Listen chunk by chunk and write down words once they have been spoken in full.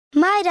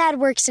My dad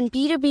works in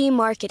B2B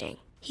marketing.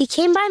 He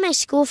came by my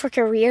school for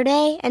career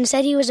day and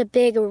said he was a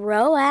big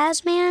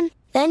ROAS man.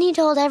 Then he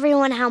told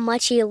everyone how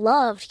much he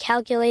loved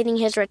calculating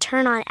his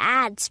return on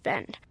ad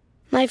spend.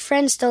 My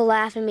friends still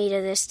laugh at me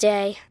to this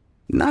day.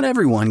 Not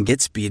everyone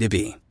gets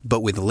B2B, but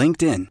with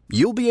LinkedIn,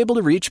 you'll be able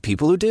to reach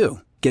people who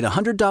do. Get a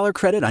 $100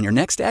 credit on your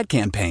next ad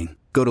campaign.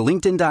 Go to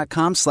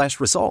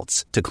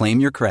linkedin.com/results to claim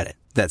your credit.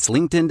 That's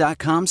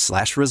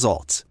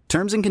linkedin.com/results.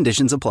 Terms and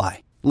conditions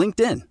apply.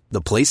 LinkedIn,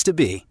 the place to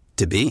be,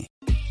 to be.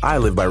 I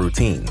live by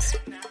routines,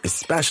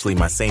 especially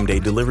my same-day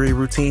delivery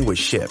routine with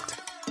Shipt.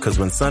 Because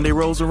when Sunday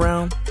rolls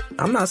around,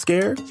 I'm not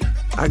scared.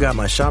 I got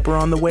my shopper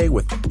on the way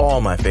with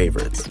all my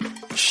favorites.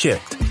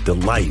 Shipt,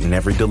 delight in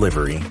every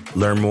delivery.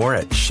 Learn more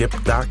at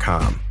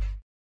shipt.com.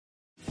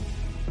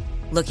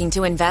 Looking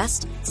to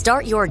invest?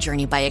 Start your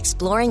journey by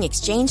exploring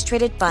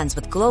exchange-traded funds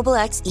with Global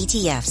X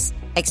ETFs.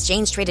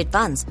 Exchange-traded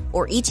funds,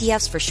 or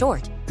ETFs for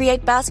short,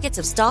 create baskets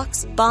of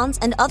stocks, bonds,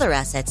 and other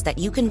assets that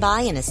you can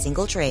buy in a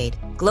single trade.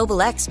 Global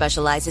X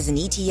specializes in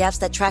ETFs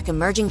that track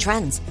emerging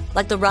trends,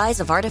 like the rise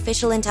of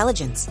artificial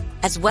intelligence,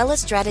 as well as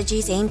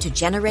strategies aimed to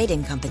generate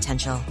income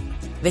potential.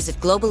 Visit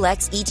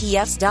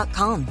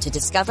globalxetfs.com to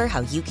discover how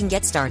you can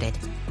get started.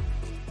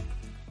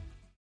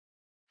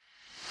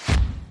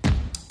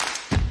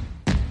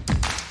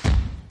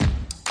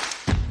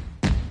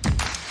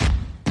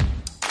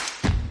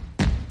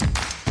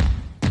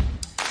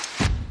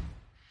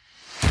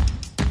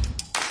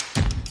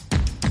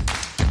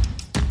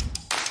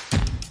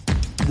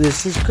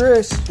 This is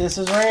Chris. This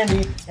is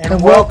Randy.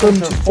 And welcome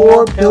to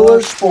Four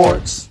Pillar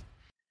Sports.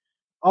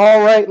 All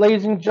right,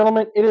 ladies and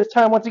gentlemen, it is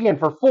time once again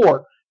for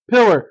Four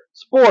Pillar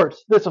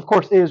Sports. This, of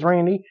course, is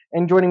Randy.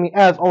 And joining me,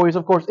 as always,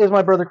 of course, is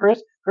my brother,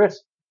 Chris. Chris,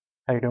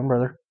 how you doing,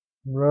 brother?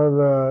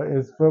 Brother,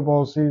 it's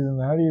football season.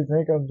 How do you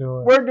think I'm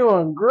doing? We're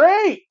doing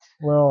great.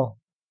 Well,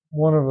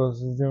 one of us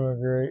is doing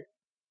great.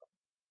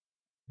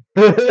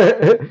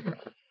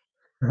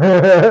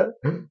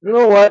 You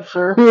know what,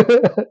 sir?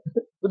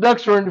 The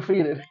Ducks are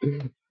undefeated.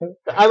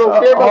 I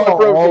don't care about the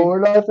pro team. We're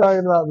not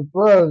talking about the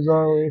pros,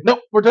 are we? Nope,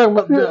 we're talking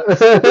about the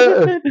Ducks.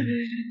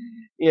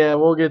 Yeah,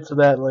 we'll get to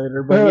that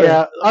later. But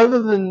yeah,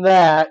 other than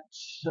that,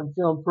 I'm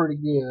feeling pretty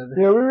good.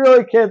 Yeah, we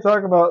really can't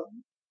talk about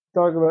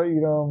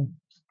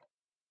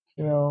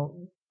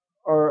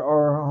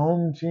our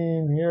home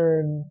team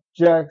here in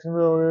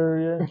Jacksonville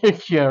area.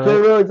 Yeah, right.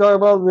 Can't really talk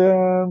about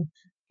them.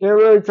 Can't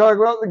really talk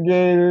about the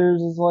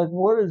Gators. It's like,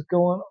 what is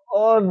going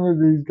on with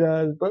these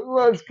guys? But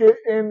let's get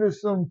into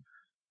some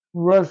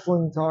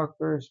wrestling talk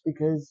first,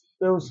 because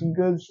there was some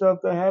good stuff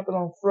that happened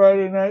on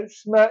Friday night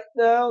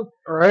Smackdown.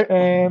 All right.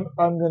 And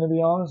I'm going to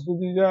be honest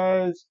with you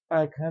guys,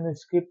 I kind of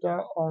skipped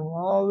out on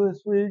Raw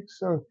this week.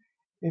 So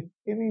if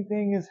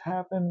anything has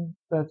happened,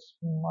 that's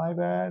my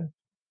bad.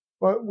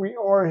 But we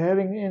are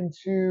heading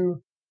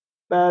into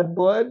Bad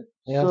Blood.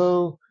 Yes.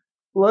 So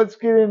let's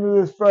get into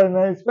this Friday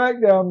Night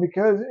Smackdown,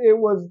 because it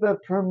was the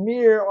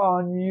premiere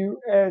on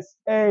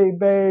USA,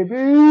 baby.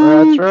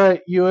 That's right.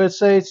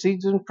 USA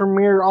season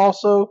premiere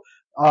also.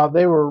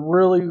 They were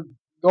really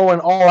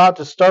going all out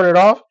to start it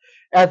off,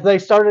 as they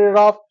started it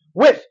off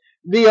with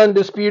the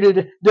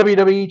undisputed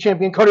WWE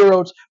Champion Cody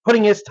Rhodes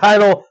putting his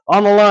title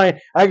on the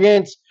line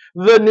against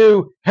the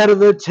new head of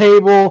the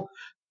table,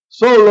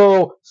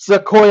 Solo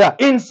Sikoa,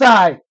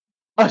 inside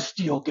a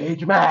steel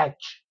cage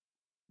match.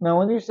 Now,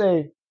 when you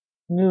say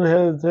new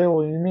head of the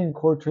table, you mean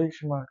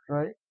quotation marks,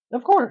 right?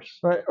 Of course.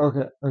 Right.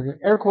 Okay.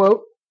 Air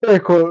quote. Air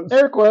quotes.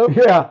 Air quote.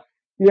 Yeah.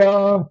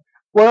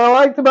 What I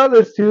liked about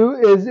this too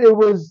is it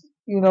was,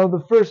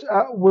 the first,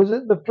 was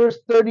it the first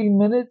 30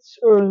 minutes,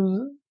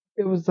 or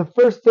it was the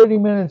first 30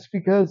 minutes,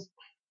 because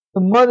the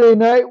Monday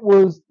night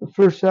was the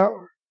first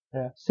hour.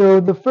 Yeah.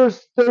 So the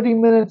first 30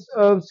 minutes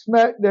of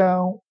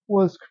SmackDown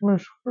was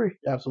commercial free.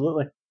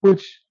 Absolutely.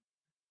 Which,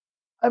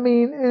 I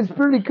mean, is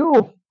pretty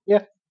cool.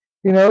 Yeah.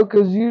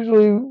 Because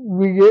usually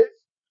we get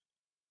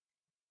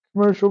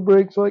commercial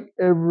breaks like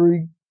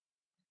every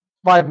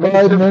 5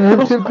 minutes. 5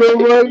 minutes, it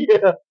feels like.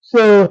 Yeah.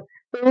 So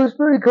it was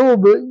pretty cool.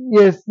 But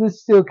yes,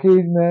 this steel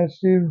cage match,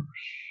 dude,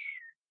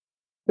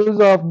 it was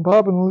off and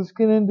popping. Let's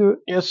get into it.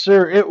 Yes,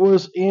 sir. It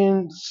was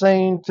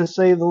insane, to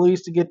say the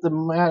least, to get the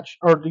match,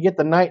 or to get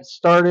the night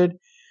started.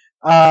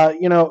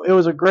 It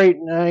was a great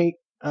night.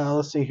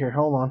 Let's see here.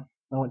 Hold on.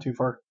 I went too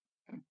far.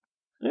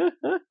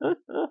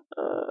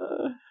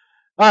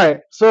 All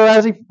right. So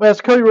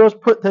as Cody Rhodes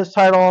put his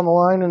title on the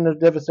line in a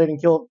devastating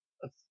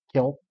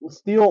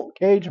steel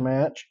cage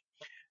match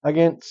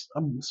against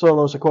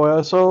Solo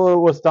Sikoa, Solo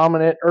was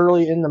dominant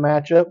early in the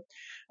matchup.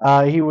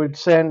 He would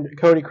send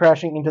Cody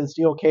crashing into the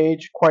steel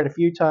cage quite a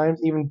few times,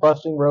 even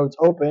busting Rhodes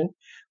open,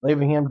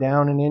 leaving him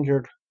down and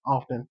injured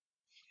often.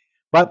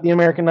 But the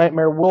American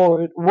Nightmare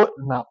would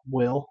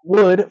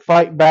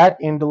fight back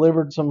and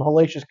delivered some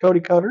hellacious Cody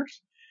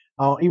cutters,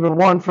 even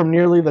one from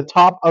nearly the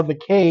top of the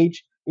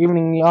cage,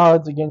 evening the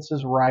odds against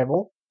his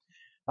rival.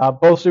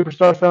 Both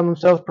superstars found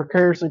themselves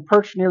precariously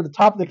perched near the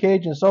top of the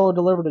cage, and Solo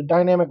delivered a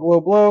dynamic low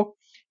blow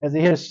as he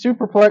hit a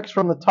superplex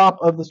from the top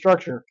of the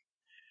structure.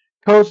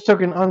 Coach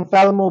took an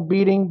unfathomable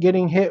beating,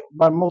 getting hit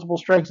by multiple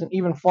strikes and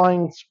even a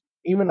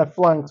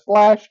flying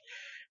splash,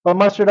 but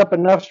mustered up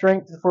enough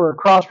strength for a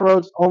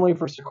crossroads, only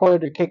for Sequoia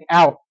to kick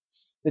out.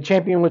 The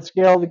champion would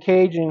scale the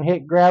cage and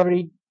hit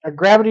a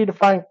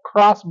gravity-defying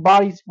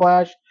cross-body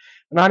splash.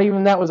 Not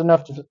even that was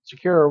enough to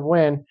secure a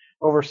win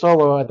over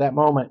Solo at that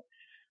moment.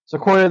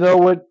 Sequoia, though,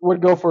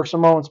 would go for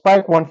Samoan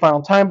Spike one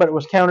final time, but it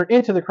was countered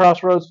into the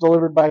crossroads,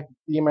 delivered by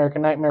the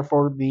American Nightmare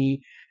for the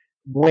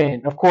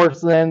win. Of course,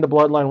 then the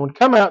Bloodline would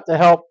come out to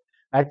help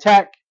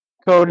attack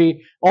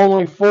Cody,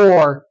 only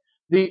for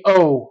the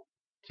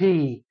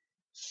OTC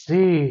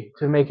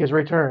to make his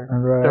return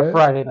to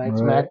Friday Night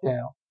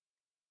Smackdown.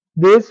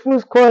 This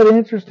was quite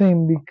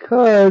interesting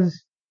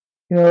because,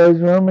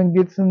 as Roman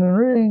gets in the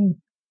ring,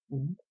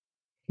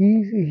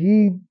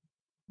 he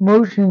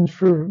motions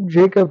for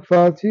Jacob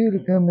Fatu to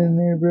come in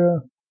there,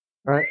 bro.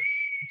 Right.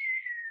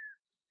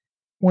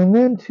 When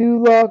them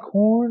two lock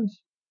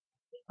horns,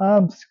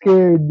 I'm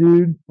scared,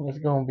 dude. It's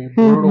gonna be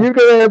brutal. You're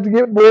gonna have to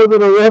get more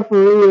than a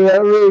referee in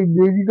that ring,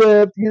 dude. You're gonna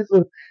have to get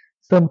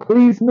some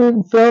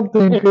policemen,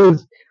 something,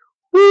 because,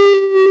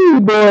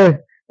 woo, boy,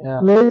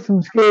 there's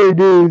some scary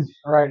dudes.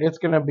 Right, it's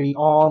gonna be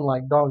on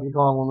like Donkey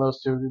Kong when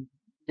those two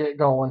get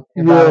going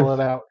and battle it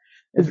out.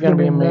 It's gonna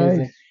be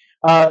amazing.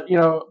 Nice.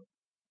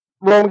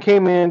 Roman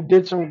came in,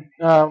 did some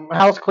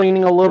house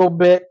cleaning a little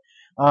bit.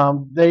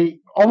 They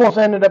almost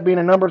ended up being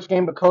a numbers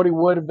game, but Cody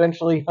would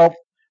eventually help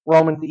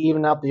Roman to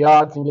even out the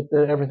odds and get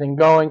everything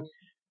going.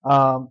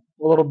 A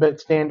little bit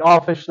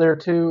standoffish there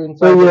too.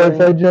 So yes,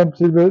 I jumped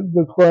to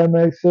the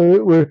climax of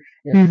it where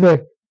he's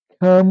like,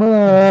 "Come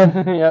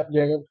on!" Yep,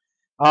 Jacob.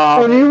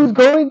 And he was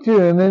going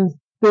to, and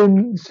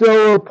then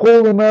Solo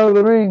pulled him out of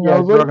the ring. Yeah, I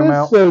was like,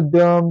 "This is so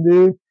dumb,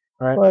 dude."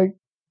 Right. Like,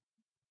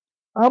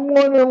 I'm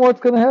wondering what's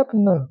going to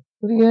happen though.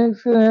 What do you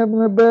think's going to happen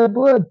to Bad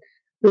Blood?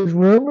 There's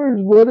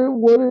rumors. What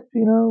if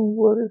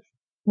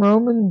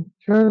Roman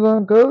turns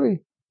on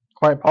Cody?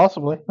 Quite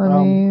possibly. I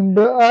mean,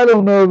 but I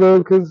don't know though,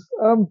 because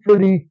I'm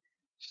pretty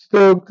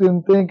stoked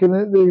and thinking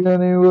that they're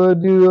going to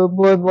do a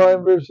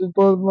Bloodline versus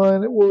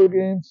Bloodline at War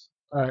Games.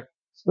 All right.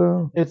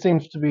 So it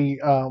seems to be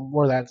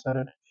where that's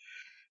headed.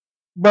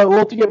 But we'll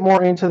have to get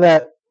more into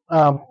that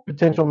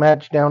potential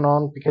match down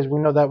on, because we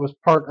know that was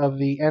part of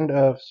the end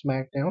of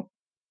SmackDown.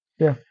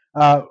 Yeah.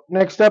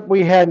 Next up,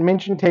 we had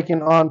Minchin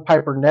taking on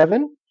Piper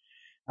Niven.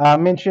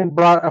 Minchin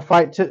brought the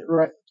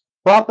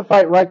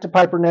fight right to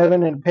Piper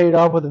Niven, and it paid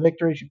off with a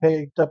victory. She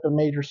picked up a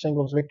major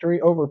singles victory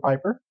over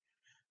Piper.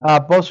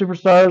 Both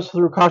superstars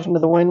threw caution to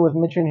the wind, with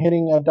Minchin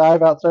hitting a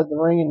dive outside the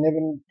ring and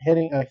Niven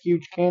hitting a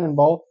huge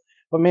cannonball.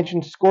 But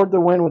Minchin scored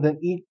the win with an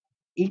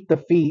eat the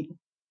feet.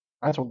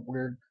 That's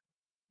weird.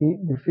 Eat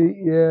the feet,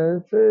 yeah,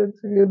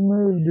 it's a good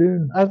move,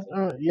 dude.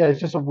 Yeah, it's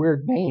just a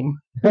weird name.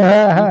 Eat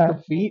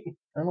the feet.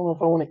 I don't know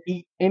if I want to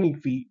eat any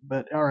feet,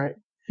 but all right.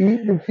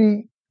 Eat the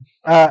feet.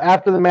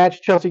 After the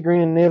match, Chelsea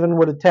Green and Niven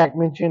would attack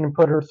Minchin and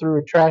put her through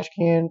a trash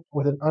can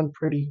with an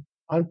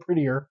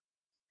unprettier.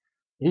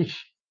 Eesh.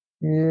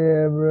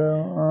 Yeah,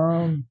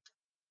 bro.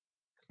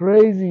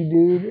 Crazy,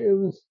 dude. It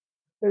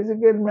was a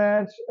good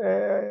match.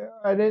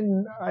 I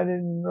didn't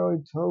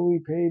really totally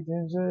pay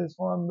attention to this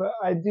one, but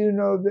I do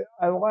know that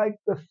I like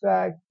the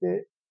fact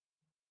that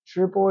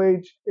Triple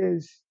H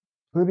is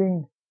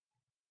putting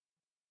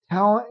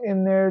talent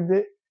in there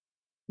that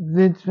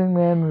Vince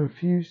McMahon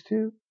refused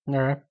to. All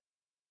right.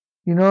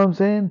 You know what I'm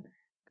saying?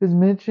 Because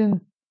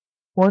Minchin,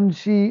 wasn't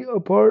she a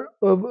part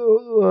of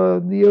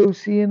the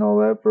OC and all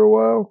that for a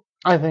while?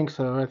 I think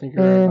so. I think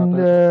you're right about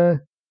that.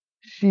 And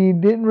she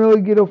didn't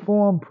really get a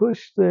full-on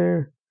push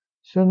there.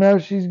 So now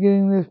she's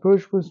getting this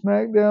push with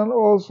SmackDown.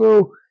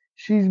 Also,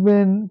 she's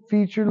been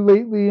featured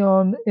lately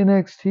on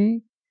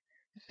NXT.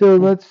 So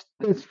that's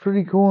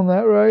pretty cool in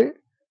that, right?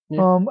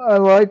 Yeah. I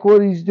like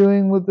what he's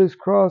doing with this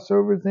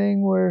crossover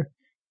thing where,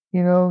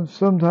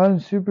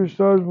 sometimes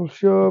superstars will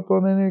show up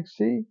on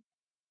NXT.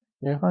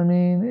 Yeah. I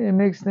mean, it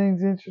makes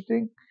things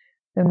interesting.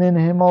 And then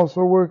him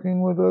also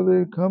working with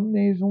other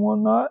companies and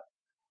whatnot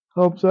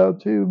helps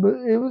out too. But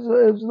it was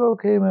an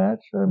okay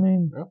match. I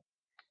mean,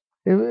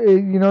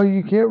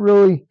 you can't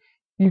really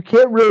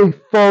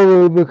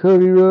follow the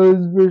Cody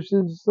Rhodes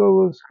versus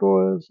Solo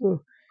Sikoa.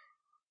 So,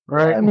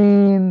 right. I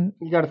mean,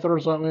 you got to throw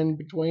something in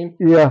between.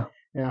 Yeah.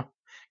 Yeah.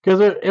 Because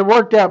it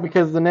worked out,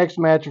 because the next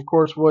match, of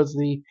course, was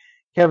the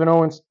Kevin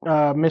Owens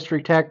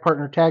mystery tag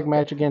partner tag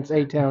match against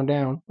A-Town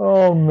Down.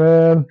 Oh,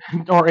 man.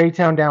 Or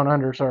A-Town Down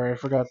Under. Sorry, I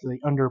forgot the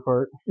under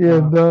part. Yeah,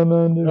 Down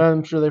Under.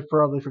 I'm sure they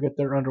probably forget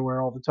their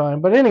underwear all the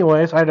time. But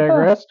anyways, I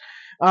digress.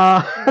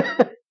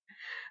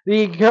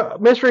 The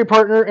mystery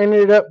partner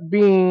ended up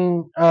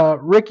being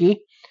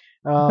Ricky,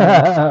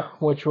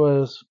 which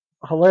was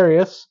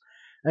hilarious,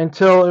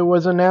 until it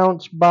was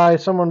announced by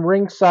someone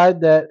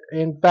ringside that,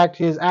 in fact,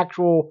 his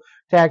actual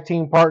tag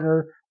team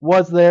partner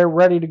was there,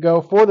 ready to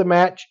go for the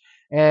match.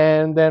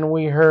 And then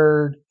we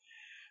heard,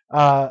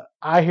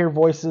 I hear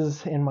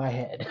voices in my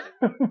head.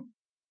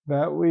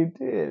 That we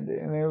did.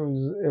 And it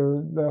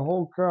was the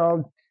whole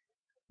crowd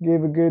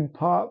gave a good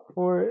pop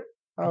for it.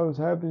 I was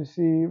happy to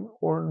see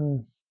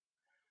Orton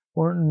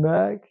Orton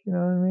back. You know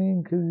what I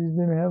mean? Because he's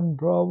been having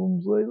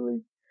problems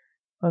lately.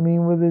 I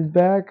mean, with his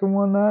back and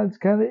whatnot, it's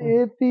kind of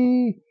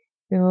iffy.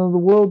 You know, the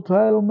world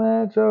title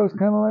match, I was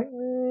kind of like,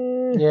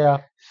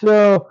 Yeah.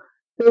 So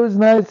it was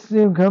nice to see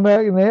him come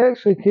back, and they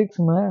actually kicked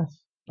some ass.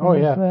 Oh,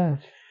 yeah.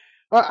 Match.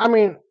 I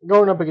mean,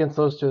 going up against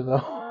those two,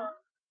 though.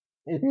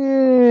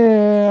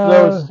 Yeah.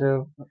 Those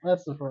two.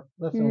 That's the first.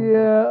 That's the only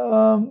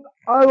Yeah.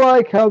 I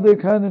like how they're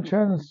kind of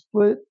trying to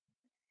split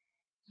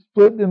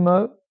them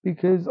up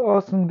because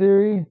Austin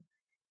Theory,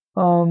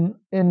 in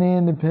the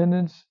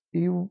Independents,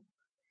 he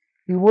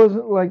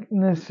wasn't like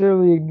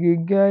necessarily a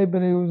good guy,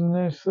 but he wasn't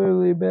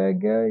necessarily a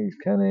bad guy. He's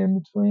kind of in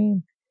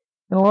between.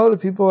 And a lot of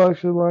people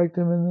actually liked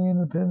him in the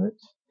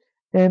Independents.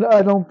 And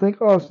I don't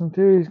think Austin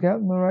Theory's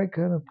gotten the right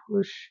kind of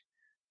push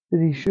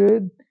that he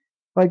should.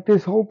 Like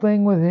this whole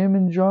thing with him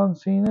and John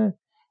Cena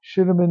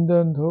should have been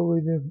done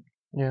totally different.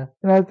 Yeah.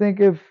 And I think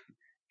if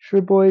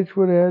Triple H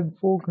would have had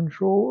full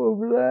control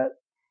over that,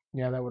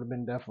 yeah, that would have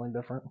been definitely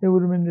different. It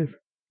would have been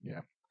different.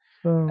 Yeah.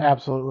 So,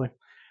 Absolutely.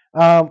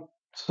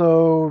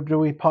 So do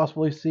we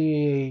possibly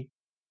see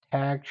a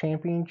tag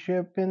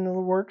championship in the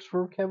works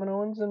for Kevin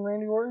Owens and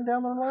Randy Orton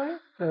down the line?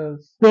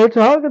 They're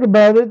talking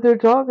about it.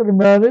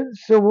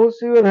 So we'll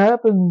see what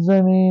happens.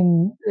 I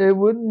mean, it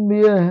wouldn't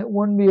be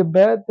a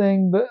bad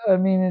thing, but I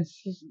mean, it's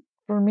just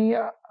for me.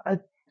 I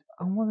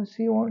want to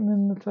see Orton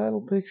in the title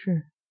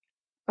picture.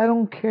 I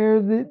don't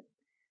care that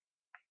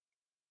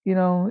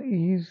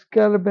he's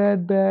got a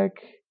bad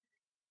back.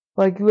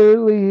 Like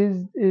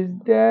literally, his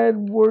dad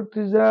worked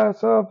his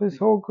ass off his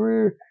whole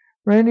career.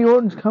 Randy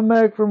Orton's come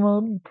back from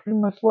a pretty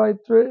much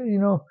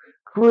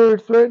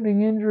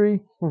career-threatening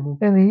injury,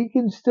 and he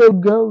can still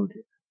go.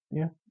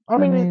 Yeah, I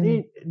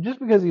mean, just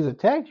because he's a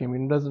tag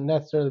champion doesn't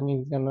necessarily mean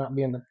he's gonna not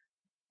be in the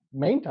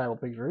main title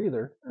picture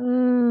either.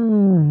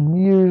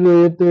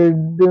 Usually, if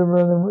they're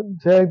running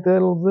with tag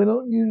titles, they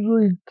don't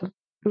usually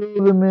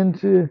throw them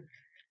into,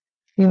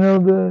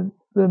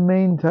 the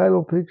main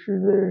title picture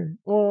there.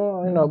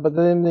 Well, I know, but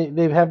then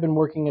they have been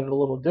working it a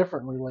little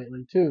differently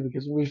lately too,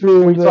 because we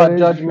saw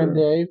Judgment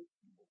Day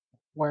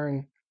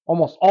wearing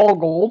almost all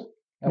gold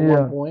at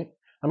one point.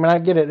 I mean, I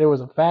get it;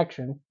 was a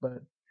faction,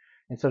 but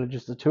instead of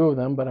just the two of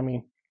them. But I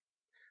mean,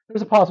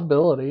 there's a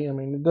possibility. I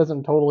mean, it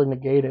doesn't totally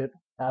negate it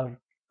out of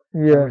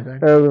everything.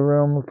 Out of the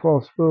realm of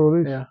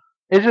possibilities. Yeah,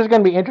 it's just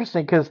going to be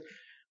interesting because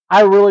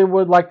I really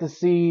would like to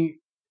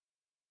see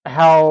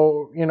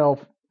how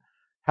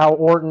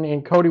Orton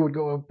and Cody would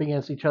go up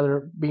against each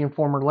other, being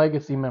former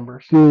Legacy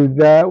members. Dude,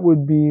 that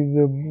would be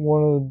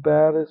one of the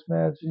baddest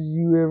matches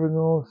you ever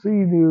gonna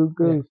see, dude.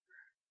 Because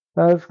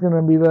that's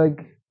gonna be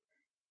like,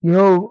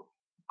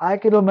 I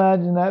could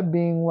imagine that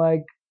being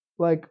like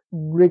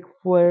Ric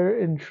Flair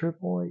and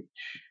Triple H.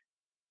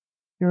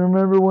 You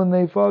remember when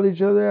they fought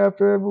each other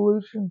after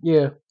Evolution?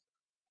 Yeah.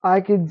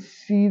 I could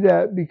see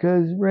that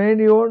because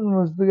Randy Orton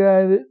was the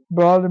guy that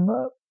brought him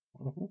up.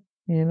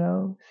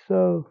 Mm-hmm.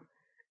 So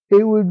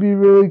it would be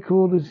really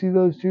cool to see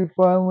those two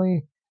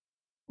finally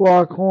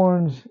lock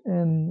horns.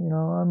 And,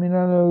 I mean,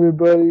 I know they're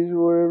buddies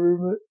or whatever,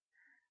 but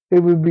it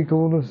would be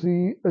cool to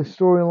see a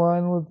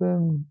storyline with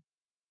them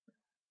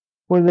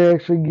where they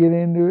actually get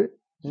into it.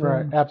 So,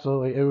 right,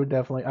 absolutely. It would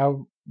definitely. I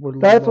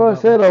would. That's why I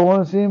said I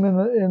want to see him in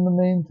the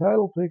main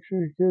title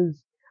picture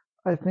because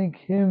I think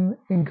him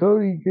and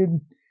Cody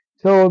could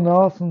tell an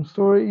awesome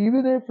story.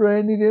 Even if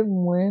Randy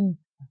didn't win,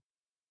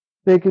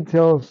 they could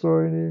tell a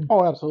story, dude.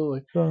 Oh,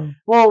 absolutely. So.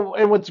 Well,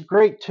 and what's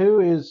great too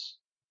is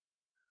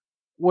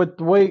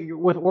with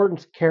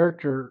Orton's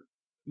character,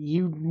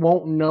 you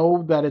won't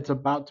know that it's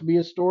about to be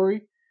a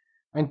story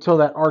until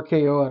that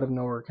RKO out of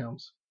nowhere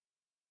comes.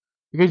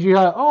 Because you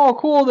have, oh,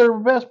 cool, they're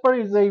best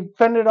buddies. They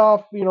fended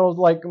off,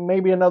 like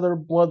maybe another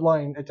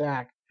bloodline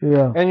attack.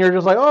 Yeah. And you're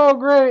just like, oh,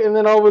 great. And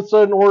then all of a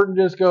sudden, Orton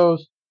just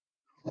goes,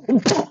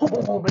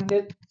 whoa,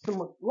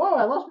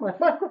 I lost my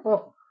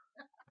microphone.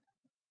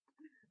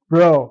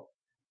 Bro.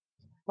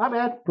 My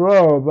bad.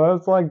 Bro,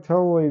 that's like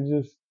totally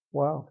just,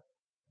 wow.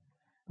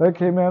 That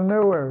came out of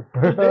nowhere.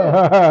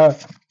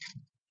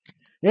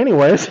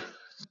 Anyways,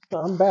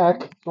 I'm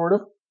back, sort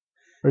of.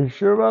 Are you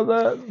sure about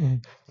that?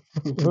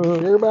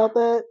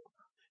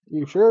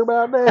 You sure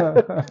about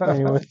that?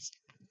 Anyways.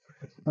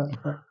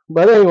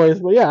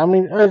 But yeah, I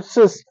mean, it's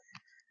just,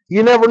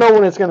 you never know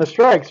when it's going to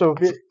strike. So,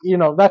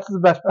 that's the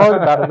best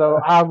part about it, though,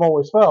 I've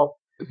always felt.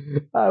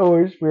 I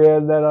wish we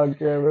had that on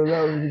camera.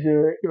 That was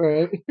great.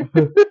 Right.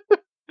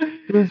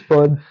 It was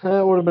fun.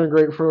 That would have been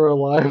great for a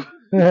live.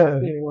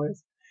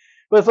 Anyways.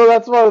 But so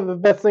that's one of the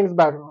best things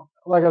about,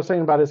 like I was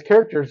saying about his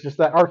character, is just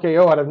that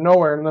RKO out of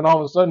nowhere, and then all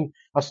of a sudden,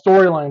 a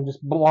storyline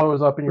just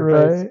blows up in your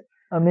face.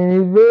 I mean,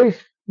 he's very,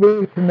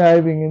 very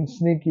conniving and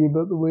sneaky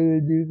about the way they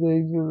do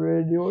things with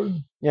Randy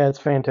Orton. Yeah, it's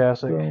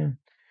fantastic. So.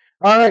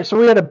 All right, so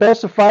we had a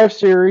best of 5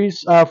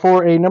 series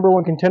for a number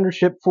 1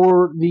 contendership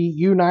for the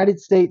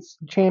United States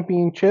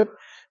Championship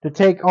to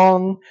take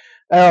on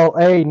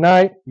LA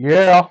Knight.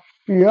 Yeah.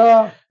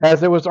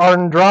 As it was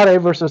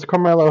Andrade versus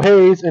Carmelo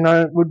Hayes, and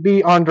it would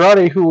be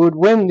Andrade who would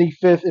win the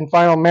 5th and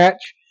final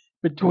match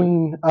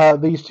between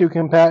these two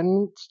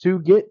combatants to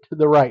get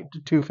the right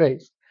to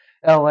face.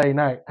 LA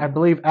Knight. I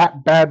believe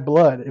at Bad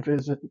Blood.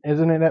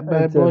 Isn't it at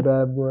Bad It's Blood?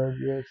 a Bad Blood,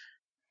 yes.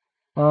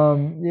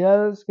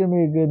 Yeah, that's gonna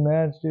be a good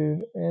match,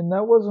 dude. And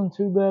that wasn't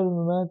too bad in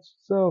the match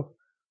itself.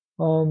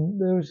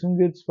 There were some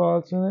good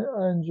spots in it.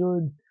 I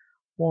enjoyed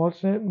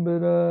watching it,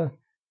 but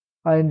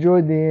I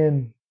enjoyed the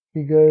end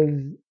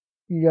because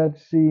you got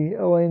to see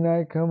LA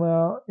Knight come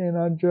out and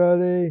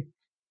Andrade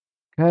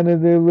kind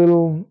of their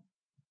little,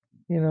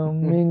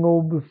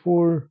 mingle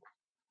before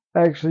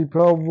actually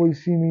probably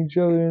seeing each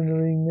other in the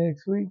ring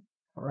next week.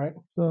 All right.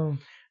 So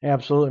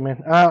Absolutely,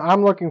 man.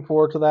 I'm looking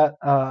forward to that.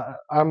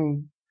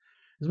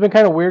 It's been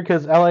kind of weird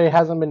because LA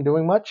hasn't been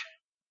doing much,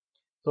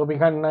 so it'll be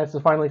kind of nice to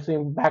finally see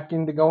him back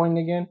into going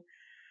again.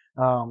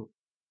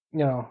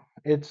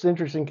 It's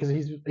interesting because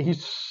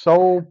he's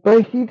so.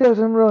 But he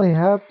doesn't really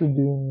have to do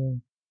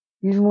anything.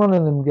 He's one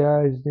of them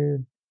guys,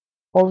 dude.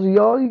 All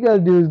you gotta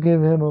do is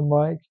give him a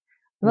mic.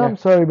 And Yeah. I'm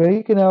sorry, but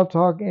he can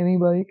out-talk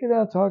anybody. He can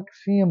out-talk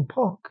CM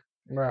Punk.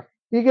 Right.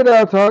 He can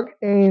out-talk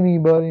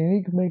anybody, and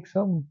he can make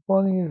something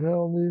funny as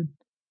hell, dude.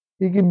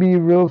 He can be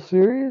real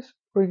serious,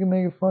 or he can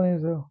make it funny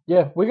as hell.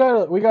 Yeah, we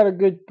got a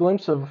good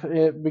glimpse of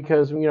it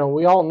because we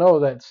all know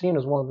that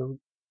Cena's one of the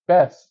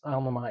best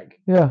on the mic,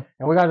 Yeah,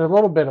 and we got a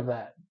little bit of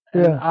that.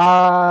 And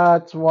yeah.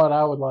 that's what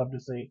I would love to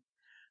see.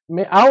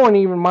 I wouldn't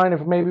even mind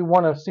if maybe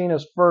one of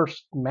Cena's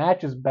first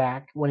matches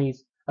back when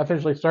he's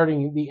officially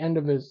starting the end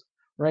of his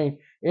reign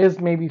is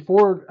maybe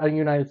for a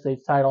United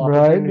States title Right,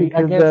 opportunity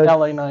because against that's-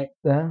 LA Knight.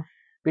 Yeah.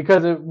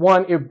 Because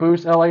it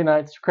boosts LA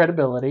Knight's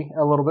credibility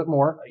a little bit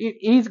more.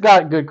 He's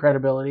got good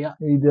credibility,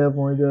 He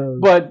definitely does.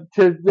 but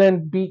to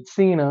then beat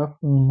Cena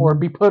or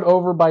be put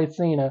over by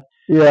Cena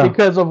yeah,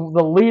 because of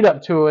the lead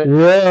up to it,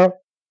 yeah,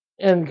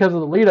 and because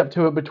of the lead up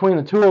to it between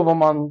the two of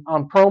them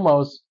on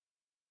promos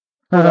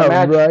for the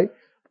match, right.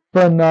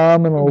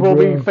 Phenomenal, will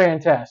bro. be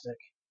fantastic.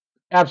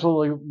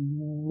 Absolutely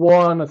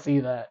want to see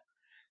that,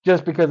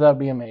 just because that'd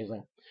be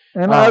amazing.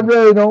 And I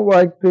really don't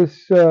like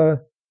this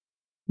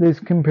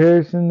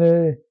comparison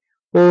to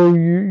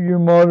your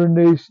modern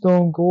day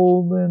Stone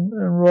Cold and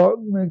Rock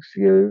mixed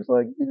together. It's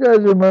like you guys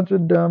are a bunch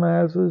of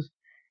dumbasses.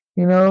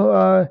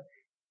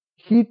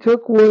 He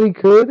took what he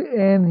could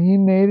and he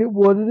made it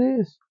what it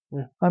is.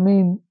 Yeah. I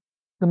mean,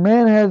 the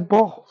man has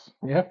balls.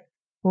 Yeah.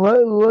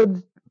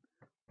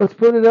 Let's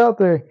put it out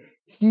there.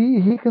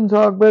 He can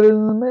talk better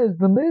than the Miz.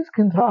 The Miz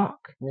can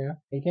talk. Yeah,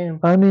 he can.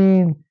 I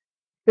mean,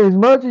 as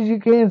much as you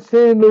can't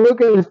stand to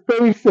look at his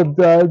face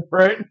sometimes,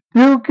 Right.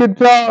 you can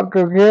talk,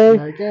 okay?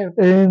 Yeah, he can.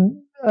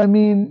 And I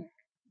mean,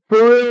 for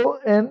real.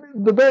 And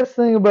the best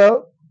thing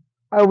about,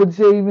 I would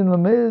say, even the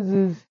Miz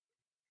is,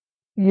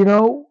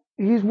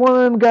 he's one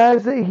of them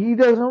guys that he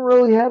doesn't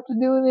really have to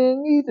do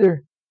anything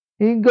either.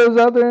 He goes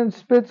out there and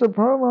spits a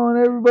promo,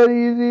 and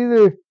everybody is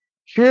either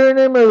cheering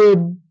him or they're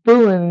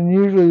booing, and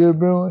usually they're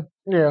booing.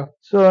 Yeah.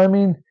 So I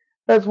mean,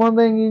 that's one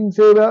thing you can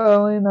say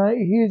about LA Knight.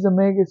 He's a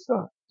mega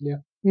star. Yeah.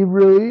 He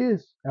really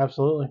is.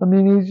 Absolutely. I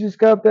mean, he's just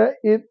got that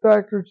it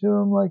factor to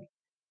him. Like,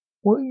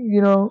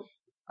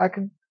 I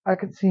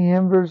could see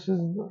him versus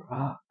The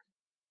Rock.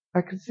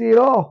 I could see it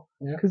all.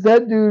 Yeah. Because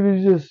that dude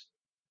is just.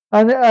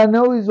 I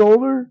know he's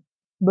older,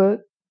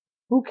 but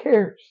who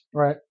cares?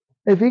 Right.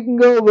 If he can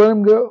go, let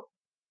him go.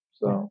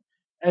 So.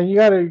 And you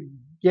got to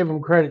give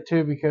him credit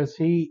too because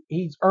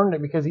he's earned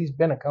it because he's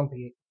been a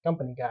company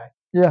guy.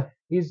 Yeah.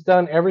 He's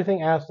done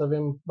everything asked of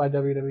him by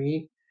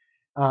WWE. He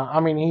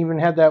even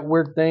had that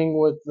weird thing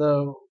with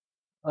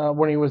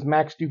when he was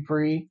Max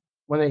Dupree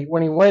when he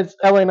went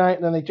LA Knight,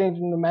 and then they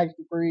changed him to Max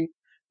Dupree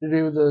to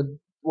do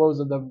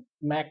the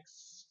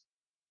Max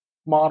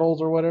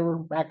models or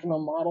whatever,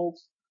 Maximum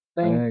models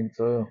thing. I think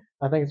so.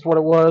 I think it's what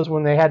it was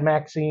when they had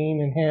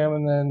Maxine and him,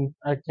 and then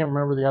I can't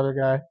remember the other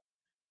guy.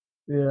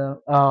 Yeah.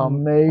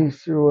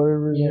 Mace or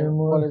whatever his name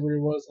was. Whatever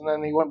it was, and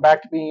then he went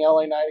back to being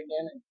LA Knight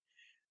again. And,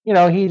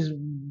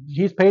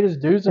 he's paid his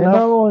dues enough. And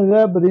not only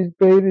that, but he's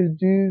paid his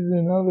dues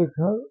in other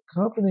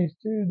companies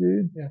too,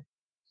 dude. Yeah.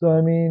 So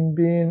I mean,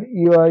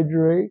 being Eli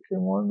Drake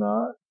and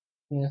whatnot.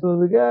 Yeah. So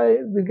the guy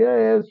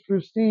has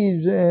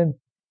prestige, and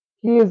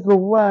he is the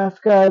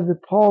last guy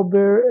that Paul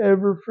Bear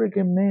ever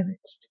freaking managed.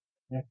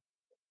 Yeah.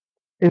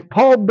 If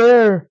Paul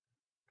Bear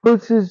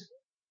puts his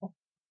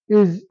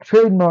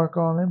trademark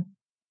on him,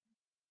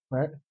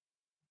 right,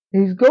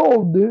 he's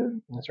gold,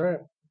 dude. That's right.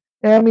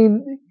 I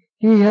mean,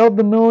 he held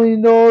the $1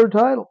 million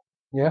title.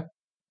 Yeah.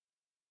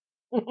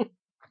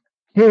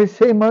 Can't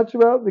say much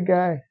about the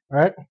guy.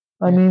 Right.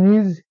 I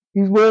mean,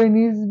 he's where he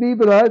needs to be,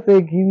 but I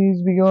think he needs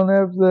to be going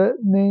after that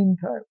main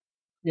title.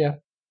 Yeah.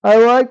 I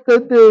like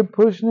that they're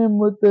pushing him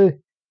with the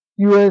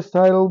U.S.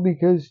 title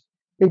because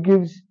it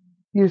gives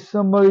you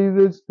somebody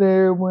that's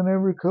there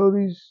whenever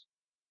Cody's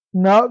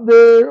not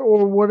there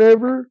or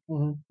whatever.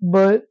 Mm-hmm.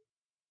 But,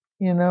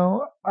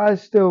 I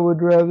still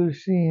would rather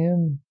see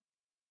him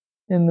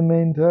in the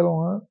main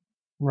title hunt.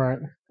 Right.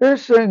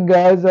 There's certain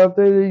guys out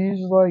there that you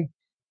just like,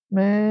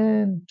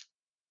 man,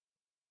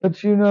 but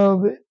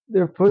that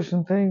they're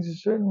pushing things a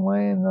certain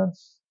way, and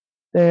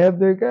they have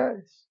their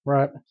guys.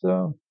 Right.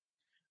 So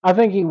I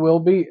think he will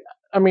be.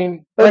 I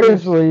mean,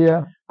 eventually,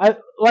 yeah.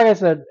 Like I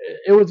said,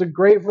 it was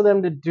great for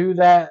them to do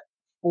that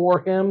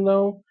for him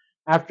though.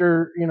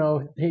 After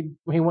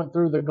he went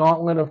through the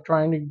gauntlet of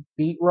trying to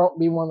be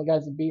one of the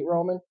guys that beat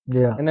Roman,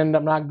 and ended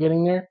up not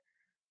getting there.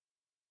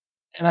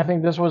 And I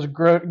think this was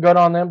good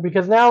on them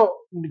because now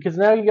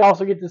you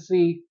also get to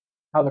see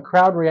how the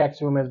crowd reacts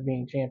to him as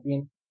being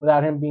champion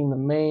without him being the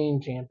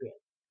main champion.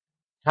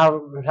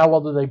 How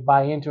well do they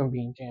buy into him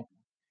being champion?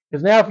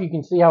 Because now if you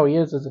can see how he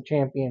is as a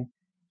champion,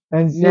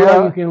 and see now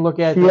how, you can look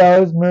at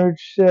how his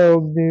merch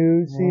sells,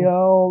 dude. See how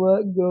all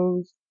that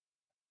goes.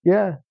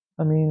 Yeah,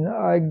 I mean,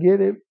 I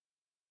get it.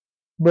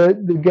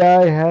 But the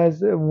guy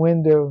has a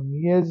window.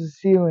 He has a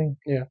ceiling.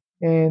 Yeah.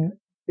 And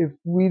if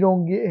we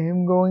don't get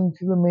him going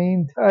to the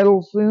main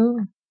title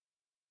soon,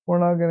 we're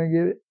not going to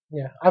get it.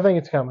 Yeah, I think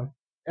it's coming.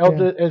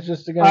 It's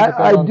just going to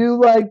depend I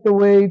do like the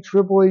way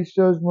Triple H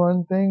does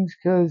run things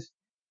because,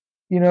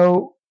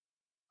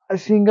 I've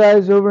seen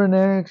guys over in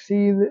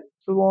NXT that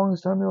for the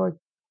longest time, they're like,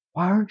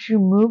 why aren't you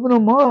moving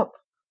them up?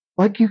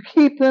 Like, you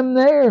keep them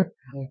there.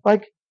 Yeah.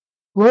 Like,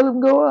 let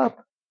them go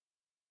up.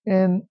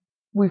 And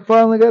we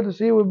finally got to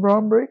see it with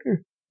Braun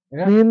Breaker.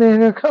 Yeah. Being the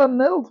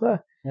Intercontinental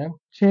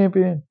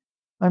champion.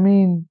 I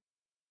mean,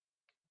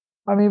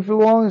 for the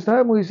longest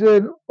time we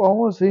said, I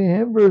want to see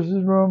him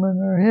versus Roman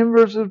or him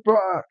versus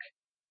Brock.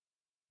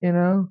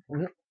 Yeah.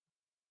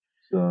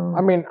 So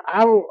I mean,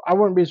 I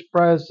wouldn't be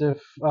surprised if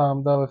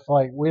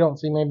we don't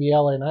see maybe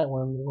LA Knight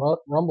win the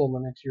Rumble in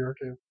the next year or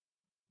two.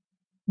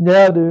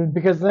 Yeah, dude.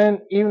 Because then,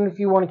 even if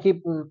you want to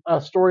keep a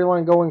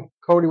storyline going,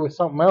 Cody with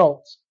something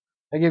else,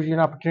 that gives you an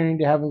opportunity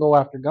to have him go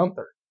after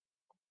Gunther.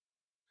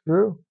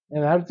 True.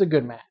 And that's a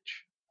good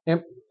match.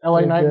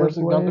 LA Knight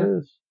versus Gunther.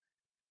 Is.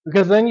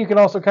 Because then you can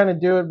also kind of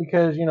do it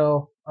because,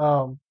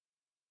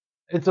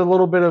 it's a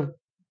little bit of,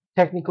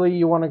 technically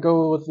you want to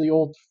go with the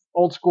old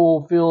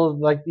school feel of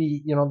like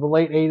the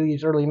late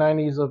 80s, early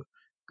 90s of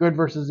good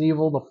versus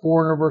evil, the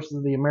foreigner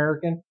versus the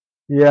American.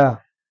 Yeah.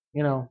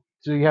 So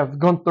you have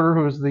Gunther,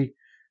 who's the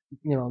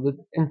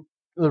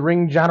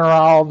ring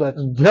general that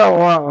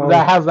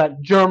has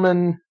that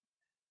German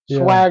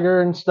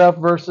swagger and stuff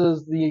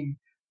versus the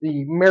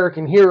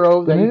American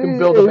hero that you can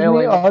build up. Isn't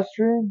he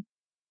Austrian?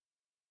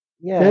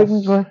 Yes,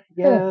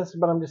 yes,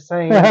 but I'm just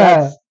saying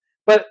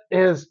but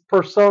his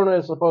persona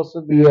is supposed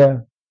to be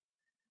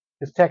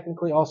is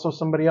technically also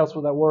somebody else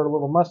with that word, a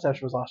little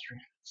mustache, was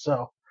Austrian.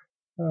 So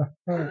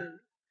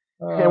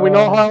and we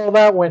know how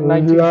that went.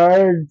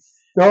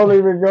 Don't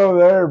even go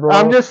there, bro.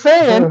 I'm just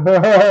saying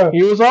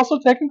he was also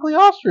technically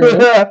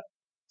Austrian.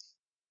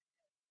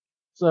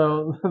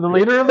 So the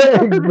leader of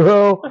the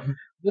bro.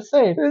 Just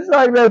saying. It's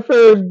like that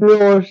Ferris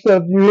Bueller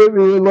stuff you hit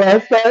me with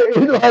last night.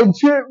 It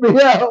tripped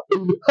me out.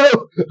 I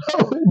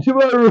went to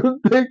my room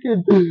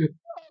thinking,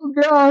 oh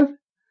God.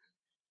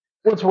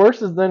 What's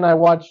worse is then I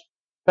watched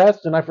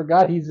Pest and I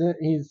forgot he's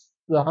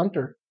the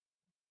hunter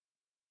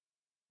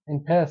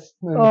in Pest.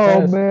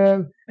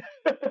 Man.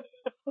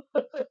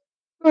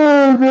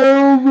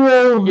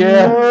 Oh,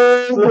 yeah.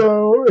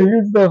 Bro.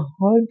 He's the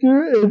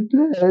hunter in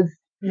Pest.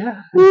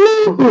 Yeah.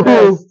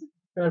 Pest.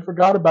 I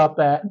forgot about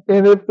that.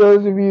 And if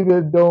those of you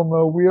that don't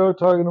know, we are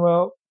talking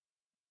about,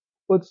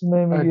 what's the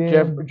name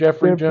again?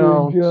 Jeffrey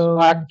Jones.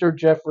 Actor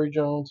Jeffrey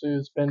Jones,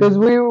 who's been... Because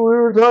we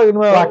were talking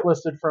about...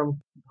 blacklisted from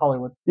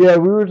Hollywood. Yeah,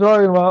 we were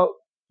talking about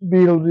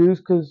Beetlejuice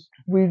because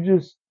we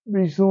just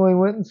recently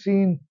went and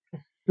seen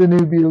the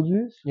new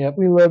Beetlejuice. Yep.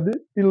 We loved it.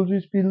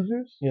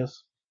 Beetlejuice.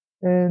 Yes.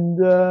 And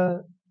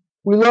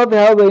we loved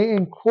how they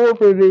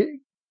incorporated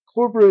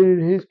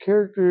his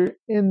character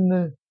in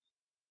the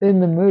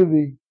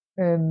movie.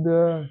 And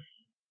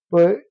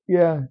but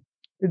yeah,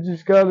 it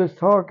just got us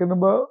talking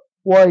about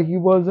why he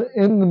wasn't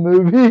in the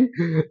movie.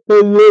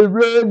 And then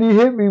Randy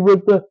hit me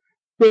with the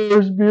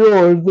Ferris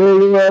Bueller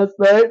thing last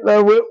night, and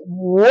I went,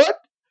 "What?"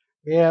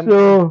 Yeah,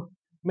 so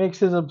makes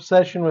his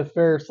obsession with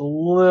Ferris a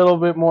little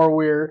bit more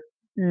weird.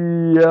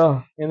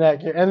 Yeah. In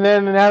that, and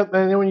then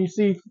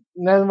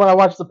when I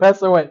watched the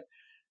Pest, I went,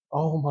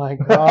 "Oh my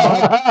God!"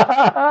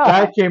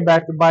 That came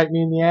back to bite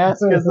me in the ass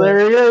because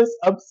there he is,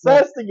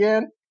 obsessed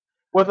again.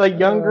 With a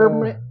younger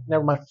man.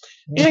 Never mind.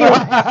 Anyway.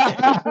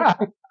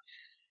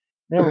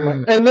 Never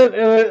mind. And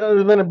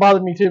then it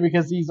bothered me too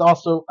because he's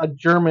also a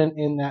German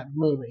in that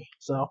movie.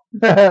 So.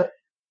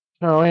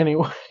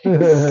 Anyway.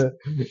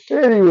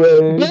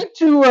 Anyway. Back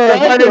to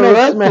Friday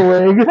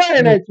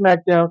Night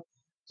Smackdown.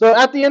 So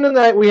at the end of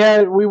the night,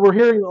 we were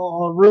hearing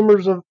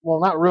rumors of, well,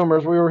 not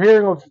rumors, we were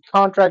hearing of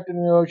contract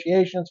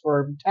negotiations for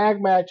a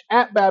tag match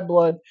at Bad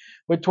Blood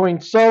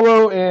between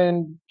Solo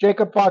and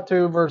Jacob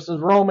Fatu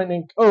versus Roman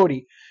and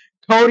Cody.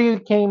 Cody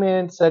came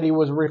in, said he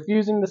was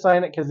refusing to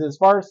sign it because as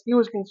far as he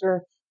was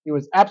concerned, he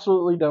was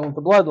absolutely done with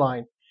the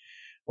bloodline.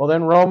 Well,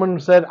 then Roman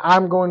said,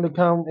 I'm going to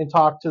come and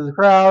talk to the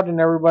crowd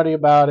and everybody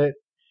about it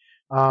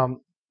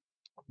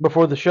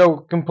before the show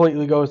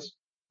completely goes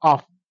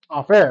off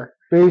air.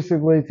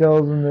 Basically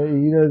tells him that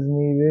he doesn't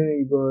need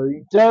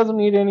anybody. Doesn't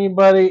need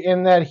anybody,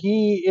 and that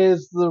he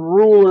is the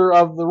ruler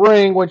of the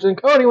ring, which then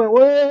Cody went,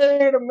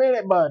 wait a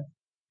minute, bud.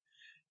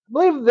 I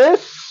believe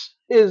this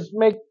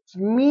makes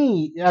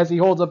me, as he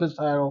holds up his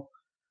title,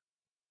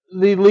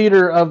 the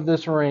leader of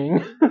this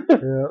ring.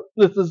 Yeah.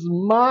 This is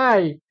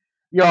my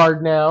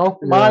yard now,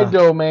 my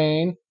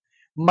domain,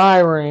 my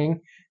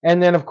ring.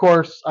 And then, of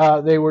course,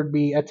 they would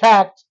be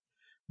attacked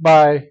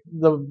by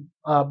the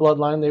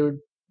bloodline. They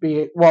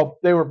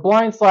were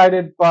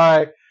blindsided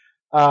by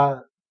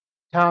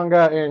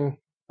Tonga and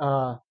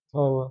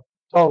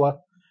Tola.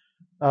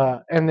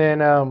 And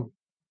then, and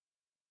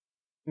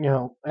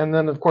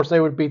then, of course, they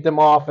would beat them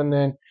off. And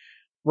then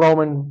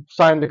Roman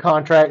signed the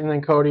contract. And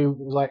then Cody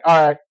was like,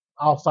 all right,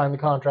 I'll sign the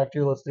contract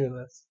too. Let's do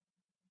this.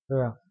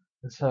 Yeah.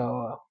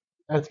 So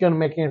that's going to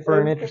make it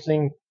for an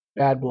interesting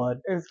bad blood.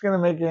 It's gonna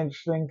make it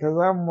interesting because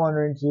I'm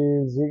wondering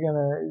too: is he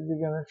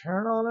gonna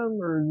turn on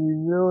him, or is he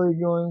really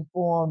going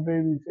full on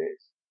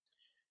babyface?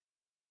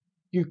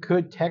 You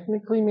could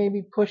technically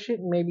maybe push it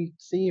and maybe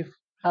see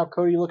how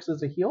Cody looks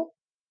as a heel.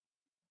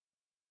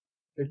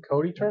 Did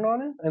Cody turn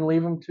on him and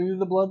leave him to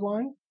the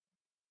bloodline?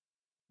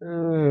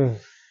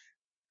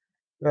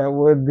 That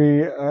would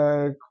be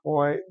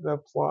quite the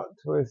plot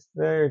twist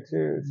there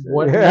too.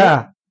 So,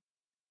 yeah.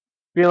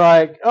 Be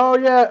like, oh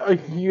yeah,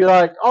 you're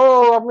like,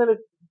 oh, I'm gonna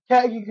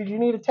tag you because you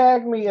need to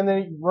tag me, and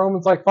then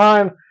Roman's like,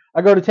 fine,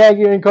 I go to tag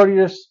you, and Cody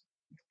just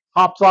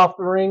hops off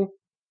the ring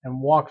and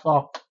walks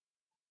off.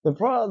 The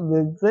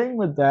thing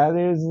with that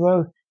is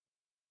though,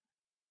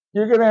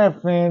 you're gonna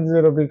have fans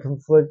that'll be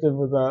conflicted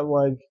with that,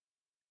 like,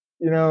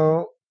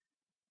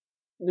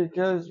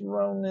 because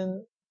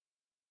Roman.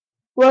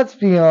 Let's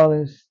be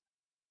honest.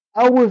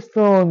 I was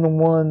throwing the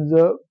ones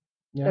up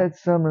at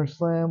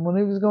SummerSlam when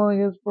he was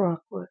going against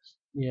Brock Lesnar.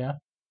 Yeah.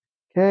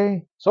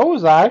 Okay? So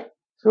was I.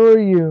 So are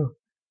you.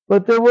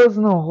 But there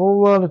wasn't a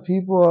whole lot of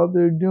people out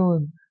there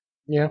doing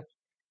that. Yeah.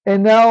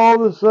 And now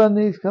all of a sudden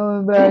he's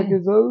coming back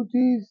as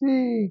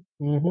OTC.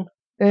 Mm-hmm.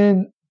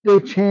 And they're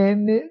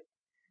chanting it.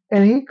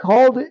 And he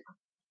called it.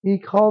 He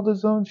called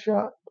his own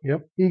shot.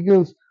 Yep. He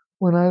goes,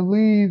 when I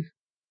leave,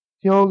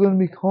 y'all going to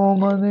be calling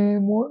my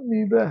name, wanting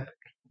me back.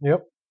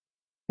 Yep.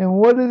 And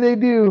what did they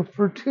do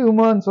for 2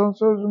 months on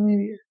social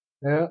media?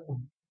 Yeah.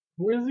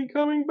 Is he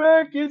coming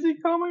back? Is he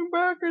coming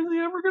back? Is he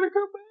ever going to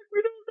come back?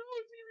 We don't know.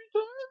 Is he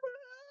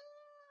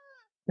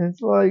retired?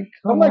 It's like,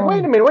 I'm like,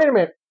 wait a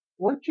minute.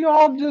 Weren't you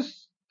all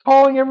just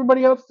calling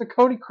everybody else the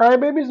Cody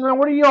Crybabies? Now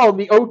what are y'all,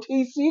 the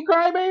OTC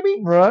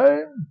Crybabies?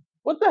 Right.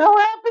 What the hell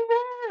happened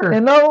there?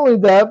 And not only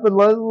that, but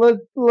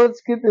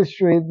let's get this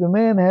straight. The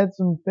man had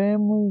some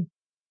family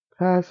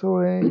pass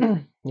away.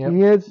 Yep. He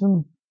had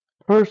some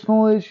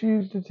personal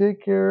issues to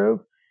take care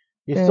of.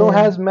 He still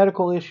has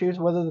medical issues,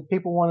 whether the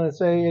people want to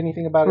say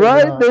anything about it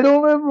right, or not. They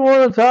don't ever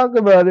want to talk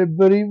about it,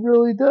 but he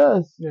really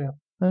does. Yeah.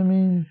 I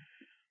mean,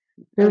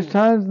 there's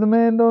times the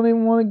man don't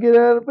even want to get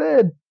out of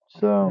bed.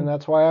 So. And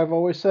that's why I've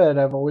always said,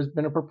 I've always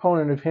been a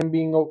proponent of him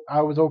being,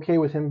 I was okay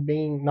with him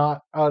being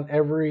not an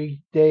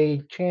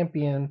everyday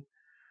champion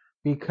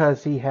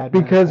because he had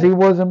Because he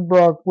wasn't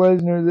Brock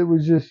Lesnar that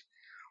was just,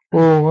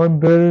 oh, I'm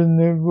better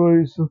than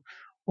everybody, so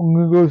I'm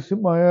going to go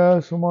sit my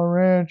ass on my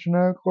ranch and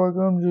act like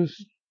I'm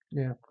just,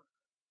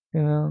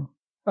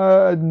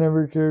 I'd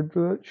never cared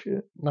for that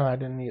shit. No, I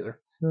didn't either.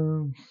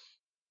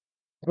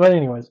 But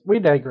anyways, we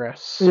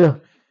digress. Yeah.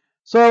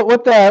 So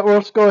with that,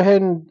 let's go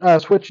ahead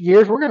and switch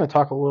gears. We're going to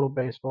talk a little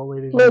baseball,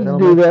 ladies and gentlemen.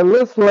 Let's do that.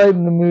 Let's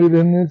lighten the mood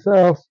in this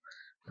house.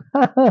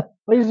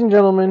 Ladies and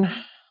gentlemen,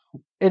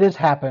 it has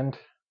happened.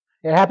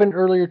 It happened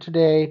earlier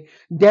today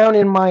down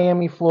in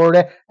Miami,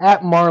 Florida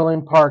at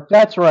Marlin Park.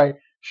 That's right.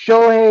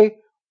 Shohei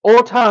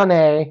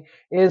Ohtani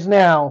is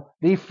now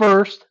the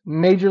first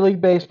Major League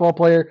Baseball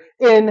player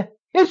in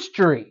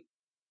history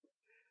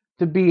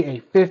to be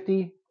a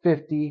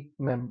 50-50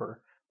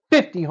 member.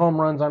 50 home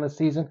runs on a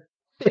season,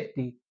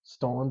 50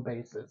 stolen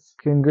bases.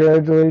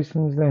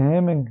 Congratulations to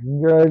him and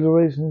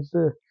congratulations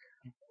to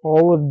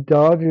all of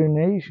Dodger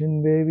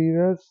Nation, baby.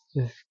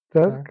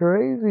 That's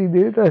crazy,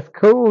 dude. That's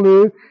cool,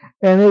 dude.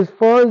 And as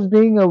far as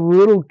being a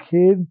little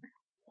kid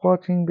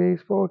watching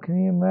baseball,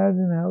 can you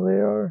imagine how they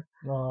are?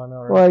 Oh, no,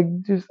 right? Like,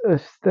 just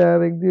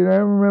ecstatic, dude. I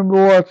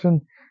remember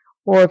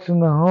watching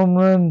the home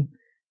run,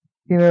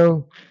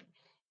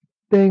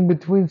 thing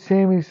between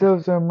Sammy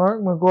Sosa and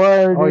Mark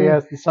McGwire, dude. Oh,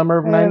 yes, the summer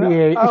of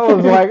 '98. I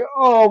was like,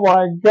 oh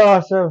my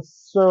gosh, I was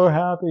so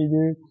happy,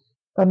 dude.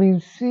 I mean,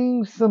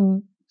 seeing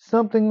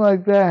something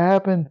like that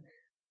happen,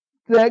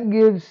 that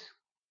gives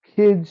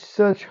kids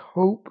such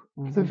hope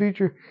for the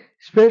future,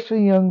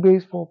 especially young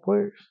baseball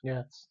players.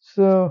 Yes.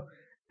 So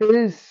it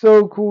is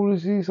so cool to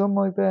see something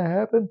like that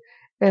happen,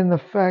 and the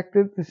fact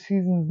that the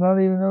season's not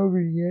even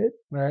over yet.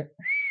 Right.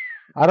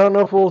 I don't know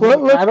if we'll.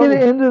 Let's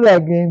get into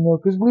that game though,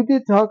 because we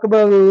did talk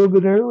about it a little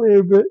bit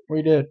earlier. But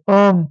we did.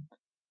 How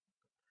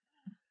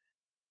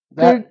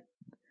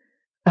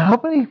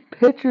many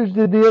pitchers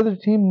did the other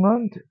team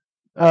run to?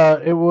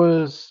 It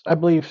was, I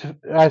believe,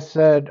 I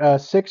said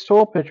 6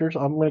 total pitchers.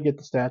 I'm going to get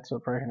the stats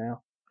up right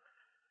now.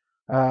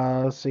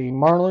 Let's see.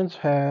 Marlins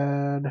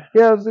had.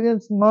 Yeah, it was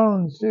against the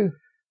Marlins too.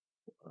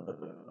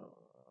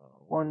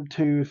 1,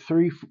 2,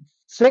 3,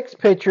 6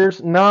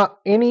 pitchers. Not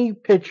any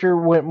pitcher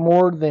went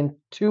more than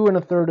 2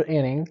 1/3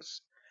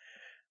 innings.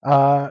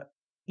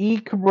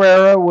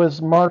 Cabrera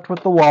was marked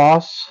with the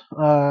loss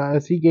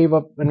as he gave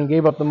up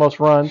the most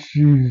runs.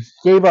 Jeez.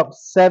 Gave up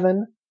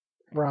 7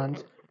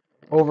 runs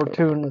over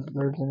 2 in the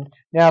third inning.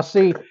 Now,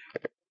 see,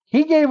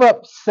 he gave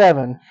up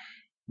 7,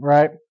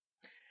 right?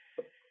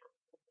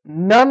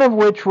 None of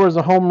which was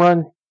a home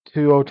run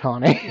to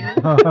Ohtani.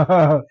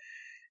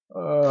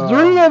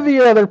 3 of the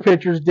other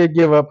pitchers did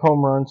give up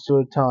home runs to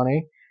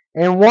Ohtani,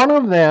 and one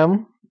of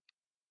them,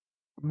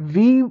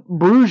 Vidal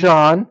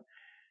Brujan,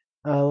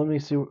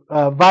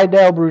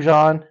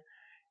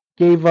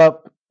 gave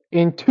up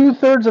in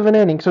 2/3 of an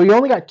inning. So he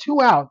only got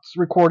 2 outs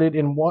recorded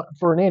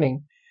for an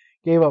inning.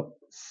 Gave up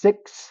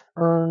 6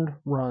 earned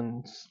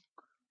runs.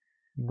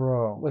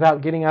 Bro.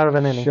 Without getting out of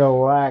an inning.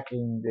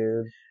 Shellacking,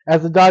 dude.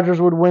 As the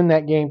Dodgers would win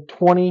that game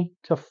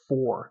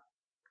 20-4.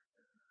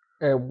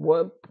 At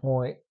what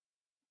point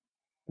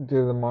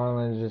do the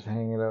Marlins just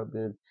hang it up,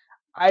 dude?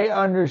 I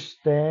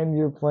understand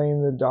you're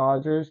playing the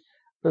Dodgers,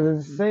 but at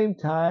the same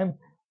time,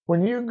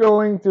 when you're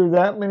going through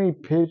that many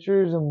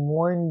pitchers in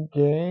one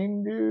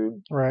game,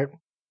 dude, right?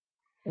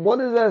 What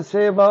does that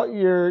say about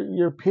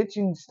your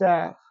pitching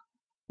staff?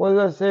 What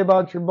does that say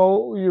about your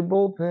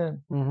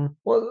bullpen? Mm-hmm.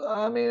 Well,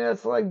 I mean,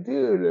 it's like,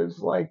 dude, it's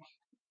like,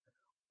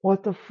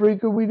 what the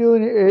freak are we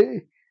doing?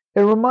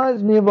 It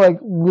reminds me of like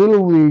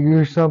Little League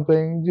or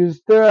something.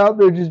 Just they're out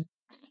there just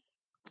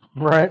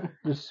right,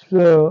 just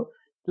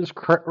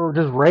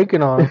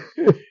raking on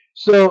them.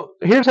 So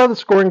here's how the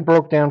scoring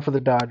broke down for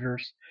the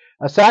Dodgers.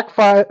 A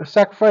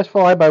sacrifice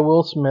fly by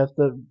Will Smith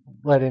that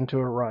led into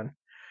a run.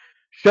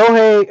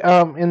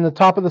 Shohei, in the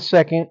top of the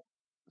second,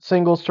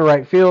 singles to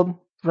right field,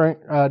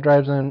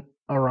 drives in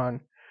a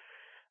run.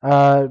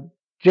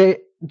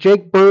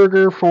 Jake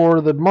Berger for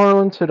the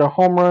Marlins hit a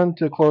home run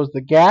to close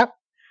the gap.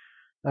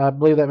 I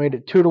believe that made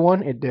it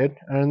 2-1. It did,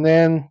 and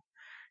then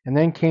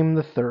came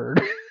the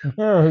third,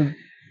 the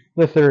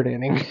third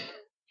inning.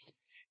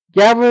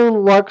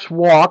 Gavin Lux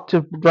walked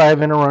to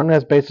drive in a run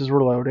as bases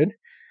were loaded.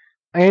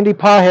 Andy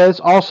Pages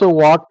also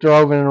walked,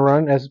 drove in a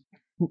run as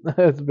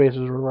the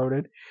bases were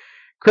loaded.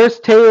 Chris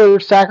Taylor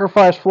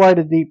sacrificed fly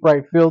to deep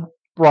right field,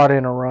 brought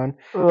in a run.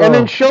 And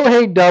then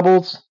Shohei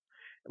doubles,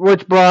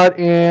 which brought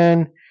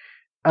in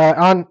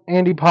on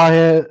Andy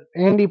Pages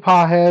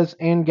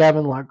and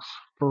Gavin Lux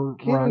for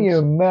runs. Can you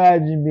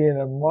imagine being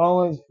a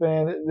Marlins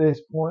fan at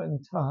this point in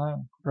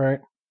time? Right.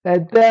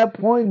 At that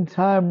point in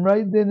time,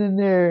 right then and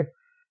there,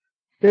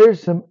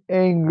 there's some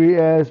angry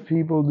ass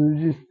people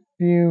who just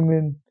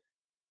fuming.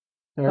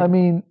 Right. I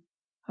mean,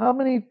 how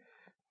many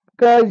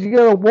guys you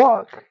gotta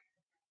walk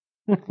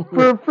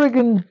for a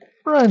freaking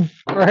run?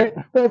 Right.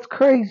 That's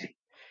crazy.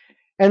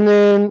 And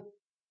then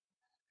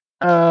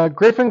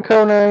Griffin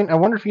Conine, I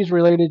wonder if he's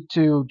related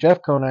to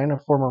Jeff Conine, a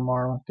former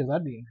Marlin, because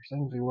that'd be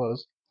interesting if he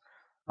was.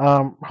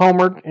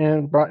 Homered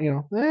and brought,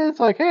 it's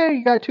like, hey,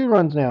 you got 2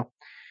 runs now.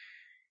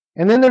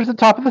 And then there's the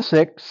top of the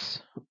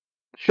 6th.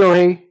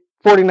 Shohei,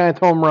 49th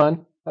home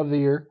run of the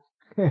year.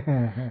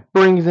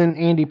 Brings in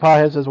Andy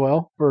Pages as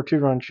well for a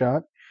 2-run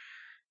shot.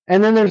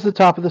 And then there's the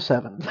top of the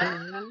 7th.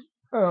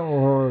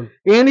 Oh.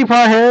 Andy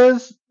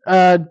Pages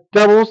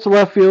doubles to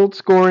left field,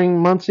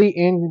 scoring Muncy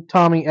and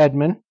Tommy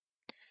Edman.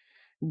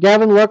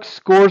 Gavin Lux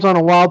scores on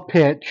a wild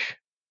pitch.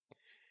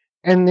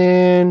 And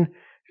then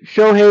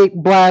Shohei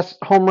blasts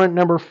home run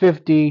number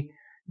 50,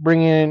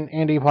 bringing in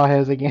Andy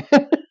Pages again.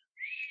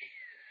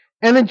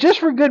 And then just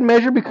for good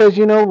measure, because,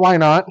 why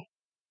not?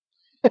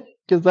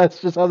 Because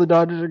that's just how the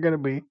Dodgers are going to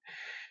be.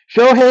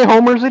 Shohei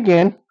homers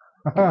again.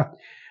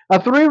 A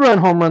 3-run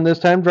home run this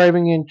time,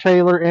 driving in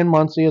Taylor and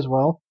Muncy as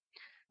well.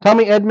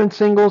 Tommy Edman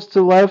singles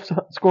to left,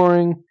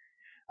 scoring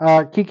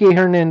Kike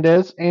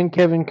Hernandez and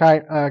Kevin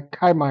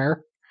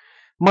Kiermaier.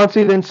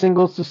 Muncy then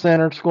singles to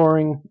center,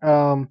 scoring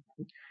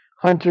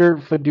Hunter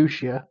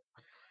Fiducia.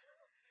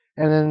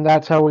 And then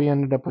that's how we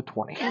ended up with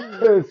 20.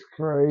 That's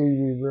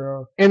crazy,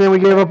 bro. And then we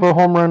gave up a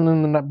home run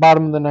in the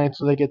bottom of the 9th,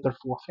 so they get their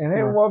 4th. And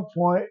at what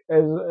point,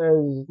 as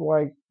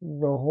like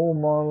the whole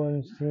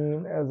Marlins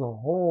team as a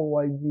whole,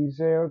 like you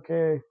say,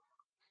 okay,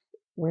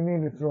 we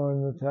need to throw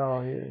in the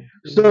towel here.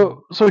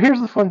 So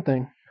here's the fun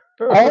thing: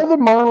 all the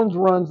Marlins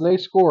runs they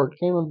scored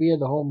came via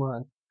the home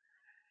run.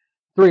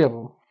 3 of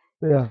them.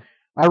 Yeah.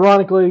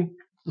 Ironically,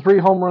 the 3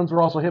 home runs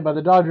were also hit by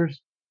the Dodgers,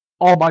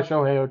 all by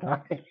Shohei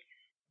Ohtani.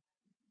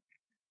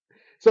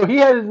 So he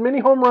had as many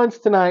home runs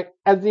tonight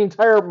as the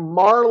entire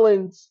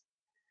Marlins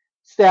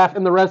staff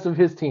and the rest of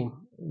his team.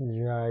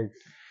 Yikes.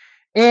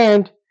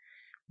 And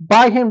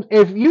by him,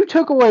 if you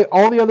took away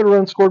all the other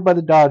runs scored by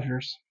the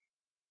Dodgers,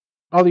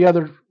 all the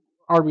other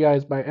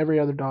RBIs by every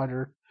other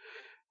Dodger,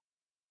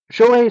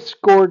 Shohei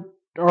scored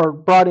or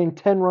brought in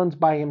 10 runs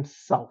by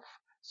himself.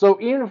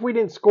 So even if we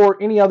didn't score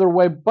any other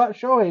way but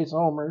Shohei's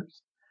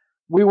homers,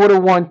 we would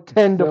have won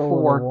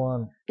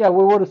 10-4. Yeah,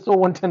 we would have still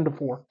won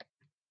 10-4.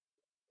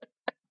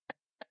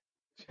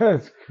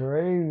 That's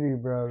crazy,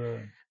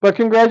 brother. But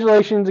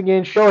congratulations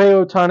again,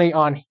 Shohei Ohtani,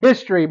 on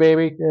history,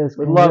 baby. Yes,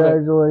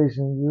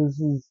 congratulations. This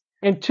is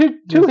and two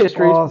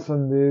histories.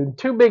 Awesome, dude.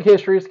 2 big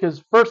histories,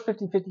 because first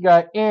 50-50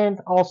 guy and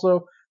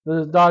also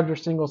the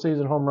Dodgers single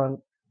season home run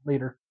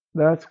leader.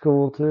 That's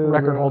cool too.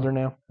 record bro. holder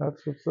now.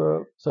 That's what's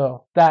up.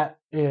 So that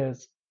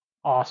is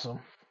awesome.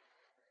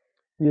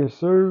 Yes,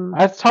 sir.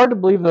 It's hard to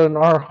believe that in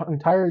our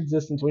entire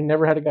existence we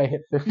never had a guy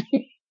hit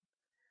 50.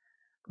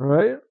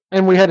 Right?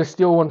 And we had to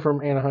steal one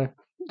from Anaheim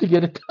to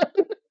get it done.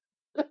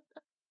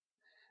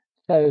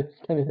 kind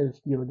of had to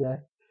steal a guy.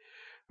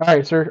 All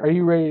right, sir. Are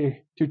you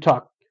ready to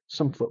talk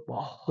some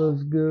football?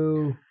 Let's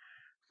go.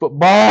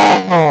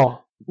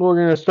 Football. We're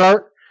going to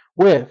start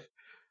with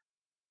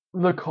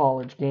the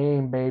college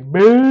game,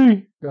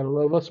 baby. Gotta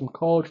love us some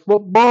college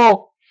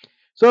football.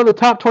 So the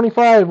top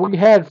 25, we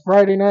had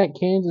Friday night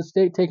Kansas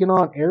State taking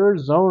on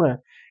Arizona.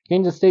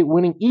 Kansas State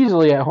winning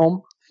easily at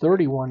home,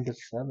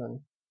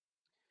 31-7.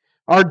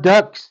 Our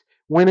Ducks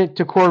win it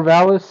to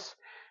Corvallis.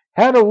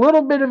 Had a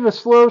little bit of a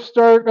slow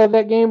start of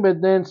that game,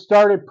 but then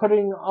started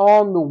putting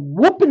on the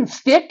whooping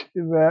stick.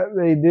 That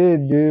they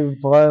did, dude.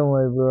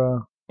 Finally,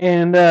 bro.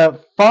 And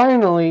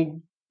finally,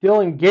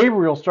 Dylan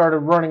Gabriel started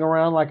running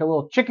around like a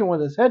little chicken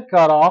with his head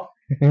cut off.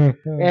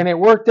 And it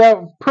worked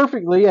out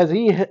perfectly as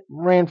he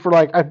ran for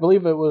I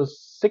believe it was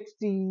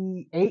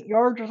 68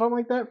 yards or something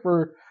like that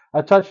for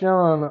a touchdown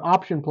on an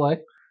option play.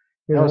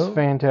 That was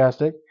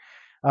fantastic.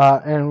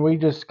 And we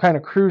just kind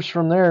of cruised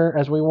from there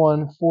as we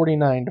won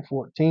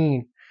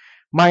 49-14.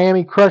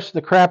 Miami crushed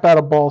the crap out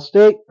of Ball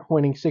State,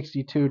 winning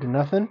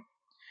 62-0.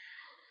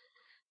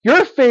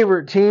 Your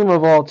favorite team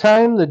of all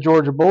time, the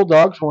Georgia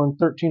Bulldogs, won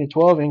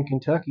 13-12 in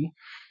Kentucky.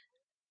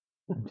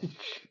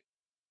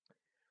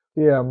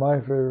 Yeah, my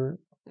favorite.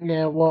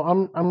 Yeah, well,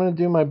 I'm going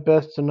to do my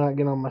best to not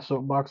get on my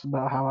soapbox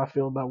about how I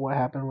feel about what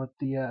happened with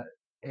the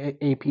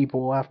AP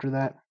poll after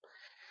that.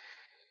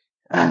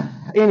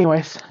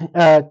 Anyways,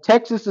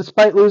 Texas,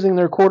 despite losing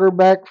their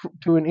quarterback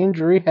to an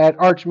injury, had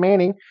Arch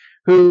Manning,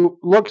 who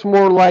looks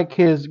more like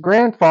his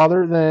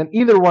grandfather than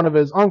either one of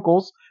his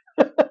uncles.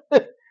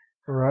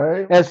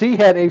 Right. As he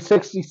had a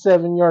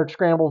 67-yard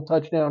scramble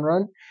touchdown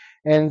run,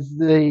 and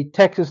the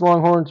Texas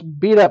Longhorns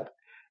beat up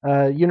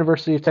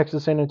University of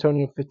Texas San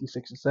Antonio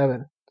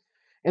 56-7.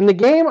 And the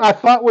game I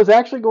thought was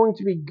actually going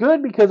to be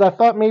good because I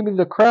thought maybe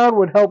the crowd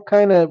would help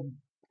kind of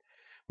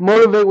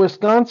motivate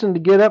Wisconsin to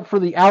get up for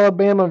the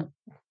Alabama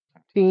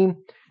team.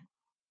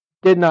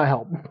 Did not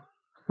help.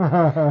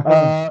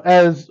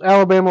 As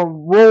Alabama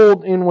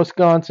rolled in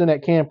Wisconsin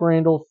at Camp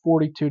Randall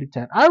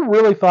 42-10. I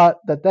really thought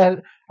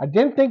that I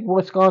didn't think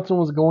Wisconsin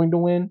was going to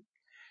win.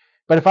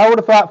 But if I would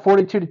have thought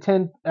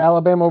 42-10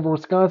 Alabama over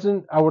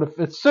Wisconsin, I would have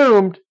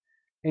assumed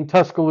in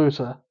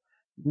Tuscaloosa,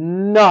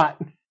 not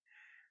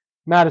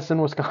Madison,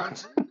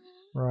 Wisconsin.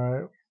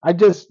 Right.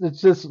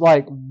 It's just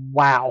like,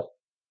 wow.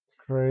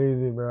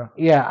 Crazy, bro.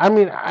 Yeah, I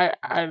mean, I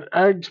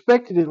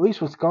expected at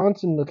least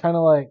Wisconsin to kind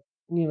of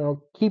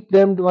keep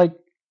them to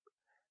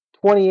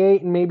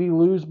 28 and maybe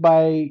lose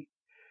by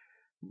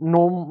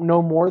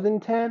no more than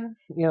 10,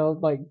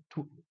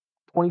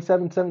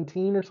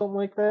 27-17 or something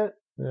like that.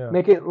 Yeah.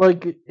 Make it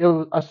like it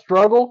was a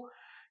struggle.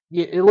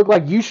 It looked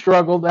like you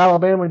struggled.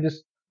 Alabama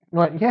just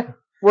yeah,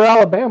 we're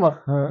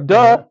Alabama.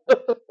 Duh.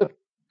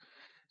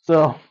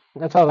 So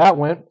that's how that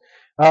went.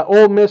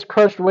 Ole Miss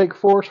crushed Wake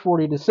Forest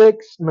 40-6.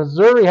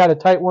 Missouri had a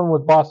tight one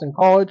with Boston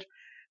College,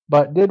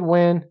 but did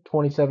win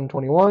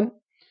 27-21.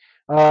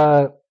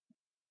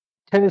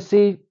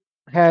 Tennessee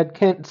had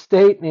Kent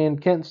State,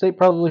 and Kent State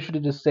probably should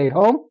have just stayed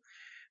home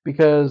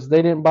because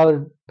they didn't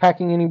bother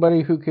packing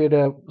anybody who could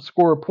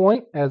score a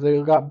point as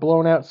they got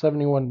blown out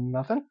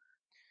 71-0.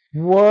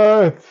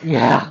 What?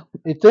 Yeah,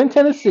 it's in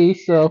Tennessee,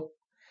 so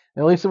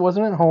at least it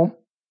wasn't at home.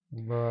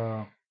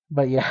 Bro.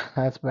 But yeah,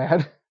 that's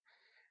bad.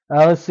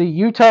 Let's see.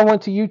 Utah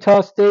went to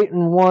Utah State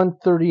and won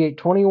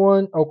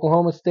 38-21.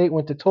 Oklahoma State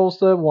went to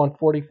Tulsa, won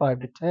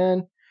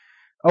 45-10.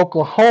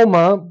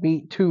 Oklahoma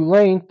beat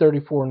Tulane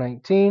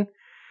 34-19.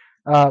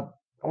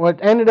 What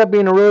ended up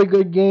being a really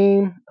good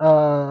game,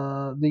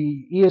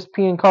 the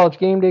ESPN College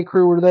Game Day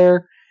crew were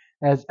there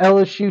as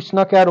LSU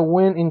snuck out a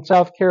win in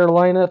South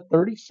Carolina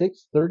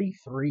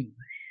 36-33.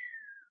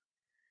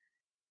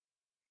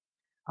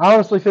 I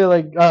honestly feel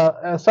like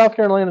South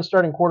Carolina's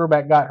starting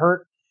quarterback got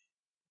hurt.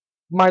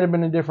 Might have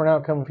been a different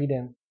outcome if he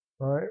didn't.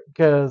 Right.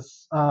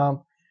 Because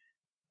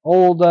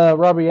old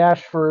Robbie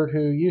Ashford,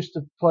 who used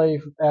to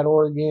play at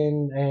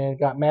Oregon and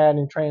got mad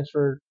and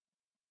transferred.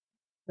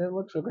 That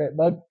looks so great,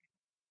 bud.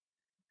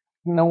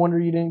 No wonder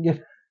you didn't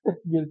get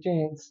a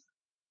chance.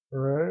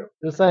 Right.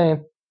 Just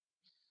saying.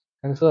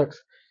 Kind of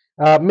sucks.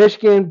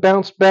 Michigan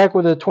bounced back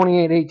with a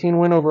 28-18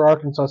 win over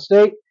Arkansas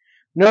State.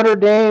 Notre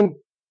Dame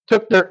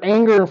took their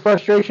anger and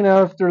frustration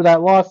after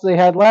that loss they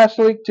had last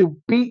week to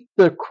beat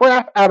the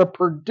crap out of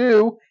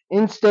Purdue,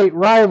 in-state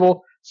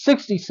rival,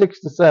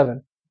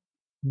 66-7.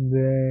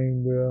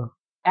 Dang, bro.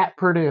 At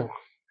Purdue.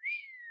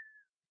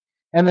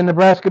 And then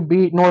Nebraska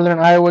beat Northern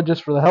Iowa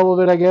just for the hell of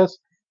it, I guess,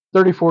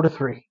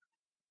 34-3.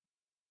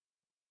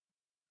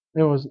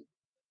 It was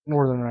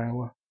Northern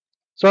Iowa.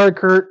 Sorry,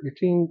 Kurt,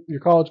 your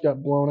college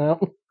got blown out.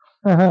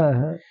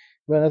 But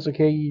that's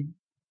okay. You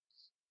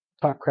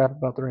talk crap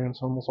about the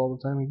Rams almost all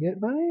the time you get.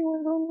 But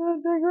anyways, I'm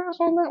going to digress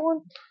on that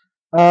one.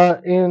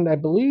 And I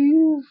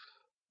believe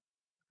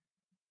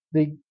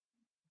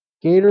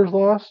Gators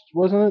lost,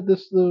 wasn't it?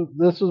 This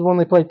was when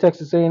they played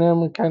Texas A&M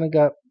and kind of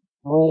got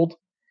rolled.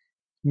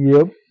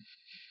 Yep.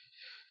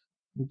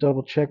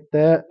 Double check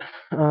that.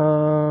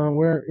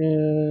 Where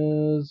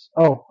is?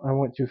 Oh, I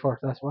went too far.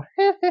 That's why.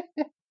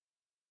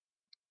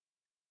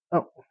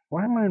 Oh,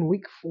 why am I in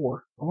week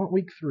 4? I want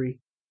week 3.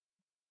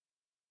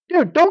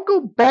 Dude, don't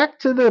go back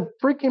to the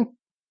freaking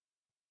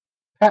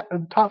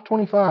top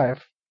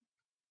 25.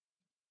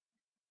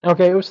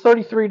 Okay, it was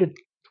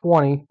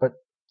 33-20, but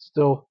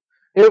still,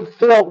 it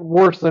felt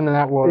worse than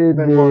that was. It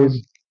did.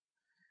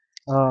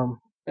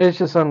 It's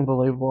just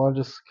unbelievable. I'm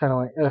just kind of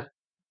like, ugh.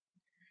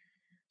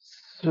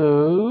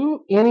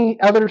 So, anything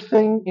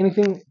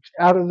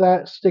out of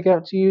that stick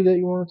out to you that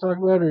you want to talk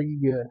about, or are you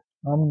good?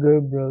 I'm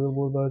good, brother.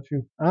 What about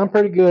you? I'm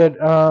pretty good.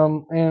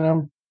 And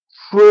I'm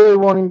really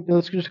wanting.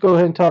 Let's just go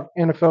ahead and talk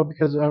NFL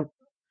because I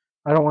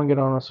don't want to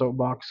get on a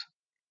soapbox.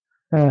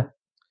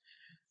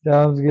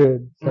 Sounds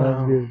good.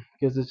 Sounds good.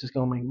 Because it's just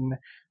gonna make me mad.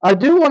 I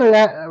do want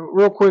to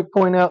real quick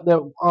point out that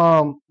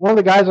one of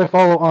the guys I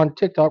follow on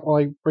TikTok,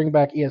 while I bring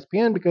back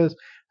ESPN because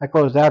I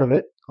closed out of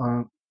it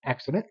on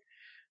accident,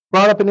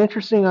 brought up an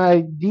interesting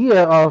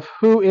idea of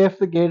who if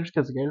the Gators,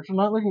 because the Gators are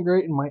not looking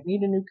great and might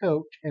need a new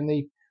coach, and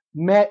the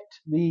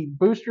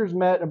boosters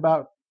met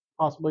about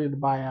possibly the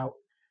buyout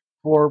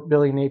for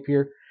Billy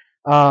Napier.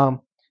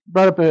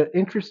 Brought up an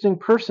interesting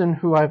person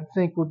who I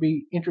think would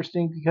be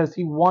interesting because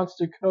he wants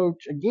to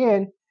coach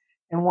again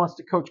and wants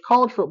to coach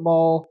college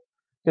football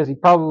because he's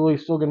probably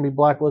still going to be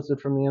blacklisted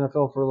from the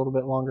NFL for a little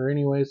bit longer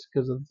anyways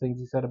because of the things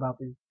he said about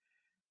the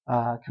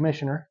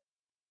commissioner.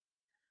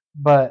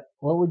 But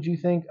what would you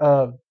think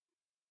of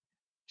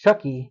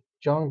Chucky,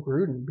 John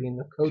Gruden, being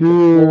the coach of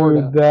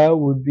Florida? Dude, that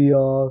would be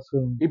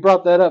awesome. He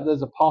brought that up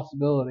as a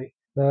possibility.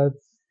 That's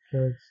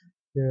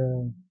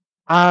yeah.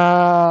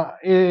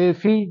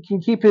 If he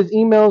can keep his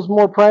emails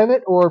more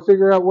private or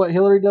figure out what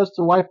Hillary does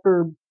to wipe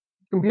her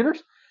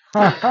computers,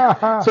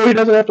 so he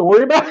doesn't have to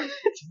worry about it.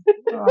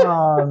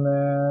 Oh,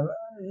 man.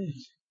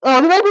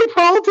 Oh, did I bring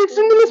politics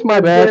into this?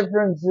 My bad. The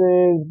difference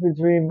is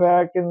between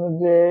back in the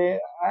day,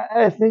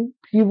 I think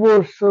people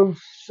are so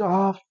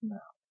soft now.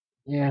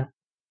 Yeah.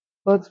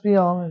 Let's be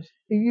honest.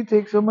 If you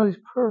take somebody's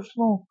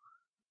personal,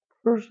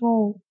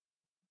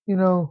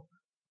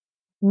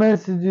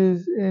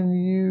 messages and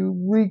you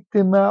leak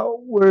them out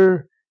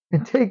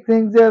and take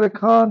things out of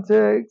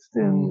context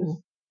and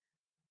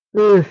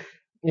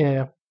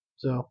yeah.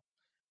 So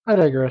I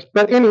digress.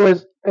 But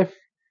anyways,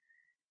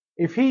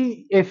 if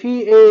he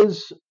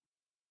is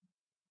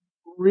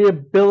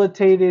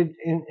rehabilitated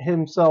in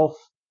himself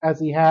as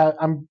he has,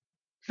 I'm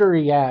sure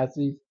he has.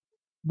 He's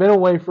been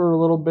away for a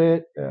little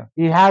bit. Yeah.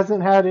 He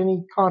hasn't had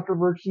any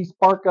controversy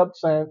spark up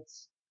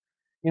since.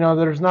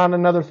 There's not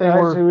another thing.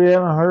 Actually, we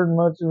haven't heard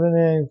much of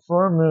anything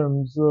from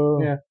him.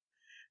 So yeah.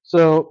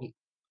 So,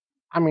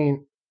 I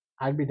mean,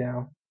 I'd be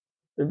down.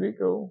 It'd be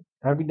cool.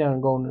 I'd be down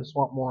going to the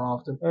swamp more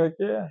often. Heck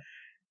yeah.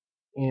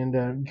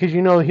 And because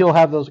he'll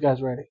have those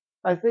guys ready.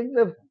 I think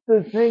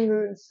the thing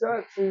that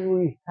sucks is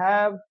we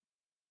have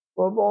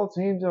football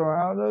teams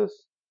around us.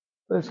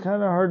 But it's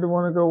kind of hard to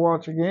want to go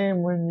watch a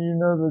game when you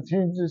know the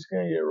team's just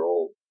going to get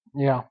rolled.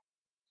 Yeah.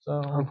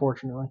 So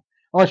unfortunately,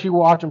 unless you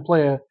watch them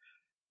play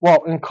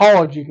in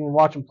college you can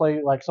watch them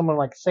play like someone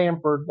like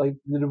Samford like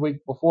the week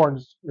before and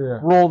just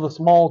roll the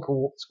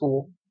small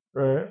school.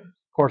 Right.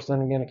 Of course,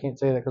 then again, I can't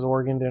say that because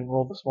Oregon didn't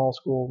roll the small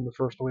school in the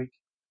first week.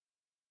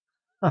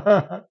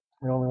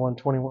 We only won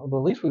 21, but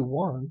at least we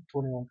won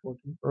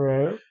 21-14.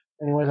 Right.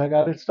 Anyways, I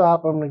got to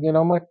stop. I'm going to get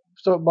on my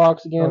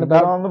soapbox again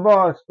Get on the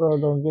box, bro.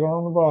 Don't get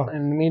on the box.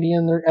 And the media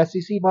and their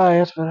SEC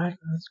bias, but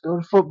let's go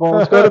to football.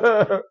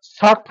 Let's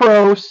talk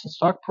pros. Let's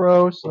talk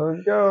pros.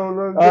 Let's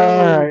go.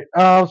 All right.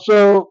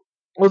 So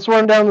let's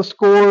run down the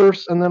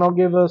scores, and then I'll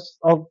give us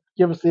the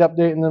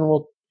update, and then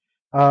we'll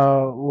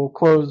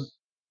close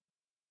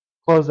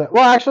that.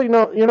 Well, actually,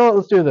 no. You know what?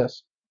 Let's do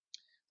this.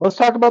 Let's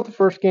talk about the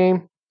first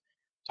game.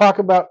 Talk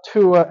about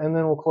Tua, and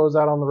then we'll close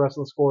out on the rest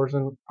of the scores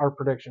and our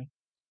prediction.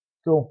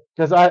 Cool.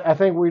 Because I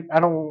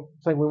don't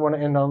think we want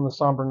to end on the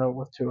somber note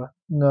with Tua.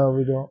 No,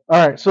 we don't.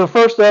 All right. So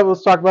first up,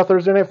 let's talk about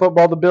Thursday Night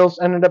Football. The Bills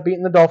ended up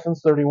beating the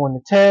Dolphins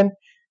 31-10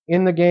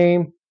 in the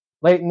game.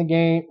 Late in the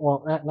game,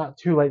 well, not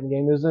too late in the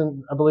game. It was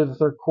in, I believe, the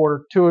third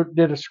quarter. Tua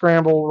did a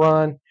scramble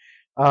run.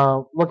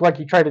 Looked like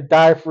he tried to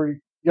dive for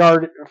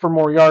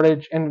more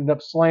yardage. Ended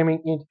up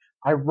slamming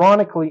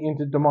ironically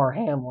into Damar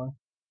Hamlin.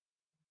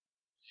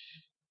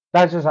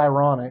 That's just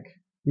ironic.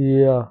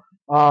 Yeah.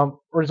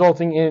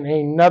 Resulting in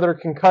another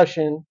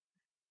concussion.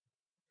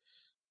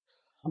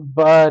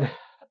 But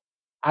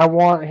I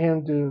want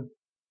him to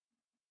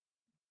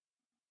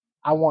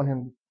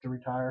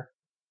retire.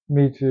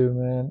 Me too,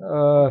 man.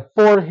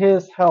 For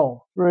his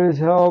health. For his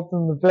health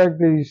and the fact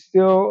that he's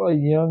still a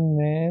young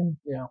man.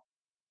 Yeah.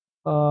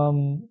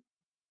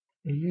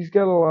 He's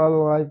got a lot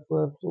of life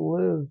left to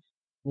live.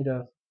 He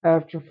does.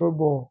 After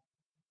football.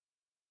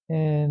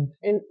 And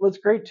what's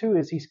great too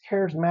is he's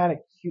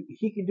charismatic.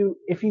 He could do,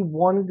 if he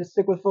wanted to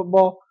stick with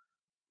football,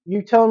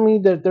 you telling me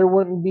that there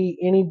wouldn't be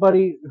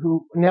anybody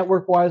who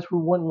network wise who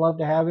wouldn't love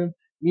to have him?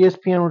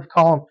 ESPN would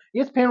call him.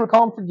 ESPN would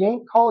call him for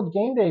college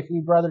game day if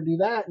you'd rather do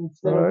that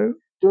instead of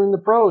doing the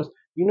pros.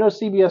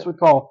 CBS would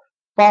call.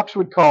 Fox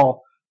would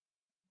call.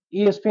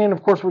 ESPN,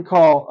 of course, would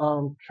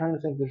call. Trying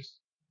to think. There's,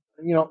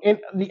 in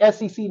the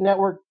SEC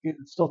network,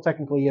 it's still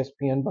technically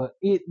ESPN, but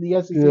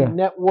the SEC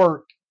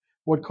network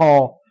would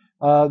call.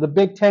 The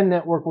Big Ten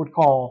network would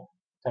call.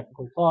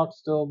 Technically Fox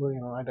still, but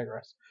I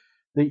digress.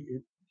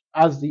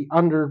 As the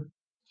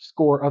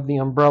underscore of the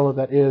umbrella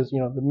that is,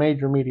 the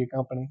major media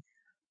company,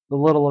 the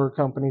littler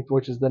company,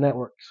 which is the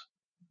networks.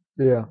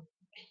 Yeah.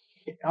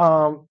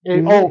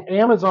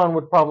 Amazon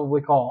would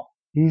probably call.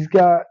 He's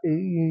got,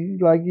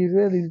 like you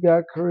said, he's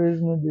got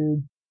charisma,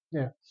 dude.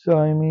 Yeah. So,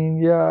 I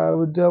mean, I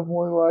would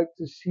definitely like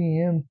to see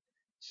him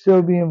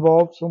still be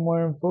involved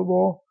somewhere in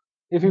football.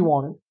 If he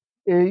wanted.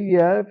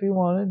 If he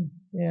wanted.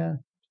 Yeah.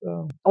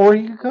 So. Or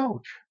he could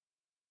coach.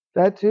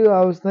 That too.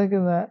 I was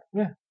thinking that.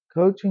 Yeah.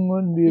 Coaching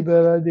wouldn't be a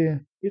bad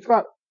idea. He's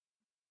got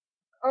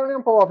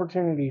ample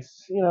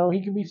opportunities. He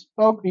can be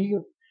he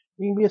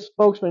can be a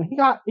spokesman.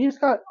 He's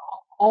got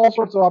all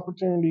sorts of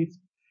opportunities.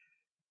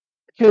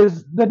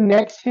 Because the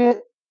next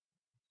hit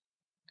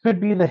could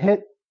be the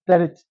hit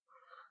that it's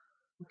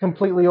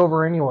completely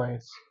over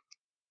anyways.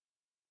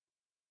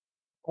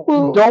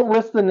 Well, don't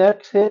risk the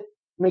next hit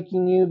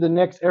making you the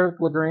next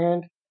Eric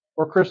LeGrand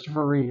or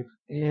Christopher Reeve.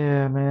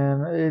 Yeah,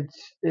 man.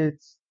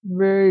 It's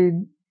very...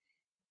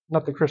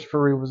 Not that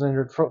Christopher Reeve was an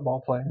injured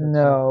football player.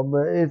 No,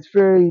 but it's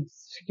very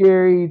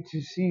scary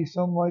to see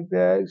something like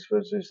that,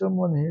 especially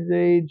someone his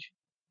age.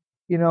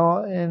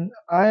 And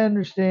I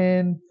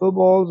understand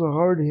football is a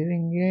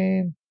hard-hitting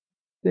game.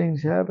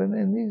 Things happen,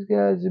 and these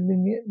guys have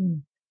been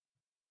getting,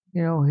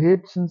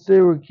 hit since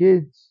they were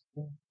kids.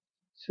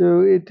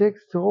 So it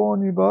takes a toll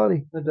on your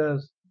body. It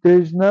does.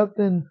 There's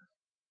nothing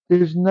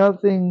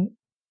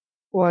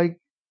like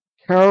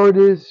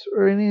cowardice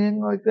or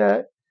anything like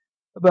that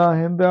about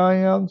him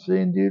bowing out and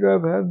saying, dude,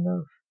 I've had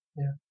enough.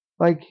 Yeah.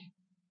 Like,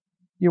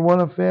 you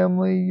want a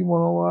family, you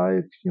want a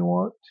life, you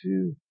want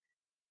to,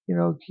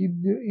 keep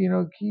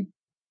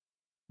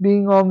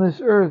being on this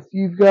earth.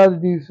 You've got to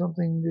do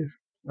something different.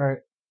 Right.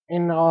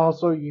 And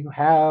also you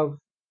have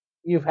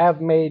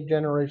made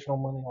generational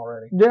money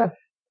already. Yeah.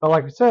 But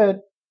like I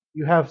said,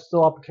 you have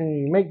still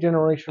opportunity to make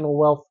generational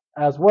wealth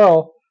as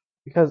well,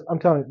 because I'm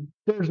telling you,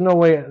 there's no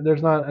way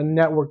there's not a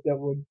network that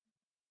would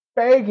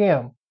beg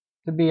him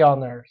to be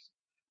on theirs.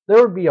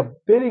 There would be a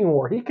bidding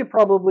war. He could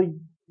probably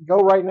go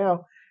right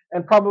now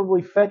and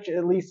probably fetch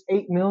at least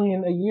 $8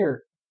 million a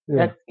year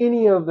at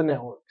any of the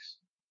networks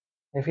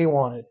if he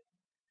wanted,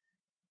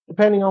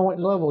 depending on what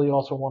level he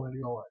also wanted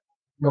to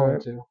go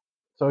into.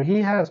 So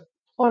he has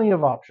plenty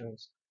of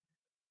options,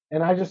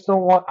 and I just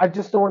don't want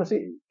to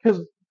see,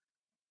 because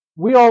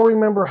we all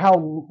remember how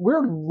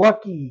we're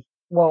lucky.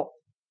 Well,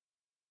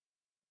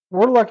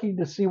 we're lucky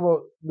to see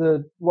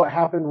what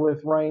happened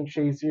with Ryan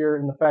Shazier,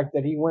 and the fact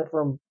that he went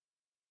from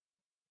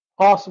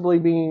possibly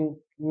being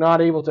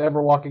not able to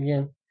ever walk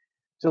again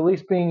to at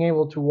least being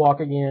able to walk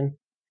again.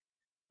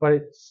 But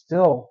it's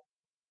still,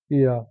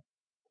 you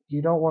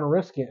don't want to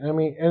risk it. I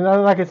mean, and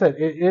like I said,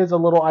 it is a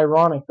little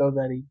ironic though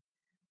that he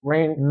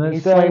ran. And the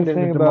sad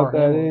thing about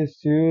that is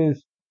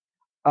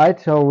I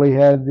totally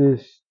had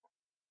this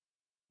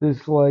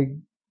like,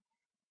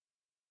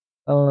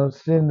 I don't know,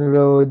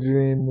 Cinderella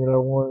dream that I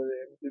wanted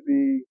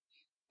him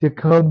to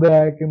come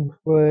back and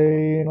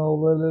play and all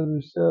that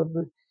other stuff,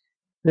 but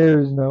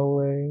there's no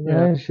way.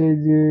 Ryan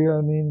Shazier,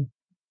 I mean,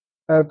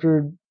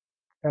 after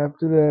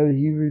that,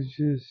 he was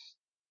just,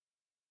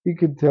 you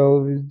could tell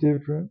it was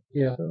different.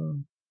 Yeah. So,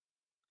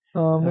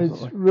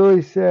 it's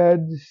really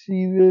sad to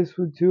see this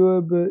with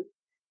Tua, but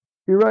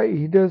you're right,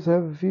 he does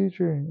have a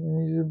future,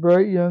 and he's a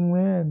bright young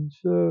man.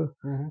 So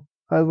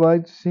I'd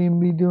like to see him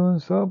be doing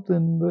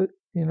something, but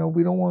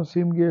we don't want to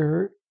see him get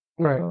hurt.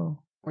 Right. So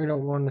we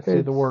don't want to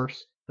see the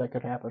worst that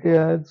could happen.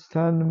 Yeah, it's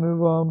time to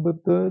move on.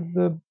 But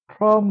the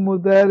problem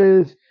with that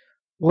is,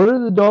 what are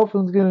the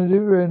Dolphins going to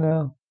do right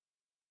now?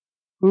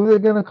 Who are they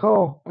going to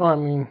call? Well, I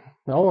mean,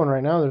 no one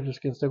right now. They're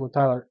just going to stick with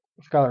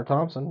Skylar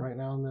Thompson right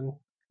now, and then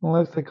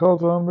unless they call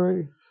Tom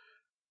Brady.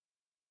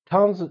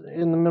 Tom's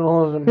in the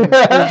middle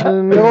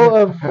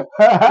of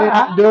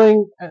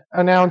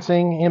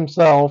announcing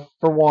himself,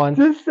 for one.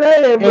 Just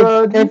say it,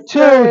 bro. And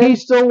two,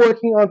 he's still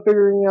working on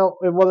figuring out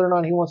whether or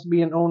not he wants to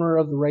be an owner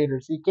of the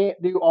Raiders. He can't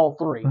do all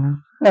three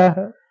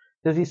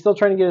because he's still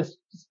trying to get his,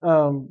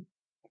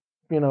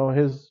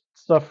 his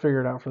stuff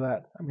figured out for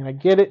that. I mean, I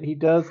get it. He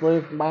does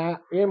live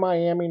in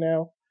Miami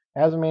now,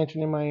 has a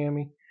mansion in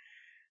Miami.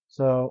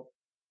 So,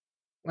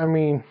 I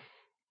mean,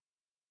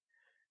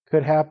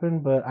 could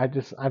happen, but I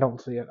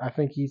don't see it. I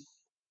think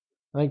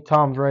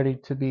Tom's ready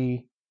to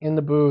be in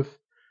the booth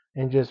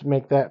and just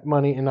make that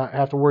money and not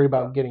have to worry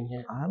about getting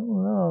hit. I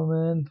don't know,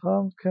 man.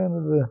 Tom's kind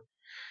of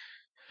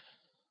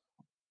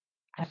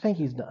I think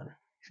he's done.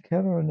 He's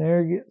kind of an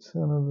arrogant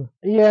son of a...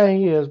 Yeah,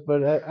 he is,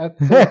 but I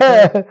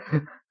think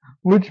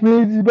which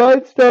means he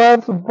might still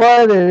have some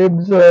fight in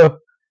him, so...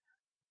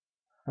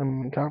 I'm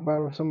going to talk about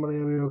it with somebody.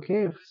 It'll be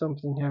okay if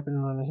something happened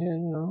on the head,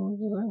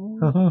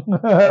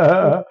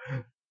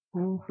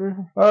 All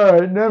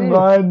right, never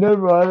mind.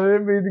 I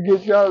didn't mean to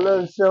get you out of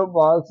that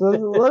soapbox.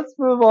 Let's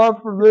move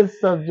on from this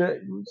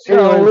subject,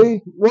 shall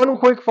we? One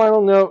quick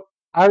final note.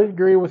 I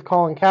agree with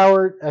Colin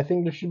Coward. I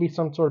think there should be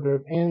some sort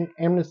of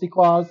amnesty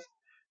clause.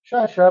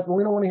 Shut up.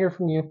 We don't want to hear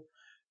from you.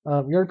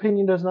 Your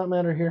opinion does not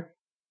matter here.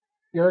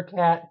 You're a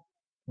cat.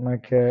 My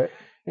cat.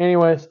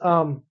 Anyways,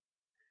 an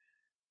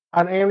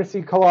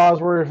amnesty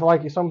clause where if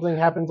like something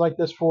happens like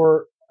this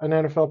for an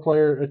NFL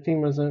player, a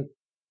team isn't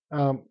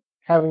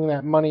having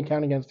that money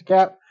count against the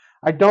cap.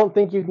 I don't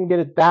think you can get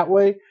it that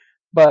way,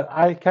 but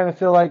I kind of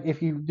feel like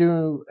if you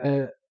do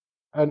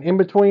an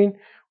in-between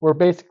where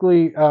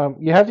basically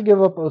you have to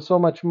give up so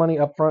much money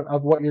up front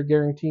of what you're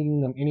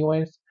guaranteeing them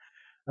anyways,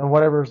 and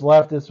whatever's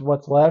left is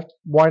what's left.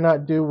 Why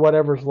not do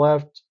whatever's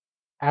left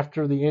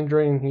after the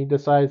injury and he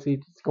decides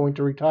he's going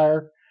to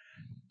retire?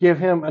 Give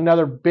him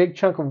another big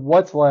chunk of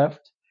what's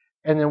left,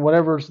 and then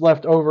whatever's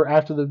left over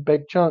after the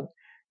big chunk,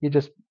 you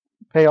just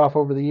pay off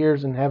over the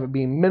years and have it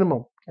be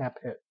minimum cap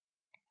hit.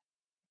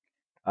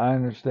 I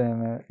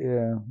understand that.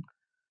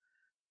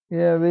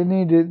 Yeah, they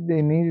need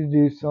to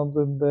do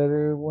something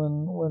better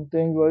when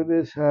things like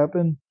this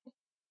happen,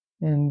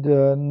 and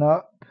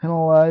not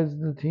penalize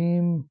the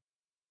team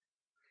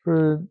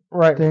for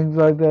things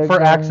like that.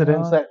 For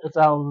accidents that it's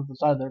out of the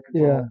side of their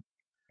control. Yeah.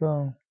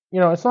 So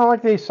it's not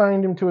like they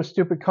signed him to a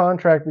stupid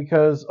contract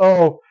because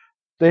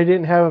they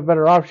didn't have a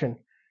better option.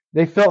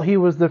 They felt he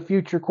was the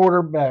future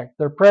quarterback,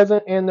 their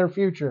present and their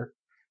future.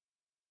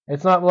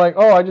 It's not like,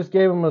 I just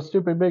gave him a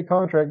stupid big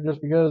contract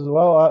just because,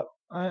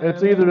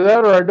 it's either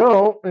that or I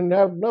don't and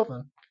have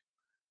nothing.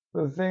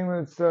 The thing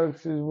that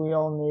sucks is we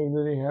all knew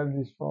that he had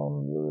these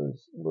problems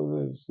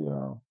with his,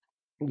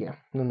 Yeah,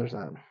 then there's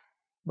that.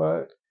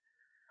 But,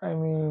 I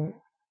mean,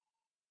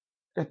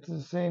 at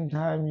the same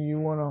time, you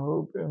want to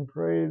hope and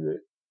pray that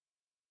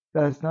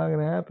that's not going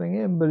to happen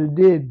again, but it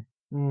did.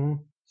 Mm-hmm.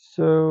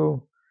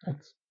 So,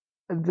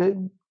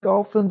 the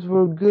Dolphins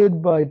were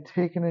good by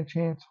taking a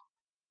chance.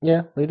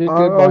 Yeah, they did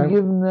good. I'll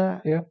give them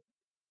that. Yeah.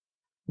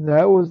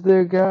 That was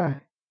their guy.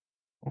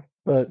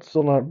 But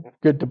still not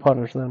good to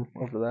punish them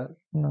over that.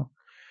 No.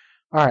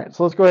 All right,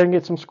 so let's go ahead and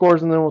get some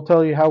scores, and then we'll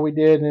tell you how we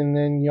did, and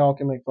then y'all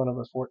can make fun of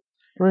us for it.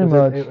 Pretty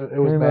much. It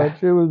was bad.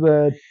 It was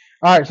bad.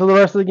 All right, so the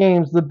rest of the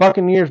games. The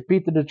Buccaneers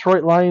beat the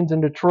Detroit Lions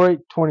in Detroit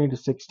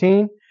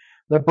 20-16.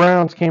 The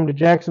Browns came to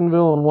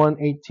Jacksonville and won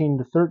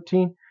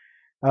 18-13.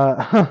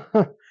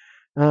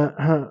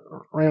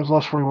 Rams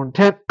lost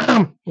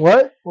 41-10.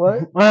 What?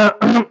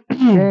 Can't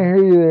hear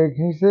you there.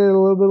 Can you say it a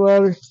little bit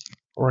louder?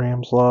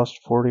 Rams lost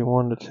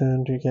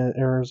 41-10 to get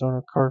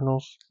Arizona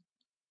Cardinals.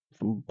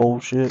 Some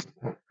bullshit.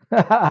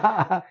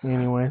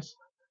 Anyways.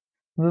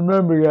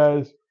 Remember,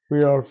 guys,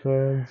 we are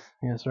fans.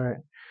 That's right.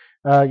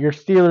 Your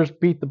Steelers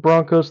beat the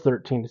Broncos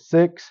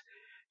 13-6.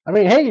 I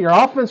mean, hey, your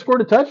offense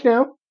scored a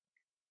touchdown.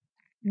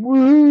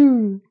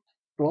 Woo!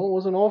 Well, it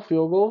wasn't all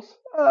field goals.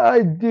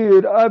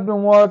 Dude, I've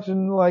been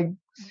watching,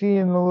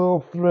 seeing the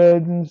little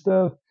threads and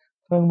stuff.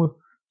 Talking about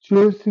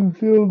Justin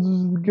Fields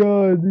is the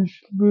guy. They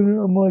should have been.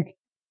 I'm like,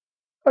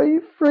 are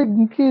you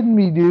freaking kidding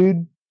me,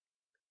 dude?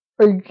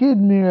 Are you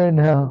kidding me right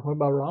now? What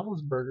about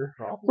Roethlisberger?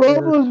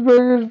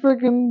 Roethlisberger's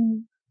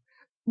freaking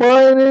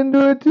buying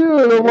into it too,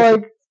 and I'm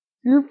like,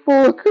 you're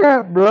full of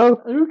crap, bro.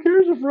 Who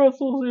cares if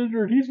Russell's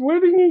injured? He's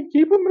winning. You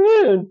keep him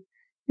in.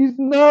 He's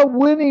not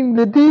winning.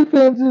 The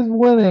defense is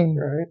winning.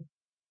 Right.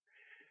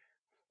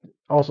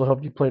 Also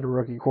helped you play the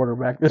rookie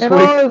quarterback this week.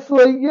 And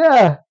honestly,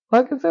 yeah.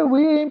 Like I said,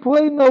 we ain't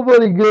played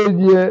nobody good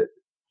yet.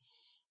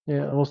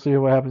 Yeah, we'll see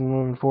what happens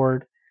moving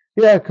forward.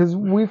 Yeah, because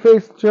we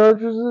face the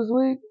Chargers this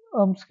week.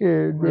 I'm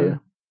scared, bro. Yeah.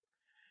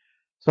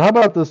 So how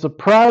about the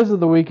surprise of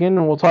the weekend?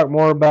 And we'll talk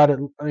more about it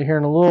here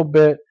in a little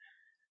bit.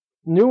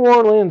 New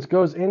Orleans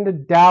goes into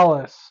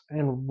Dallas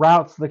and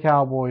routs the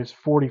Cowboys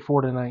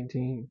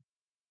 44-19.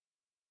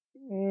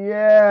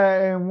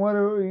 Yeah, and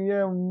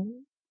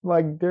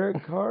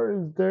Derek Carr?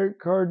 Is Derek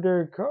Carr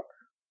Derek Carr?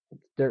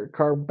 Derek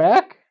Carr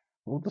back?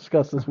 We'll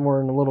discuss this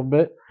more in a little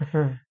bit.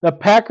 The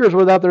Packers,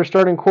 without their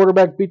starting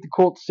quarterback, beat the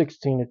Colts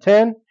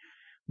 16-10.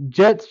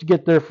 Jets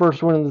get their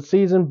first win of the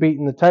season,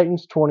 beating the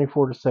Titans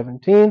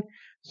 24-17.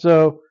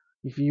 So,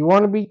 if you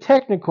want to be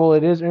technical,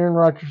 it is Aaron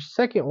Rodgers'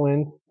 second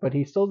win, but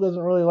he still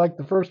doesn't really like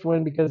the first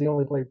win because he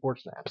only played 4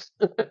 snaps.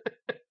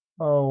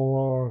 Oh,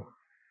 Lord.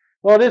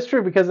 Well, it is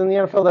true because in the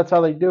NFL, that's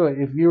how they do it.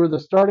 If you were the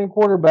starting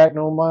quarterback,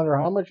 no matter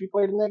how much you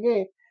played in that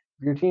game,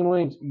 if your team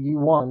wins, you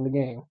won the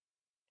game.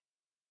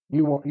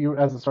 You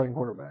as the starting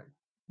quarterback.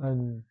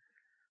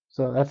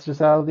 So that's just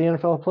how the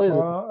NFL plays it.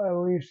 Well, at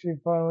least he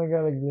finally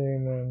got a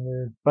game in,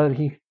 dude. But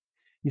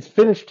he's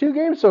finished 2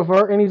 games so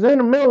far, and he's in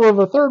the middle of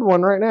a third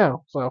one right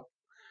now. So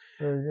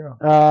there you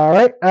go. All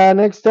right.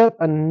 Next up,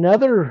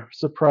 another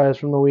surprise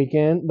from the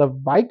weekend. The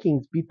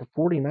Vikings beat the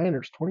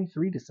 49ers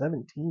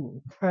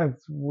 23-17.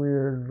 That's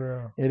weird,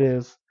 bro. It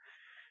is.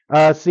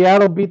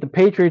 Seattle beat the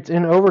Patriots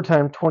in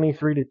overtime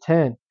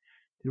 23-10.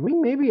 Did we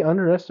maybe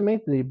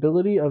underestimate the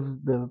ability of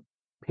the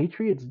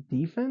Patriots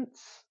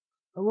defense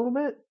a little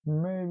bit?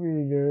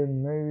 Maybe, dude.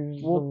 Maybe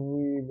just a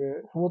wee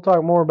bit. We'll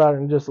talk more about it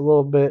in just a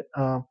little bit.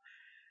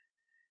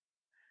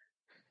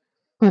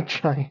 The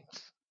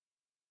Giants.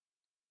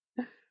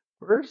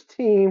 First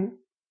team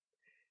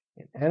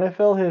in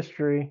NFL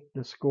history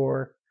to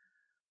score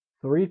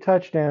 3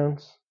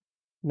 touchdowns,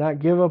 not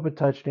give up a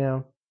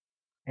touchdown,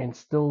 and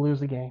still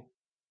lose a game.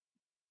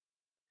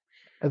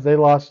 As they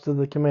lost to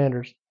the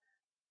Commanders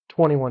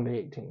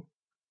 21-18.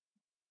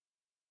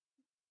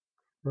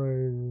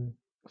 Crazy.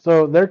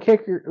 So their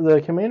kicker,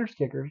 the Commanders'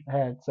 kickers,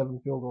 had 7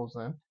 field goals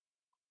then,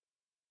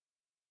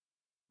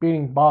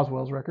 beating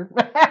Boswell's record.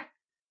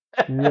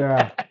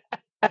 Yeah.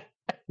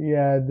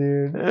 Yeah,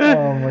 dude.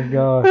 Oh my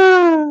gosh.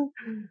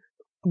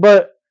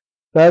 But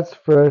that's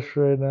fresh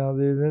right now,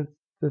 dude.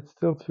 It's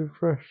still too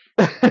fresh.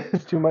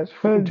 It's too much.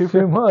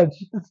 Too much.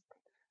 It's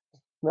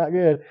not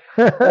good.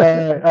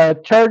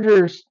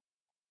 Chargers.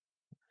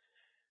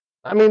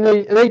 I mean,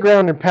 they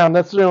ground and pound.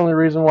 That's the only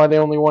reason why they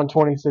only won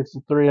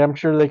 26-3. I'm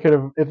sure they could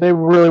have, if they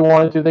really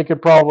wanted to, they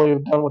could probably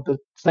have done what the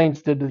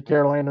Saints did to the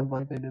Carolinas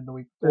like they did the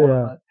week before.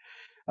 Yeah.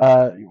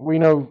 But we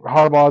know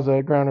Harbaugh's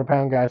a ground and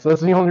pound guy, so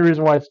that's the only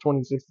reason why it's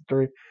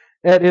 26-3.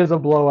 It is a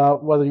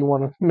blowout, whether you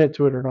want to admit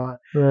to it or not.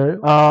 Right.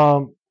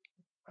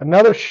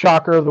 Another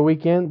shocker of the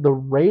weekend: the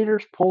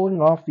Raiders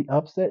pulling off the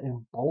upset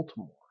in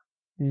Baltimore.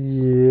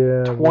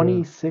 Yeah.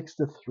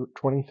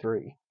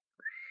 26-23.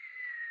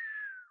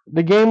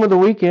 The game of the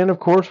weekend, of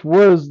course,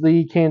 was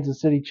the Kansas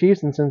City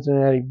Chiefs and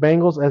Cincinnati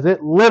Bengals, as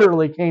it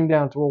literally came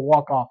down to a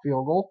walk-off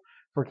field goal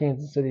for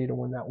Kansas City to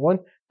win that one,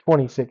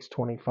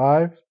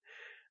 26-25.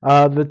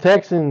 The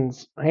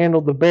Texans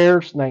handled the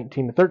Bears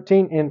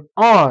 19-13, and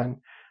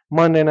on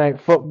Monday Night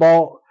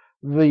Football,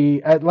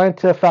 the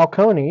Atlanta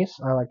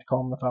Falcones, I like to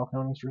call them the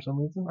Falcones for some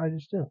reason, I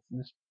just do,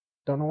 just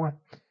don't know why,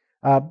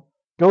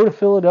 go to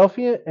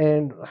Philadelphia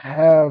and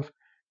have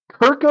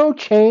Kirko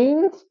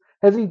Chains.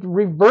 Has he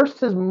reversed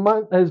his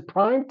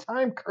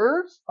primetime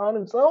curse on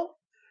himself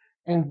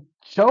and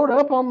showed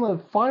up on the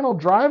final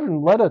drive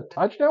and led a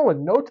touchdown with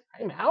no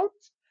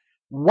timeouts?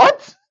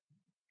 What?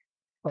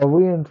 Are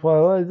we in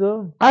Twilight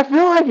Zone? I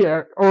feel like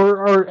it.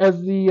 Or as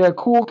the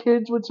cool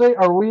kids would say,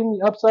 are we in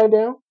the Upside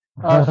Down?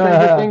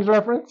 Stranger Things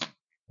reference.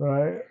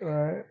 Right.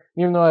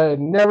 Even though I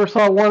never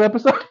saw one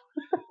episode.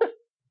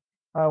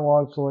 I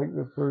watched like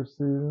the first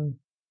season.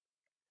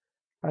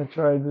 I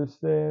tried to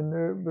stay in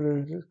there, but it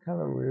was just kind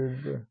of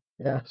weird. But...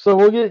 Yeah, so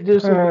we'll do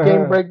some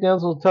game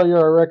breakdowns. We'll tell you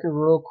our record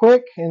real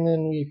quick, and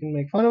then you can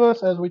make fun of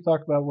us as we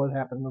talk about what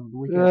happened over the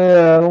weekend.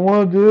 Yeah, I don't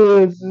want to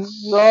do this. This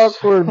is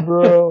awkward,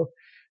 bro.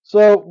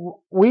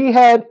 So we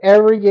had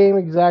every game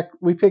exact.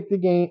 We picked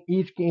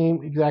each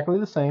game exactly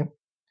the same.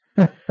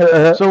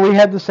 So we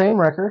had the same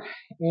record,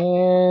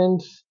 and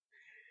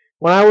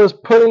when I was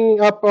putting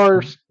up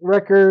our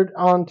record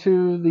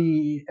onto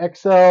the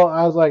Excel,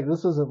 I was like,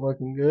 "This isn't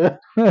looking good."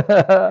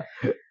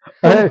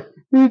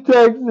 He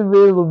texted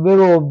me in the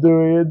middle of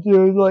doing it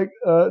too. He's like,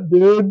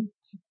 "Dude,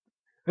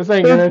 this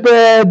ain't good. It's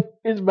bad.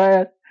 It's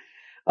bad."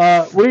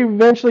 We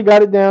eventually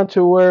got it down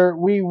to where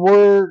we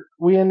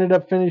ended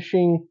up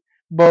finishing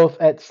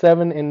both at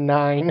 7 and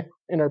 9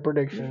 in our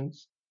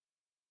predictions.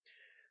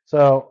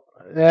 So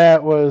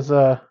that was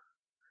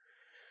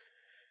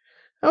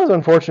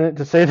unfortunate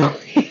to say the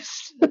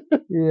least.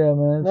 Yeah,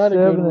 man. Not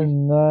 7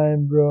 and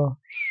 9, bro.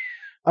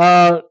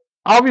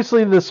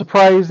 Obviously the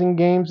surprising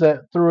games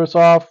that threw us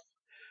off.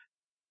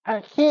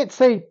 I can't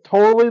say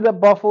totally that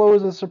Buffalo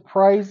is a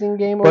surprising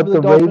game over the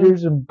Dolphins. But the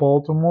Raiders in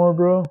Baltimore,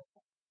 bro.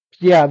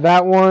 Yeah,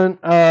 that one.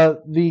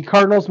 The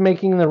Cardinals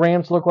making the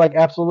Rams look like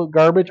absolute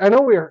garbage. I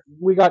know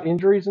we got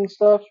injuries and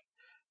stuff,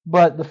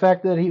 but the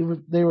fact that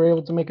they were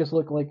able to make us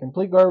look like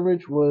complete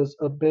garbage was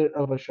a bit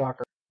of a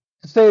shocker.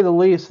 To say the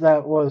least,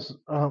 that was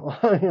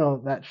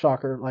that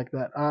shocker like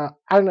that. I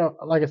don't know.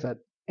 Like I said,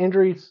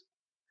 injuries.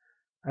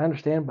 I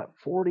understand, but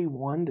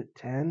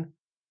 41-10.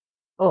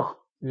 Ugh.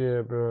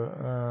 Yeah,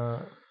 bro.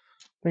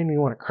 Made me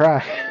want to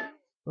cry.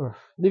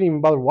 Didn't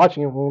even bother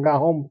watching it when we got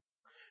home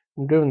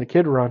from doing the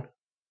kid run.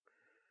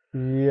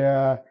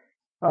 Yeah.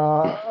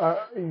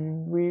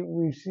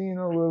 We seen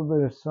a little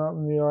bit of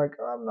something. You're like,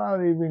 I'm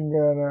not even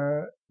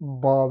gonna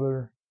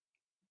bother.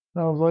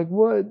 And I was like,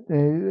 what?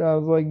 And I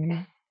was like,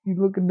 you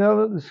looking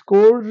down at the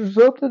scores or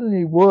something? And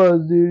he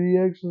was, dude. He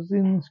actually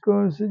seen the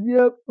score and said,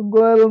 yep, I'm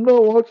glad I'm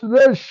not watching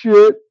that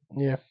shit.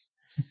 Yeah.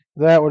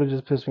 That would have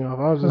just pissed me off.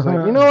 I was just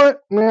like, you know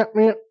what? Nah,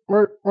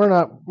 we're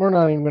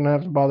not even gonna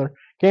have to bother.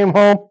 Came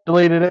home,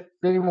 deleted it,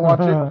 didn't even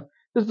watch it.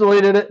 Just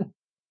deleted it.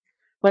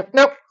 Like,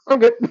 nope, I'm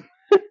good.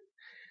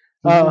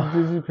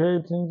 Did you pay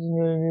attention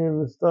to any of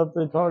the stuff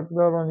they talked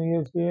about on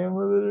ESPN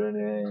with it or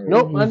anything?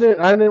 Nope, I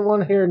didn't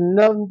want to hear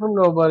nothing from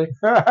nobody.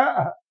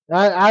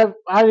 I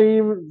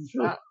didn't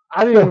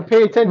even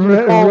pay attention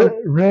to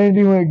calling.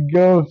 Randy went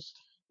ghost.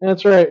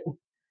 That's right.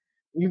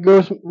 You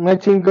ghost. My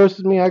team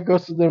ghosted me. I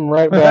ghosted them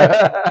right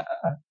back.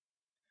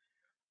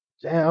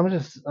 Damn, I'm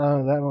just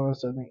that one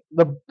upset me.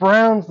 The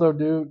Browns, though,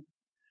 dude.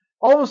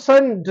 All of a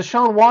sudden,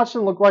 Deshaun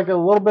Watson looked like a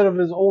little bit of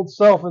his old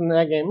self in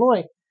that game. I'm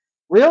like,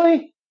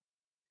 really?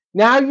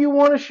 Now you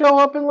want to show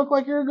up and look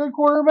like you're a good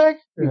quarterback?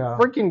 You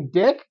freaking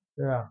dick.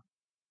 Yeah.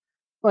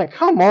 Like,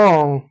 come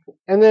on.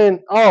 And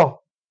then,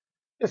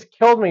 just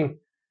killed me.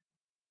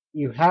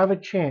 You have a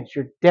chance.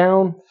 You're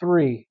down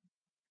 3.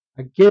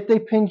 I get they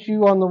pinned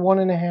you on the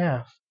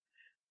 1.5.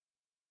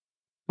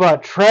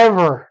 But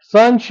Trevor,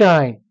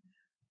 Sunshine,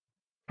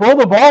 throw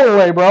the ball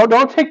away, bro.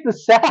 Don't take the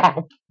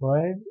sack.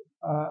 Right?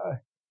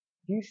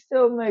 He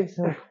still makes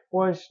some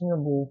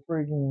questionable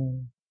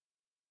freaking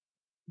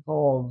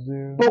calls,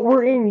 dude. But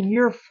we're in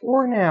year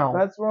 4 now.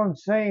 That's what I'm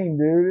saying,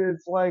 dude.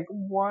 It's like,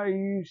 why are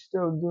you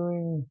still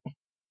doing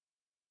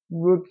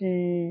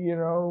rookie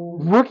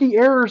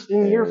errors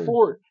in year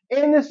 4?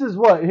 And this is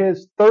what,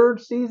 his 3rd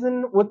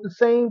season with the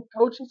same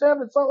coaching staff?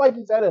 It's not like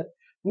he's had a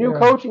new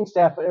coaching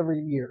staff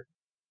every year.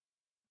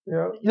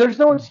 Yeah. There's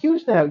no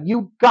excuse now.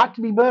 You got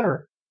to be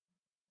better.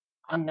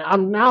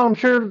 I'm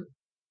sure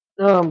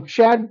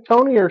Shad and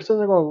Tony are sitting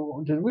there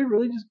going, did we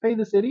really just pay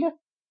this idiot?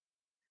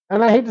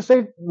 And I hate to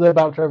say that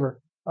about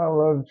Trevor. I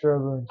love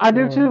Trevor. I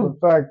do too.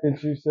 The fact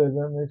that you said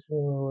that makes me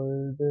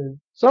know what it is.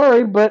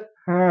 Sorry, but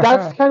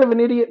that's kind of an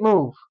idiot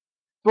move.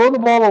 Throw the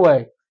ball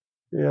away.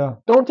 Yeah.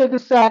 Don't take a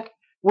sack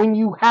when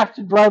you have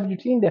to drive your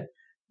team down.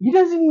 You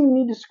doesn't even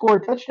need to score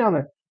a touchdown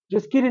there.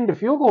 Just get into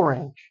field goal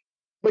range.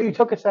 But you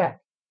took a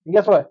sack. And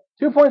guess what?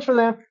 2 points for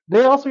them.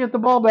 They also get the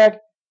ball back,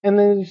 and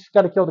then you just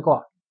got to kill the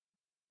clock.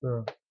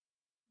 Sure.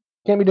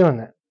 Can't be doing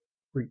that.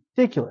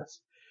 Ridiculous.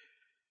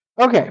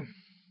 Okay.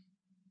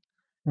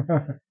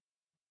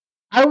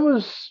 I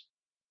was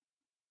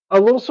a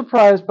little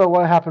surprised by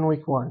what happened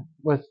week 1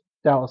 with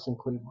Dallas and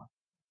Cleveland.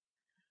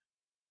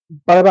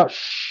 But I about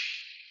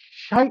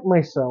shite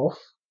myself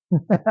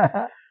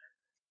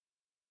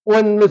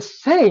when the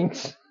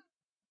Saints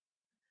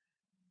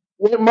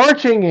went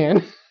marching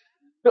in.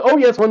 Oh,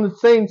 yes, when the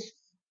Saints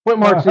went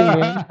marching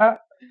in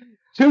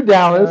to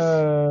Dallas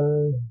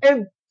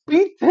and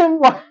beat them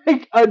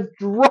like a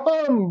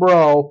drum,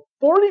 bro.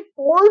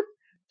 44-19?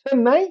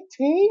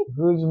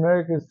 Who's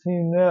America's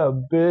team now,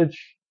 bitch?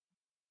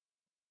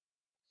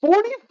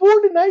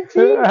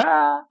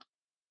 44-19?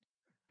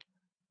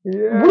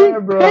 Yeah,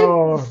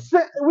 bro.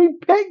 We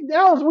picked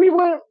Dallas. We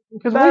went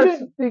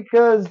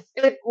because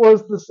it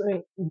was the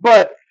Saints.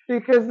 But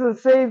because the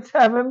Saints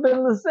haven't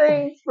been the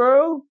Saints,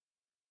 bro.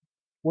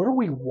 What are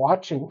we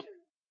watching?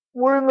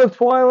 We're in the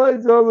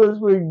twilight zone this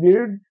week,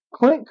 dude.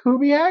 Clint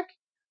Kubiak,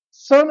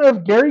 son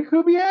of Gary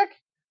Kubiak.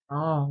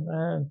 Oh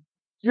man,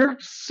 your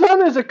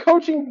son is a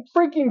coaching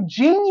freaking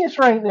genius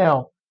right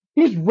now.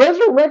 He's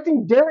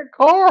resurrecting Derek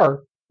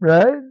Carr,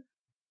 right?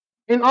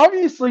 And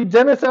obviously,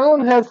 Dennis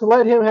Allen has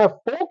let him have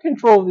full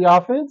control of the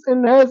offense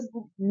and has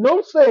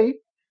no say.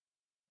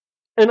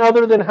 And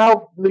other than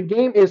how the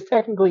game is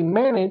technically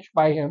managed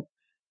by him,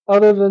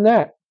 other than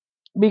that,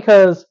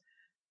 because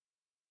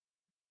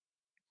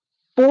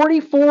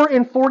 44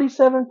 and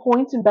 47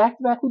 points in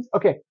back-to-back weeks.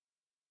 Okay,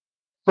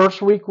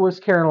 first week was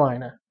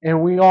Carolina,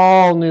 and we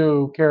all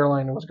knew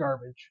Carolina was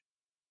garbage.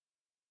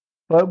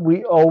 But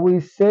we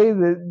always say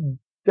that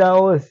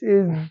Dallas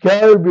is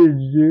garbage,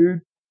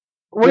 dude.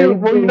 We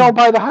know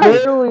by the hype.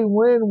 They barely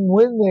win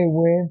when they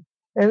win,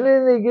 and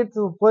then they get to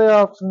the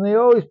playoffs and they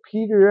always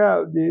peter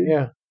out, dude.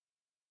 Yeah.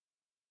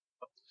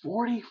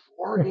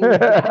 44 in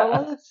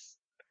Dallas?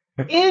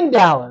 In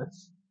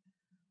Dallas.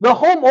 The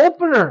home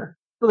opener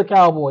for the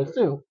Cowboys,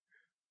 too.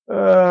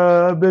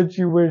 I bet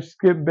you wish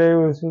Skip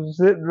Bayless was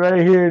sitting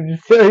right here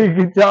just so you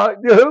could talk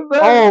to him.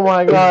 Oh,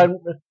 my God.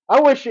 I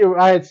wish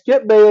I had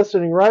Skip Bayless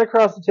sitting right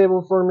across the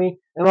table for me,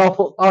 and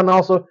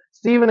also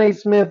Stephen A.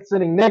 Smith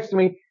sitting next to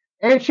me,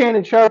 and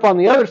Shannon Sharp on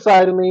the other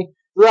side of me,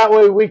 so that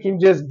way we can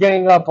just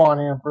gang up on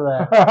him for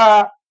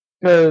that.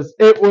 Because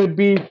it would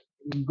be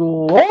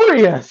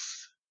glorious.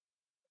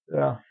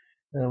 Yeah.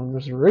 And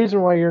there's a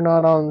reason why you're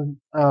not on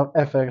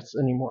FX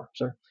anymore,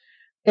 sir.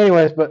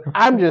 Anyways, but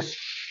that just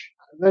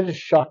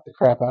shocked the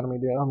crap out of me,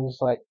 dude. I'm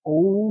just like,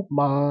 oh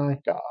my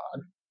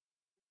God.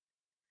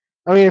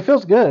 I mean, it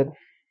feels good.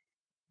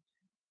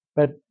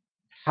 But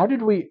how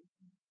did we...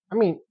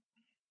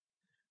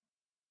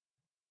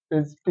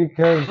 It's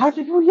because... How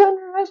did we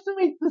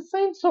underestimate the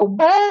Saints so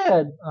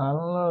bad? I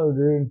don't know,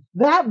 dude.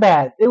 That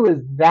bad. It was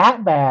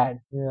that bad.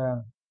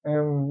 Yeah.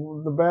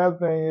 And the bad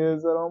thing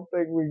is, I don't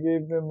think we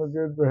gave them a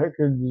good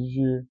record this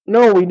year.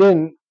 No, we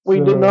didn't. We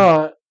did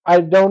not.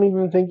 I don't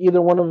even think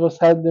either one of us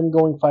had them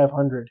going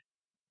 500.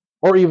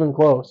 Or even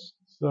close.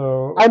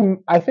 So...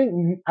 I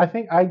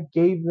think I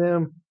gave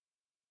them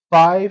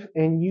 5,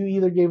 and you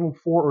either gave them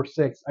 4 or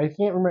 6. I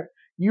can't remember.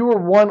 You were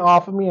 1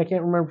 off of me. I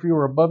can't remember if you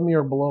were above me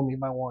or below me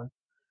by 1.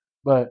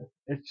 But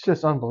it's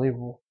just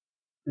unbelievable.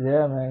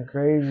 Yeah, man,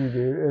 crazy,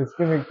 dude. It's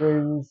gonna be crazy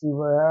to see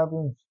what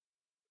happens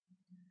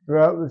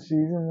throughout the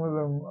season with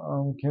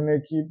them. Can they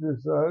keep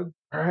this up?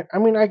 I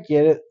mean, I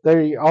get it.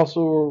 They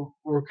also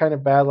were kind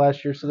of bad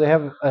last year, so they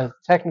have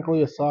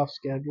technically a soft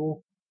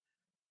schedule.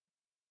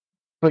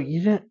 But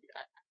you didn't.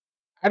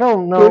 I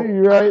don't know. But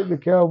you're right. The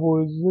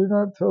Cowboys, they're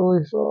not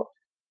totally soft.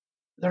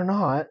 They're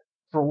not,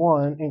 for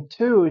one, and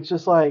 2, it's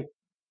just like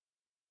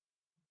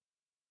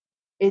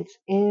it's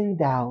in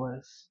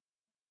Dallas.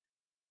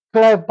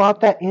 Could I have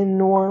bought that in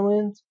New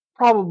Orleans?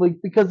 Probably,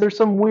 because there's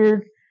some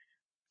weird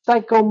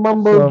psycho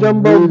mumbo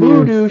jumbo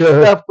voodoo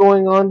stuff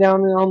going on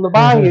down on the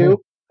bayou,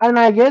 and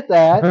I get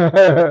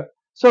that.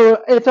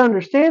 So it's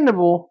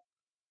understandable,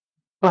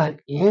 but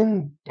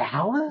in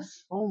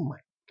Dallas? Oh my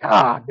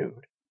God,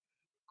 dude.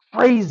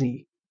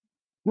 Crazy.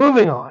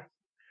 Moving on.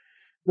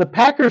 The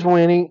Packers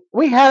winning.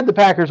 We had the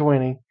Packers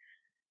winning.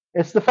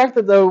 It's the fact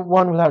that they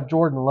won without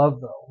Jordan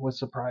Love, though, was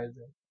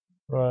surprising.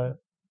 Right.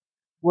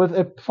 With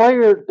a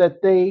player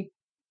that they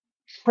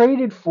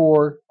traded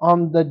for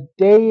on the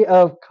day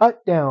of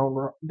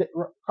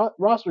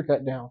roster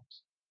cut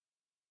downs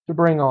to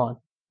bring on.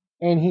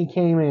 And he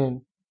came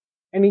in.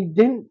 And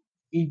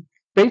he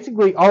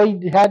basically, all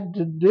he had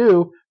to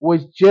do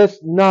was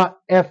just not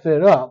F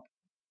it up.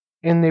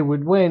 And they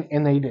would win,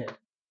 and they did.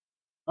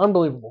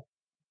 Unbelievable.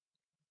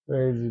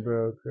 Crazy,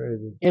 bro.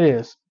 Crazy. It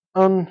is.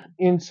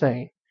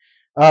 Insane.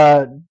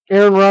 Aaron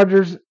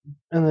Rodgers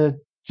and the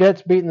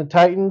Jets beating the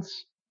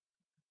Titans,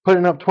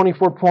 putting up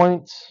 24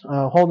 points,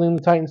 holding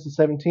the Titans to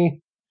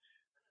 17.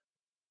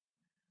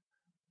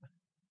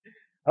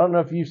 I don't know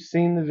if you've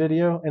seen the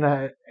video,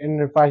 and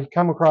if I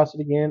come across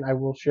it again, I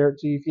will share it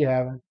to you if you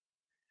haven't.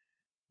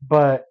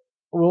 But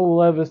Will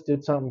Levis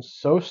did something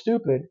so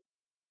stupid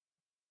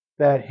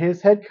that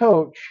his head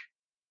coach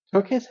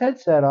took his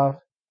headset off,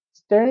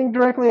 staring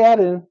directly at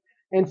him,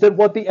 and said,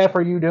 "What the F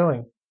are you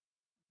doing?"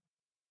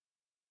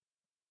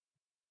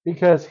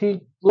 Because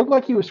he looked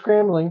like he was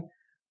scrambling,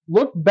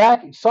 looked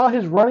back, saw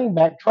his running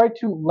back, tried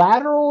to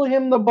lateral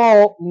him the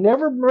ball,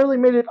 never really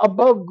made it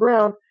above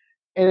ground,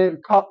 and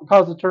it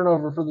caused a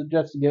turnover for the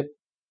Jets to get.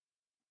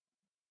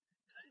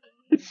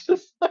 It's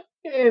just like,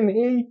 and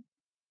he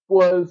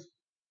was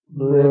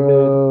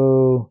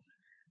livid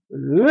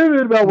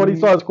about what he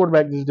saw his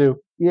quarterback just do.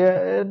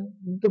 Yeah, and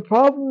the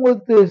problem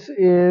with this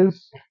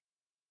is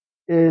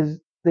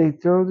they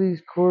throw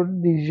these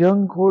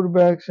young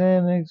quarterbacks in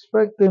and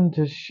expect them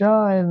to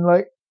shine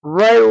like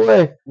right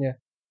away. Yeah.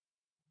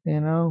 You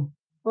know?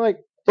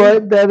 Like,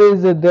 but that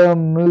is a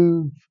dumb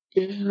move.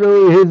 It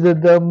really is a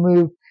dumb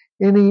move.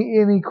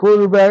 Any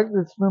quarterback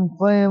that's been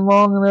playing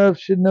long enough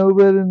should know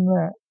better than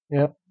that.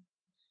 Yep.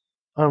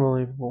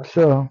 Unbelievable.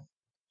 So,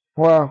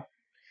 wow.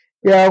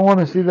 Yeah, I want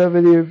to see that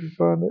video if you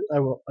find it. I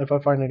will. If I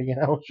find it again,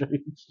 I will show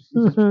you.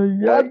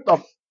 What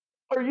the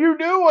are you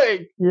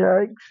doing?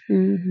 Yikes,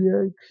 dude,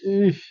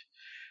 yikes.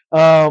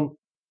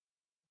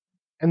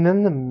 And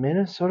then the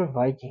Minnesota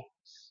Vikings.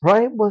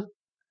 Right? What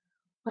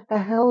the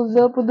hell is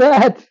up with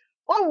that?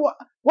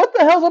 What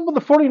the hell's up with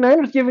the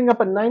 49ers giving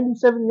up a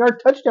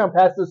 97-yard touchdown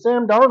pass to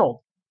Sam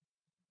Darnold?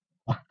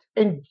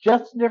 And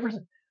Justin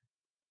Jefferson.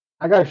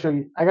 I gotta show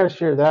you. I gotta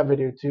share that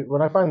video too.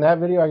 When I find that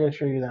video, I gotta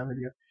show you that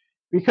video.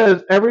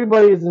 Because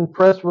everybody is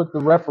impressed with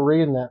the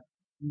referee in that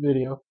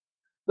video.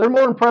 They're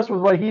more impressed with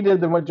what he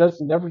did than what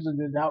Justin Jefferson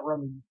did to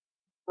outrun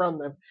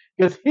them.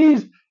 Because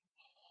he's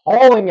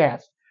hauling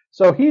ass.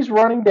 So he's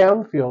running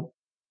down the field.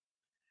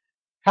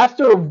 Has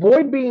to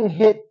avoid being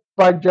hit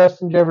by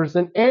Justin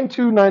Jefferson and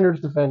two Niners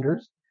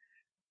defenders.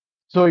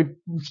 So he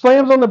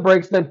slams on the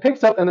brakes, then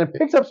picks up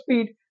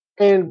speed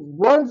and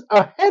runs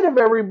ahead of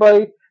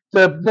everybody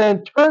to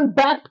then turn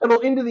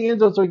backpedal into the end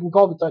zone so he can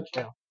call the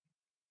touchdown.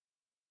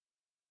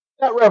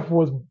 That ref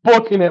was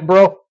booking it,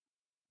 bro.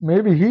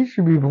 Maybe he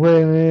should be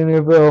playing in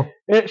the NFL.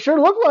 It sure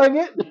looked like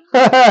it.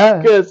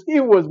 Because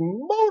he was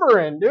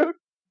motoring, dude.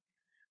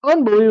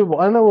 Unbelievable.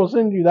 I know we'll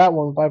send you that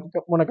one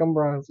when I come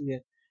around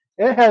again.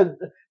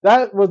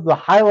 That was the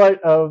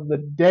highlight of the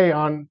day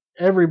on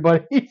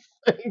everybody's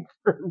thing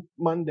for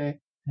Monday.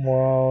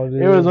 Wow,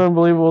 dude. It was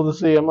unbelievable to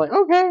see. I'm like,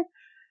 okay.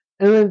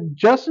 And then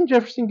Justin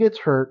Jefferson gets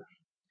hurt.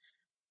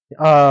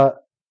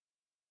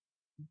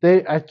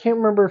 I can't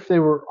remember if they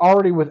were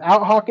already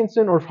without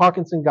Hawkinson or if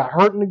Hawkinson got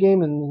hurt in the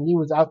game and he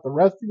was out the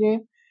rest of the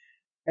game.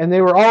 And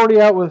they were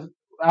already out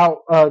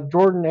without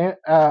Jordan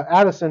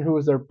Addison, who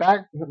was their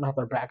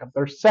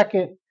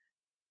second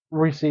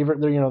receiver.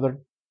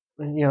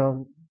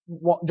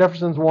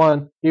 Jefferson's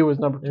one. He was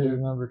number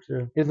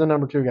two. He's the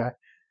number two guy.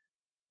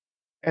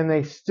 And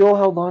they still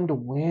held on to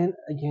win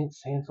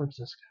against San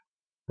Francisco.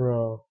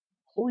 Bro.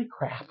 Holy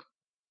crap.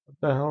 What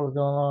the hell is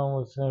going on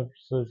with San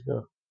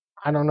Francisco?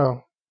 I don't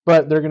know.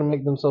 But they're going to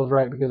make themselves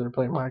right because they're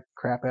playing my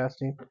crap-ass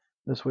team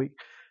this week.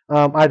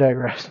 I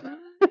digress.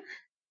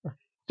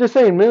 Just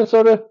saying,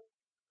 Minnesota,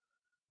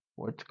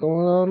 what's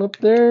going on up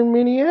there in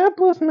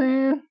Minneapolis,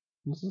 man?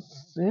 This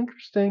is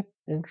interesting.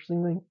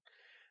 Interesting thing.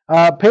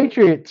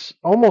 Patriots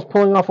almost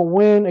pulling off a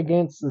win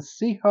against the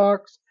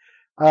Seahawks.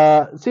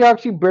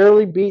 Seahawks, you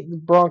barely beat the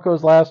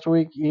Broncos last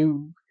week.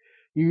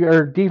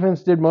 Your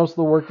defense did most of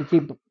the work to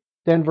keep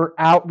Denver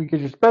out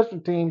because your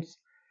special teams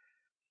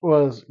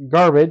was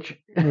garbage.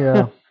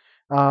 Yeah.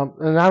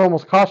 And that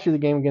almost cost you the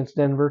game against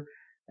Denver.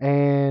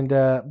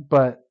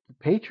 But the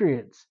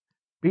Patriots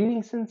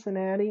beating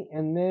Cincinnati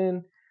and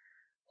then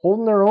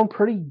holding their own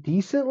pretty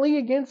decently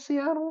against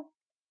Seattle.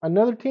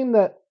 Another team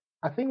that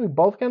I think we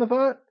both kind of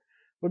thought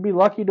would be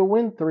lucky to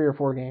win 3 or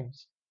 4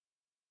 games.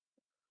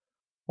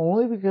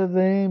 Only because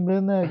they ain't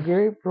been that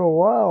great for a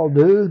while,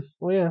 dude.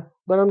 Well, yeah.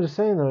 But I'm just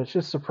saying, though, it's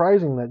just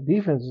surprising that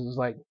defense is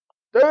like,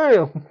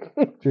 damn.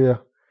 Yeah.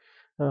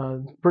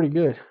 Pretty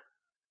good.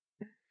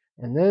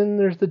 And then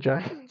there's the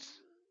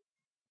Giants.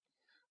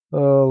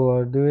 Oh,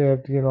 Lord, do we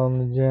have to get on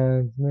the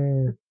Giants,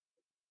 man?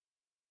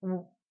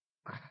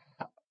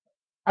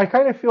 I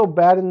kind of feel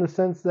bad in the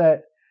sense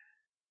that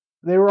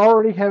they were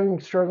already having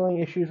struggling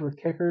issues with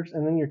kickers,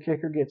 and then your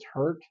kicker gets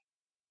hurt,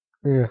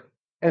 Yeah.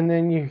 and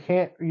then you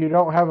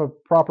don't have a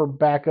proper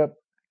backup,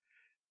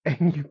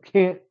 and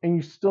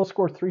you still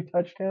score 3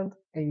 touchdowns,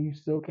 and you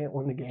still can't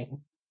win the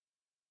game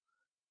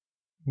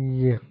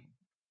Yeah.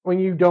 when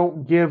you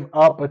don't give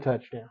up a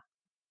touchdown.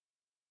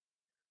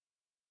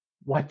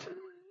 What?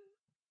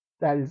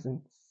 That is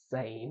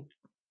insane.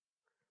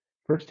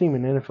 First team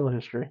in NFL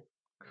history.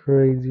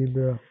 Crazy,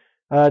 bro.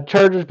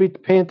 Chargers beat the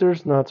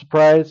Panthers. Not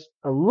surprised.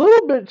 A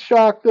little bit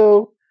shocked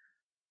though.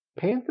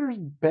 Panthers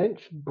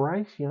benched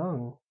Bryce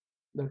Young,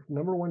 their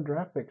number 1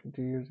 draft pick from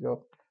 2 years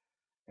ago.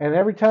 And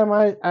every time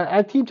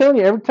I keep telling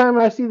you, every time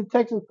I see the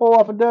Texans pull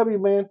off a W,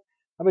 man,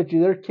 I bet you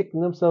they're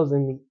kicking themselves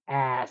in the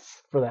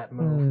ass for that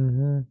move.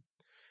 Mm-hmm.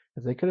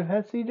 Because they could have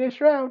had C.J.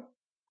 Stroud.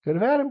 Could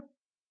have had him.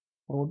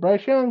 Well, with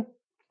Bryce Young.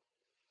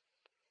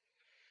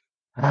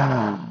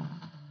 Yeah,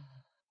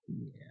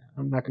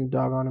 I'm not going to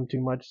dog on him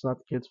too much. It's not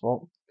the kid's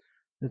fault.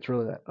 It's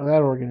really that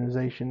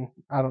organization.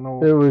 I don't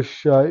know. It was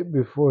shite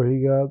before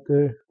he got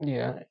there.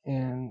 Yeah,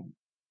 and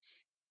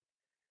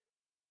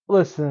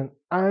listen,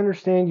 I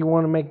understand you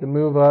want to make the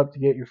move up to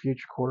get your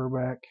future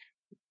quarterback.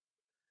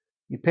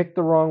 You picked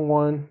the wrong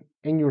one,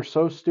 and you were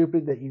so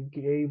stupid that you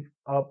gave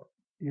up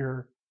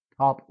your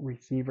top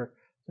receiver.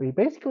 So you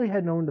basically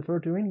had no one to throw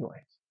to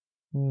anyways.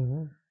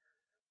 Mm-hmm.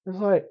 It's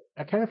like,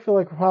 I kind of feel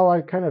like how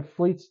I kind of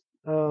fleeced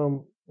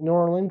New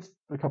Orleans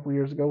a couple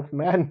years ago with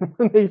Madden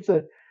when they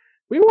said,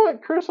 we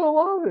want Chris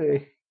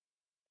Olave.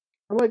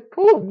 I'm like,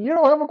 cool, you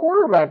don't have a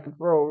quarterback to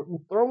throw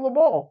him the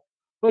ball.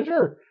 But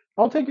sure,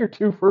 I'll take your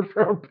 2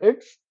 first-round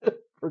picks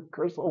for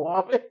Chris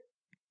Olave.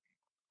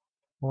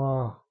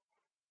 Wow.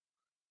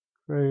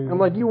 Crazy. I'm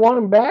like, you want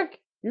him back?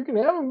 You can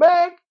have him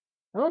back.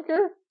 I don't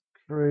care.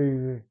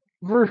 Crazy.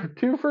 For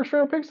 2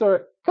 first-round picks, all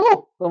right,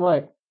 cool. I'm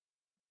like,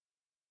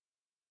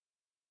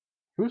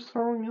 who's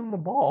throwing him the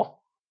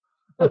ball?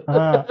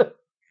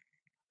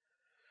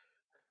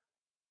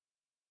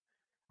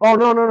 Oh,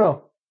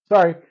 no.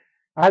 Sorry.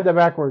 I had that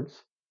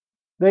backwards.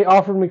 They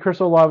offered me Chris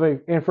Olave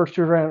and first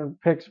 2-round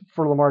picks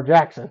for Lamar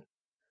Jackson.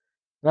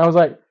 And I was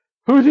like,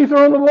 who's he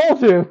throwing the ball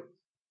to?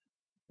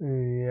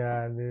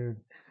 Yeah, dude.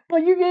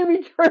 Like, you gave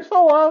me Chris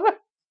Olave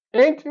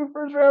and 2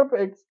 first-round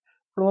picks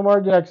for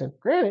Lamar Jackson.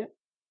 Granted,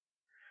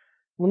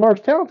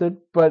 Lamar's talented,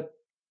 but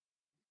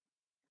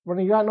when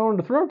you got no one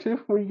to throw to,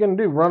 what are you going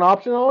to do? Run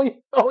option all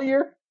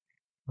year?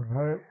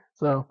 Right.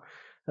 So,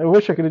 I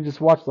wish I could have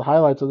just watched the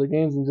highlights of the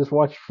games and just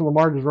watched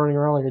Lamar just running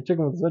around like a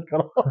chicken with his head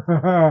cut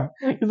off.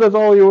 Because that's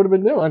all he would have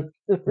been doing.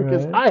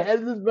 Because Right. I had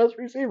his best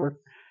receiver.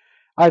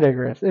 I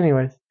digress.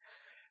 Anyways.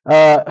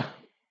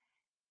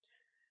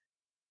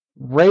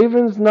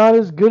 Ravens not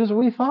as good as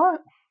we thought.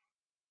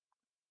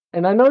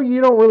 And I know you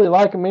don't really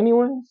like them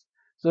anyways.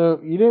 So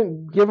you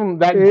didn't give them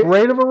that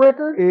great of a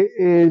record. It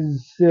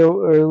is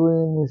so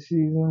early in the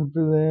season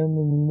for them,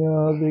 and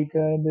now they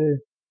kind of.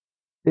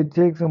 It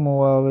takes them a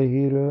while to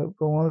heat up,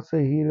 but once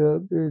they heat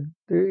up, they're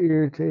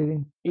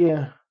irritating.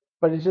 Yeah,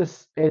 but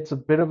it's a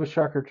bit of a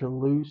shocker to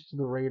lose to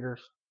the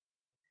Raiders.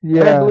 Yeah,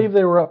 and I believe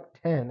they were up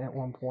 10 at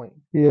one point.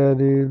 Yeah,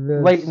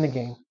 dude. Late in the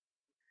game.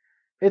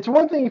 It's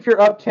one thing if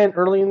you're up 10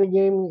 early in the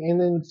game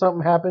and then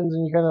something happens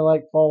and you kind of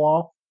like fall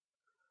off.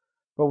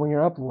 But when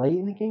you're up late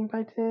in the game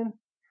by 10,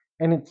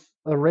 and it's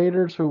the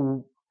Raiders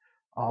who,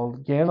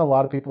 again, a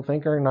lot of people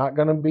think are not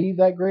going to be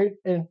that great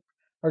and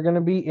are going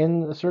to be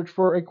in the search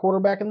for a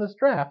quarterback in this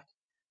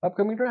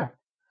upcoming draft.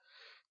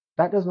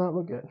 That does not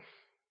look good.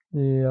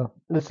 Yeah.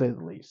 To say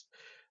the least.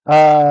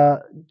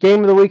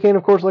 Game of the weekend,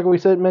 of course, like we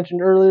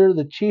mentioned earlier,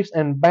 the Chiefs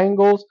and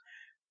Bengals.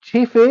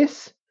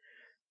 Chiefs,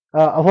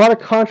 a lot of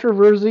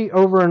controversy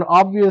over an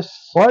obvious.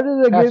 Why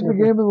did they get the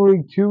game of the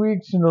week 2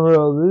 weeks in a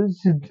row?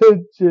 That's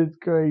just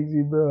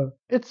crazy, bro.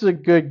 It's a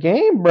good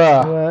game,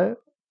 bro. Right?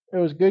 It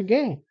was a good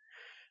game.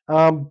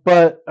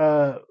 But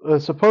a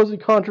supposed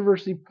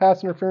controversy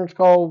pass interference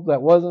call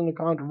that wasn't a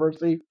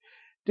controversy.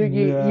 Dude,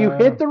 you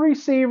hit the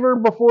receiver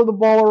before the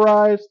ball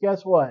arrives.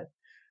 Guess what?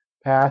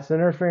 Pass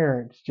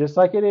interference, just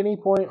like at any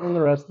point in the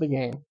rest of the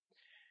game.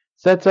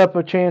 Sets up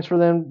a chance for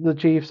them, the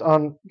Chiefs,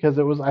 because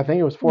I think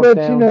it was 4th down.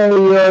 But you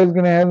know, you're always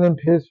gonna have them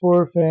piss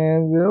poor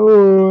fans.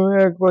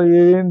 Act like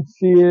you didn't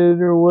see it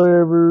or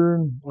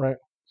whatever. Right.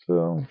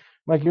 So,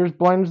 like you're as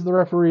blind as the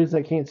referees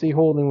that can't see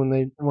holding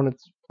when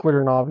it's clear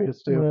and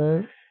obvious too.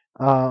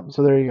 Right.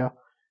 So there you go.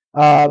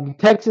 The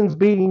Texans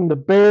beating the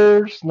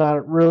Bears,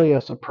 not really a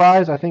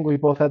surprise. I think we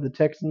both had the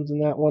Texans in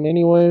that one,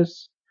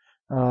 anyways.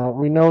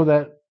 We know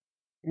that.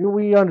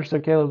 We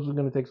understood Caleb was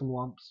going to take some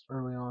lumps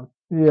early on.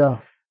 Yeah.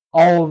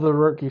 All of the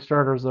rookie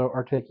starters, though,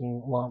 are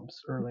taking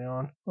lumps early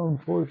on.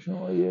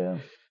 Unfortunately, yeah.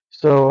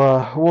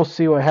 So we'll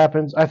see what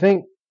happens. I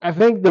think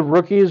the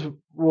rookies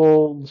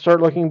will start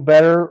looking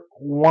better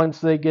once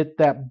they get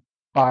that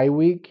bye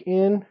week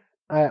in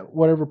at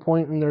whatever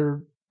point in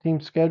their team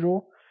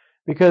schedule,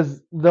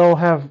 because they'll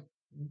have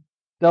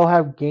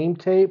game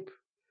tape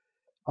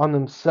on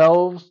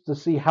themselves to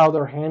see how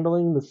they're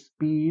handling the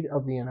speed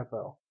of the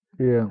NFL.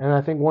 Yeah. And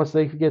I think once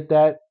they get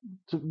a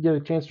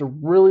chance to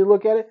really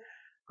look at it,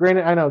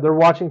 granted, I know they're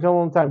watching film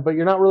all the time, but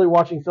you're not really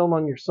watching film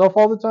on yourself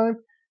all the time.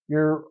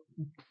 You're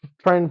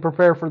trying to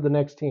prepare for the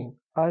next team.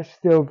 I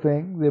still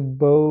think that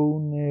Bo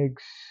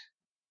Nix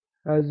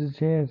has a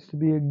chance to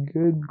be a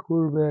good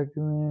quarterback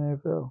in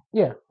the NFL.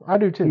 Yeah, I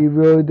do too. He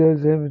really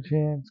does have a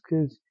chance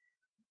because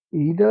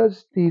he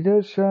does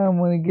shine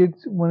when he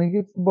gets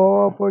the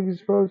ball off like he's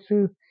supposed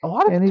to. A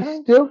lot of and times,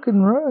 he still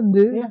can run,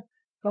 dude. Yeah,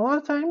 a lot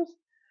of times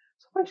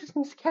someone just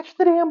needs to catch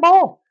the damn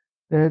ball.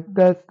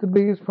 That's the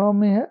biggest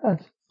problem he has.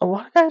 A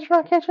lot of guys are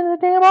not catching the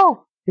damn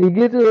ball. He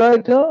gets it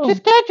right to him.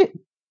 Just catch it.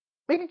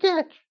 Make a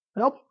catch.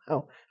 Help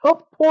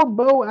poor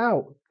Bo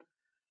out.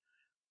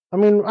 I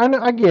mean,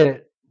 I get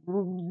it.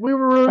 We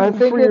were rooting I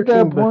think for your at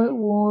that team, point when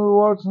we were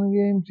watching the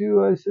game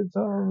too, I said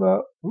something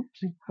about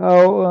oopsie.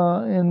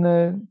 how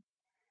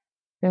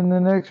in the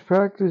next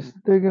practice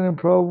they're gonna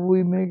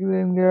probably make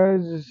them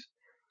guys just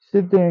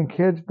sit there and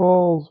catch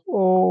balls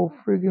all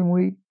freaking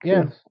week.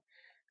 Yeah.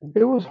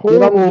 It was Get on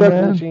horrible, the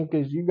judging man. machine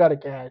because you got to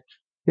catch.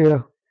 Yeah.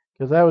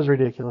 Because that was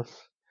ridiculous.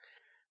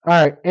 All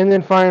right, and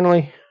then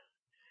finally,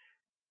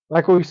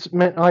 like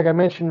I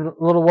mentioned a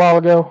little while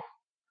ago,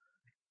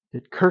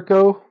 did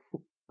Kirko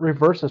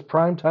reverse his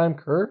primetime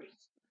curse?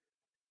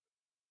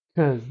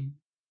 Because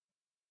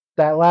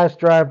that last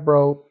drive,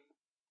 bro,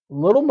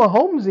 little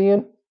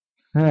Mahomesian.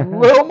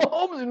 Little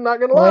Mahomes, not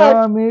gonna lie.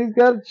 Well, I mean, he's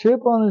got a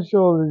chip on his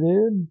shoulder,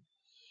 dude.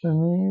 I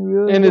mean, he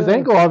really And his does.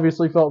 ankle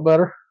obviously felt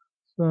better.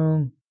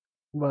 So,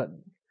 But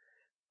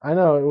I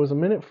know it was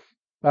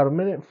about a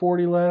minute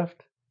 40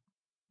 left.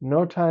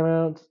 No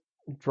timeouts.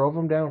 Drove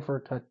him down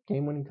for a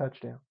game-winning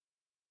touchdown.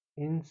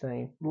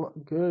 Insane.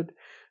 Good.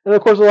 And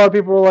of course, a lot of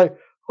people were like,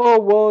 "Oh,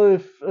 well,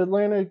 if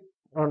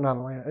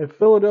if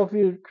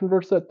Philadelphia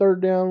converts that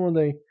third down when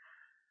they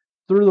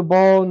threw the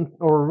ball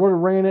or would have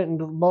ran it and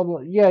blah blah."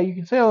 Yeah, you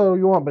can say all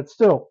you want, but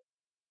still,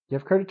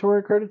 give credit to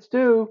where credit's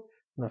due.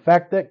 And the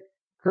fact that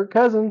Kirk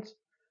Cousins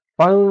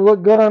finally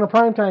looked good on a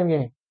primetime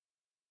game.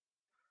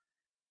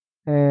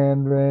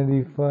 and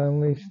Randy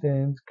finally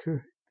stands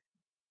correct.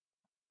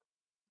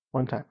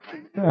 One time.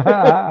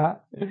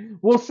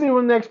 We'll see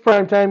when next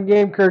primetime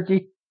game,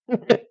 Kirky.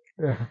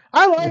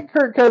 I like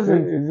Kirk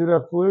Cousins. Is it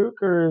a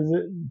fluke or is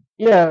it?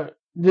 Yeah.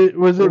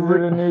 Was it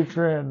a new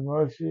trend?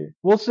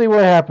 We'll see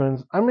what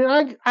happens. I mean,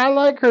 I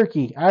like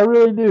Kirky. I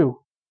really do.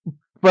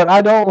 But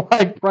I don't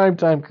like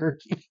primetime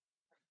Kirky.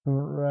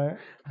 Right.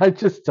 I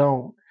just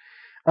don't.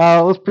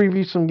 Let's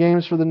preview some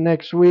games for the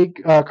next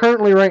week.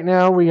 Currently, right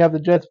now, we have the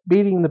Jets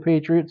beating the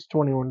Patriots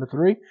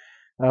 21-3.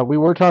 We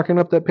were talking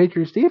up that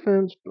Patriots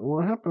defense, but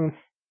what happened?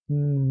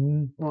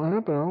 Mm-hmm. What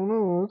happened? I don't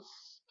know.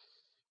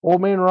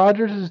 Old man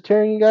Rogers is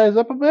tearing you guys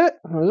up a bit.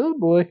 Oh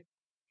boy.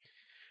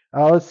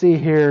 Let's see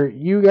here.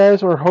 You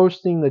guys are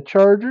hosting the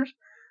Chargers.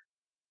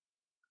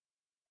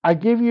 I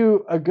give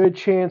you a good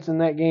chance in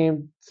that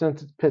game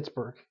since it's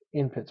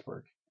in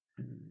Pittsburgh.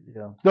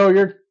 Yeah. Though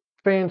your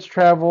fans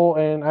travel,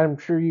 and I'm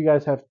sure you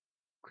guys have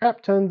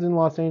crap tons in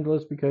Los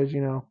Angeles because,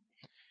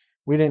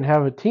 we didn't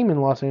have a team in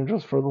Los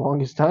Angeles for the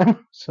longest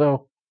time.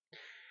 So,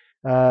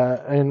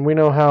 and we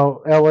know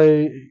how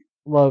LA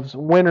loves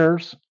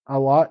winners a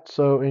lot.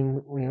 So,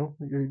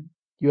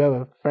 you have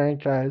a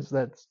franchise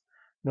that's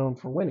known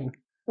for winning.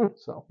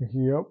 So,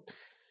 Yep.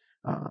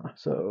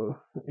 So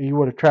you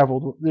would have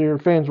traveled. Your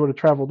fans would have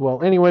traveled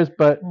well, anyways.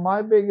 But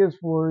my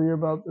biggest worry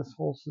about this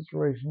whole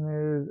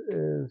situation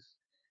is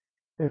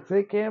if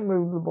they can't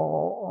move the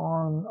ball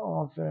on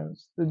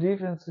offense, the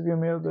defense is going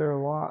to be out there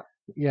a lot.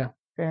 Yeah.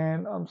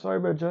 And I'm sorry,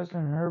 but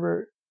Justin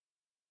Herbert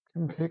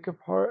can pick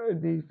apart a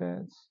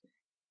defense,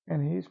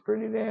 and he's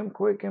pretty damn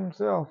quick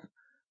himself.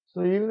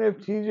 So even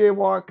if T.J.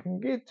 Watt can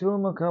get to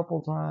him a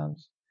couple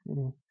times,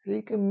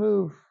 he can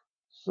move.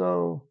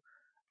 So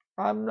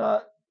I'm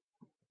not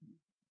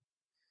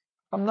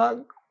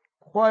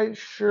quite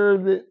sure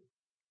that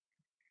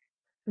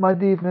my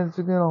defense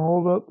is going to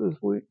hold up this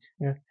week.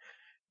 Yeah.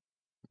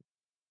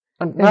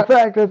 In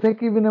fact, I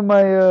think even in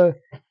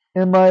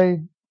my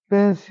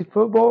fantasy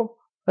football,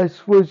 I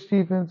switched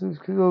defenses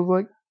because I was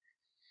like,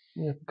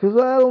 because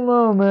I don't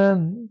know,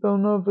 man.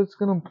 Don't know if it's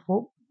going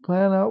to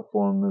plan out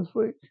for him this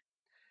week.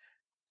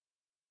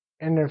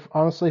 And if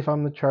I'm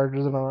the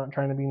Chargers, and I'm not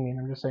trying to be mean,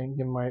 I'm just saying,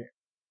 give my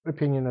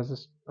opinion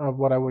of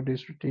what I would do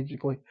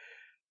strategically.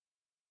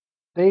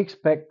 They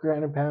expect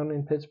ground and pound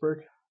in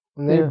Pittsburgh,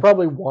 and they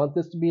probably want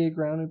this to be a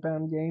ground and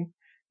pound game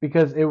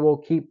because it will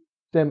keep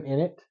them in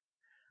it.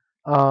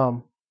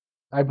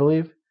 I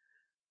believe.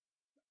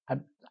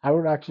 I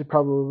would actually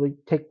probably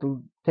take the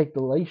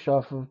leash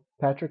off of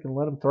Patrick and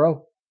let him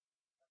throw.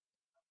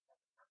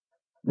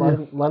 Let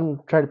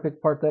him try to pick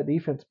apart that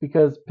defense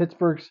because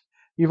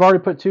you've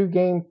already put 2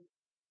 games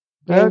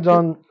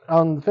on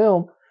the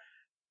film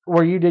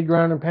where you did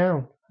ground and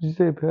pound. Did you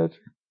say Patrick?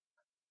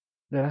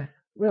 Yeah.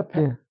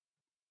 Yeah.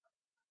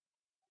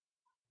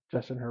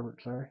 Justin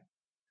Herbert, sorry.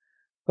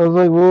 I was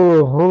like,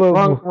 whoa, hold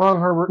up. Wrong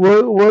Herbert.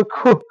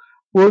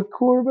 What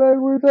quarterback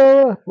were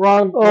that?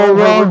 Wrong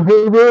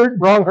Herbert.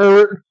 Wrong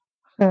Herbert.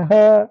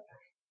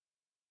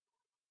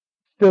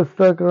 Still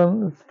stuck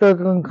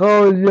on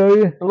college, are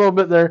you? A little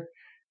bit there.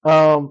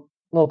 A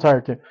little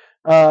tired too.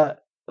 So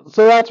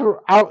that's where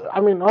I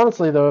mean,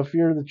 honestly though, if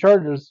you're the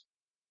Chargers,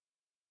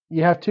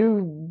 you have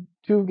two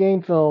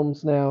game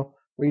films now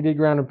where you did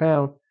ground and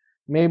pound.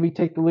 Maybe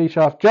take the leash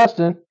off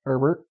Justin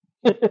Herbert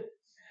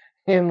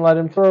and let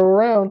him throw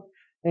around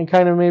and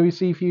kind of maybe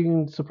see if you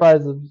can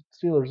surprise the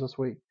Steelers this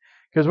week.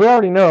 Because we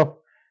already know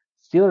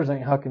Steelers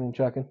ain't hucking and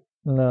chucking.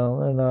 No,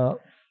 they're not.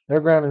 They're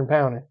grounding and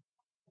pounding.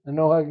 There's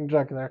no hucking and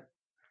chucking there.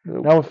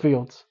 No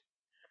Fields.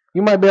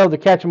 You might be able to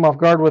catch them off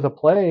guard with a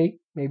play,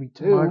 maybe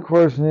two. My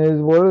question is,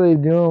 what are they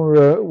doing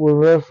with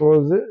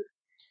Russell?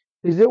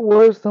 Is it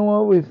worse than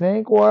what we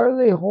think? Why are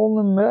they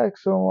holding him back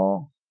so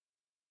long?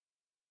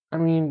 I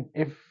mean,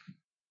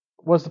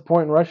 what's the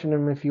point in rushing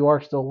him if you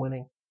are still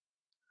winning?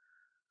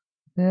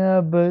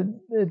 Yeah, but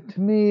to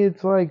me,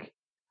 it's like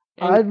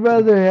I'd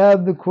rather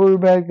have the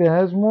quarterback that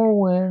has more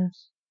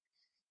wins,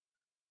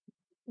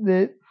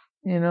 that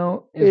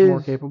is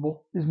more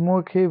capable. Is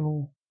more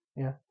capable.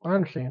 Yeah, I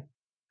understand.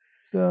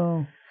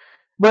 So,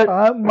 but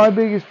my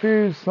biggest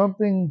fear is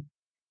something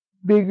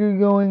bigger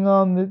going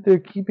on that they're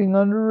keeping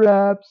under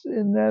wraps,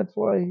 and that's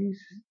why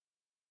he's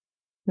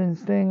been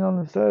staying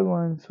on the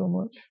sideline so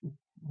much.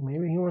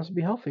 Maybe he wants to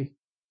be healthy.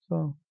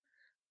 So,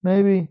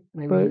 maybe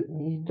but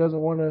he doesn't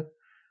want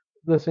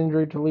this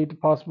injury to lead to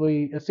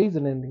possibly a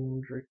season-ending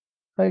injury.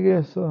 I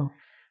guess so.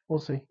 We'll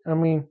see. I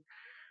mean,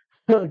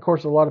 of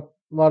course, a lot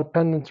of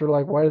pundits are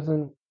like, why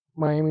doesn't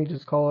Miami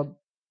just call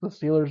up the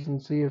Steelers and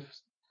see if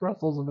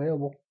Russell's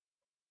available?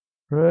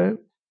 Right.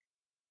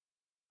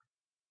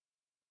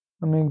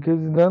 I mean, because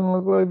it doesn't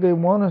look like they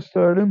want to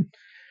start him.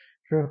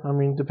 True. I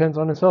mean, depends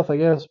on his health, I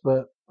guess,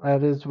 but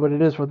that is what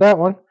it is with that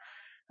one.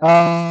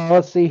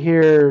 Let's see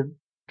here.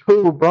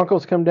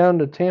 Broncos come down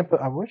to Tampa.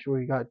 I wish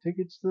we got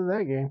tickets to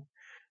that game.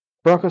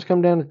 Broncos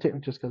come down to Tampa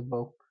just because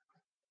Bo.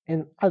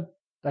 And I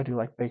do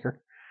like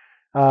Baker.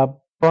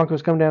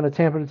 Broncos come down to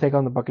Tampa to take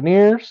on the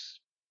Buccaneers.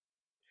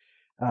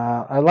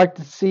 I'd like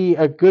to see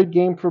a good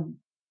game for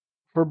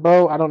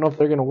Bo. I don't know if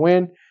they're going to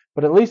win,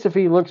 but at least if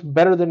he looks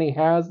better than he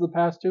has the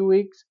past 2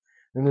 weeks,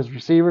 and his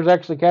receivers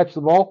actually catch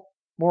the ball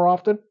more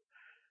often,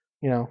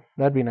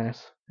 that'd be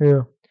nice.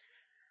 Yeah.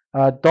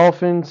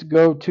 Dolphins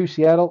go to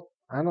Seattle.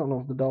 I don't know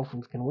if the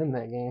Dolphins can win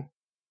that game.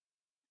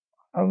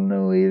 I don't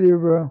know either,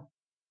 bro.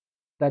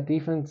 That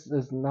defense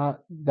is not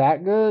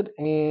that good,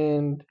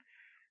 and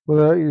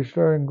without your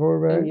starting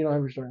quarterback, and you don't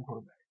have your starting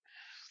quarterback.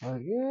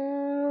 Like,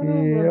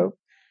 Yep.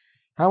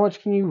 How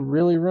much can you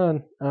really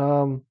run?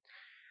 The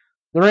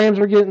Rams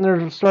are getting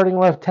their starting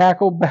left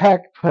tackle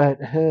back, but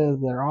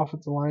their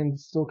offensive line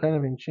is still kind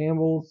of in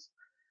shambles.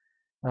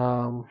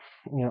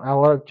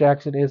 Alec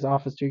Jackson is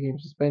off his 2-game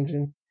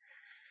suspension.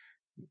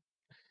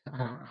 I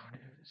don't know.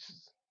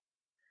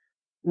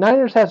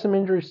 Niners have some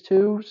injuries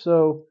too,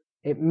 so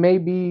it may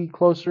be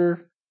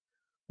closer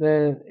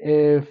than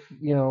if,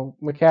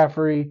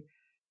 McCaffrey.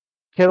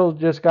 Kittle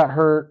just got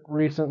hurt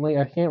recently.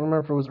 I can't remember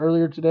if it was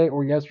earlier today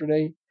or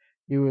yesterday.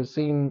 He was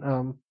seen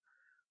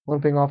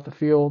limping off the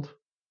field.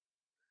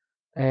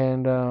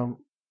 And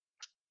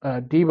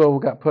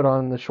Debo got put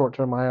on the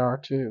short-term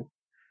IR too.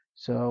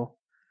 So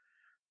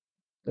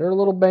they're a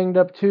little banged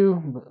up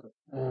too.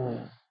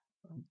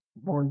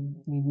 But,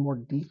 need more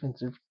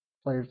defensive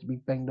players to be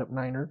banged up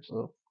Niners.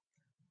 So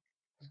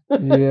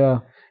yeah,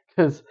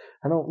 because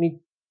I don't need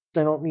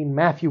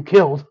Matthew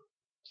killed.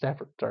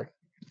 Stafford, sorry.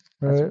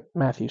 That's right.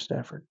 Matthew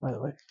Stafford, by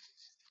the way.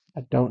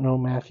 I don't know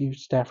Matthew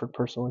Stafford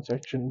personally, so I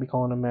shouldn't be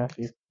calling him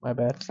Matthew. My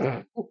bad.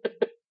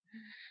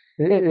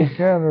 It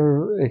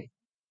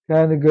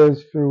kind of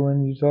goes through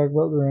when you talk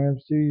about the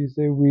Rams too. You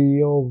say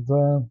we all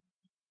the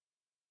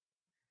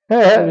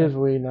time. It is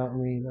we, not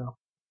me, though.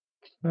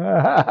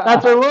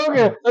 That's our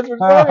logo. That's our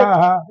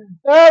slogan.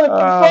 That's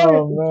our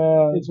slogan.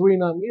 Man. It's we,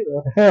 not me,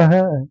 though.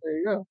 There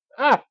you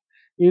go.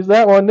 Used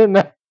that one, didn't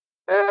I?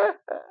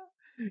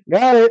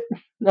 Got it.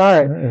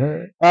 All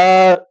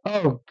right.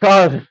 Oh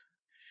God.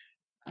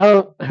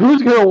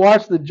 Who's gonna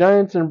watch the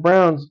Giants and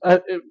Browns?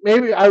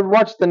 Maybe I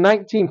watched the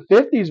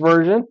 1950s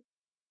version.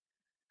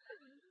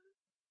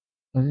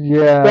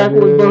 Yeah. Back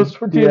when those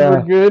teams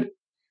were good.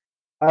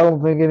 I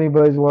don't think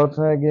anybody's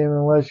watching that game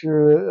unless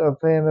you're a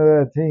fan of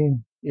that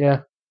team.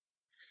 Yeah.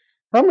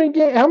 How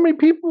many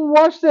people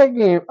watched that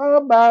game?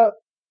 About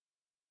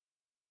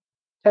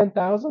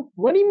 10,000.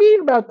 What do you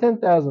mean about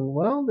 10,000?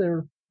 Well,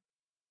 they're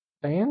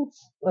fans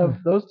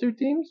of those two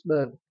teams,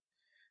 but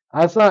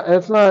that's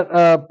not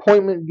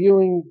appointment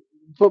viewing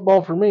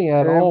football for me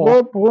at all. At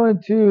what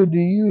point, too, do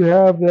you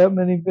have that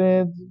many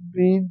fans?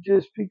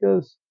 Just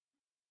because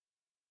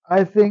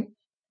I think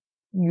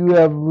you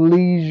have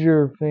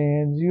leisure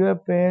fans. You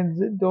have fans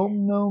that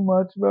don't know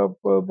much about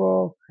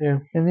football. Yeah.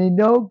 And they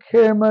don't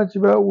care much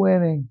about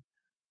winning.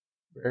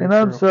 Very and true.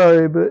 I'm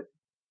sorry, but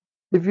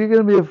if you're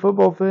going to be a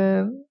football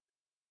fan,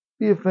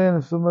 be a fan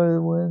of somebody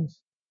that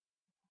wins.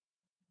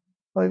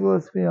 Like,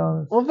 let's be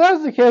honest. Well, if that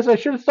was the case, I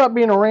should have stopped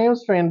being a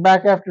Rams fan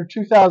back after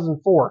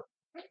 2004.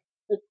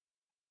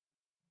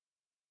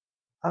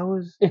 I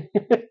was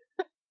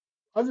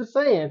I'm just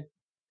saying.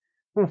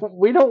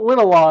 We don't win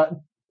a lot.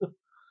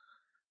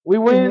 We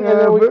win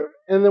Yeah,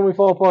 and then we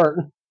fall apart.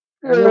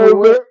 And then yeah, we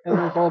win and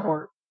then we fall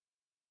apart.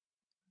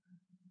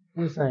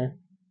 I'm just saying.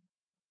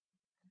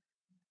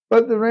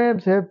 but the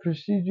Rams have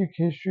prestigious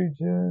history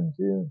to them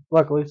too.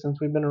 Luckily,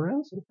 since we've been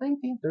around since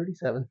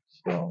 1937.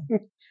 So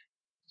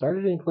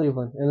Started in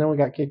Cleveland, and then we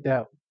got kicked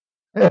out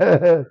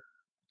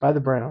by the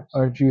Browns.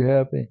 aren't you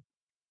happy?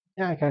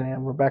 Yeah, I kind of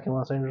am. We're back in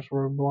Los Angeles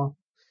where we belong.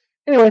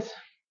 Anyways,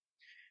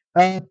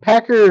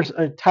 Packers,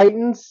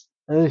 Titans.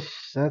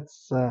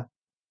 That's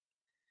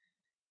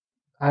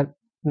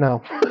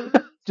no,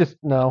 just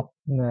no.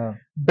 No,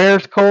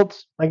 Bears,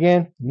 Colts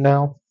again.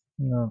 No.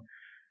 no.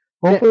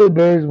 Hopefully the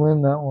Bears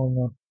win that one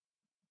though.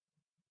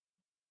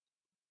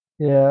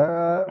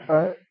 Yeah,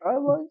 I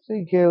like to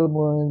see Caleb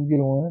Williams get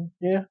a win.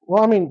 Yeah.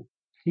 Well, I mean,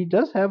 he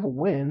does have a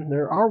win.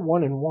 There are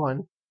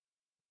 1-1.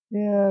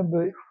 Yeah,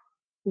 but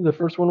The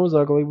first one was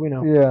ugly. We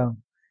know.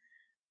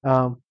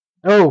 yeah,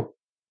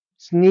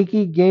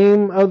 Sneaky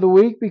game of the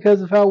week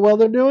because of how well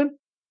they're doing.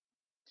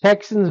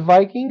 Texans,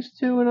 Vikings,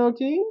 2-0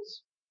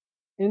 teams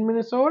in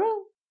Minnesota.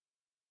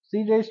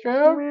 CJ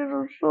Stroud.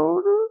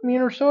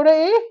 Minnesota,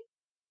 eh?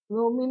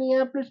 Little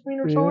Minneapolis,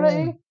 Minnesota,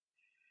 Yeah. eh?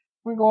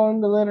 We go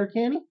on to Leonard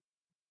Kenny.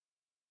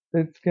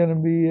 it's gonna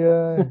be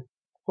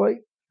quite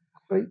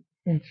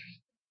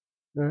interesting.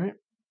 All right.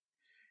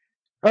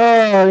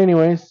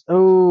 Anyways.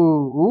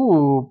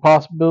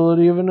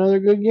 Possibility of another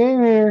good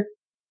game here.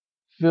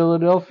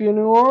 Philadelphia,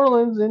 New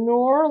Orleans in New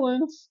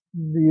Orleans.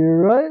 You're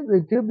right.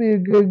 It could be a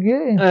good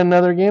game.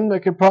 Another game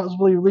that could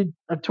possibly lead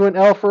to an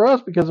L for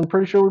us because I'm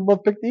pretty sure we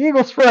both picked the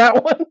Eagles for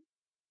that one.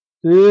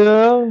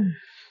 Yeah.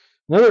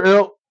 Another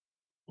L.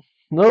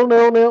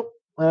 No.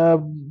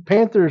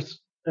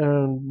 Panthers,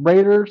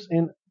 Raiders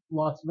in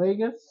Las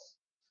Vegas.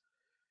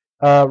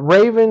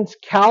 Ravens,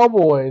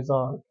 Cowboys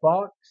on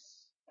Fox.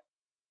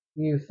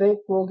 You think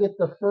we'll get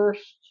the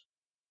first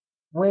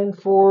win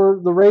for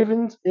the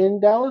Ravens in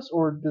Dallas,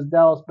 or does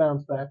Dallas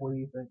bounce back? What do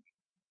you think?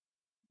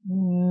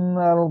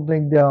 I don't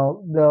think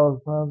Dallas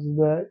bounces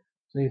back.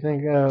 So you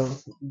think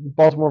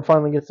Baltimore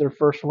finally gets their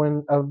first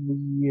win of the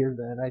year?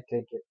 Then I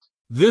take it.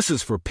 This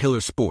is for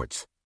Pillar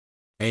Sports,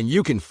 and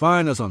you can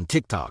find us on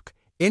TikTok,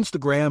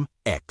 Instagram,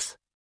 X,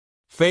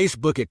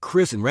 Facebook at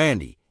Chris and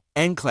Randy,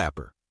 and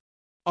Clapper.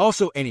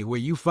 Also anywhere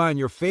you find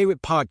your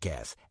favorite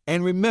podcasts.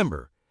 And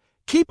remember,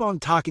 keep on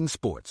talking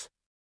sports.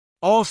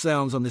 All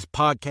sounds on this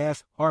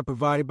podcast are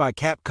provided by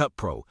CapCut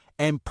Pro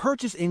and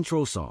Purchase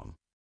Intro Song.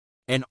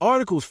 And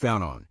articles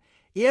found on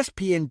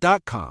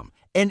ESPN.com,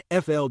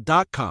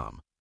 NFL.com,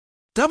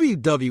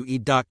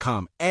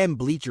 WWE.com, and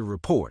Bleacher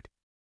Report.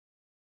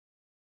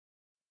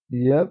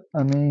 Yep.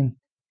 I mean,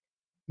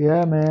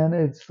 yeah, man.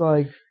 It's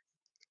like,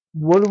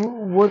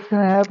 what's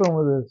gonna happen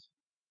with this?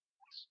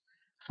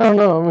 I don't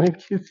know.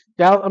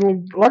 I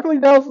mean, luckily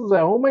Dallas is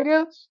at home, I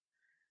guess.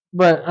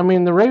 But I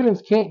mean, the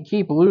Ravens can't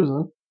keep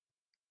losing.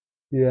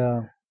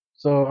 Yeah.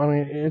 So I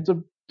mean, it's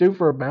due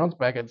for a bounce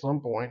back at some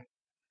point.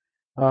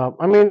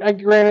 I mean,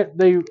 granted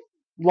they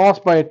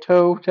lost by a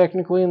toe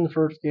technically in the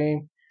first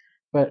game,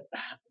 but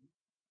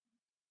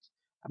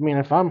I mean,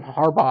 if I'm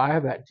Harbaugh, I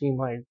have that team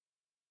like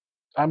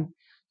I'm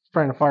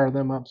trying to fire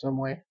them up some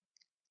way.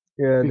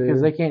 Yeah,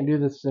 because they can't do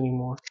this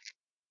anymore.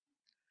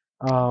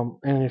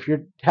 And if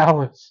you're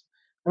Dallas,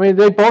 I mean,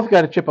 they both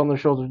got a chip on their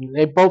shoulder.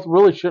 They both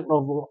really shouldn't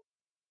have.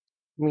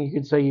 I mean, you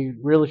could say you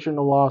really shouldn't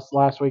have lost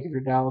last week if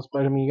you're Dallas,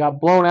 but I mean, you got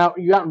blown out.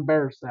 You got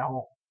embarrassed at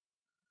home.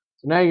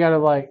 So now you got to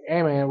like,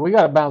 hey man, we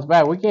got to bounce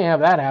back. We can't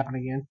have that happen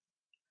again.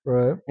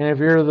 Right. And if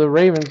you're the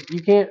Ravens,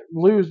 you can't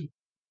lose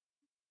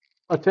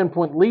a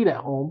 10-point lead at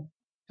home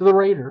to the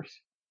Raiders.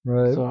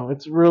 Right. So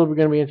it's really going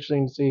to be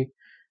interesting to see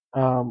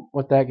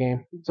with that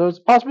game. So it's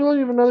a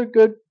possibility of another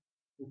good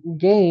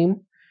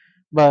game,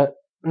 but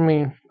I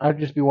mean, I'd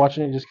just be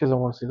watching it just because I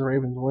want to see the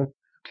Ravens win.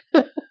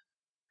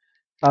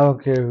 I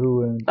don't care who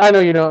wins. I know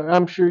you don't.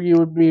 I'm sure you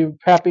would be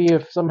happy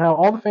if somehow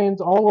all the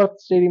fans all left the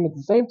stadium at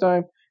the same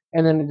time,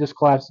 and then it just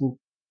collapsed and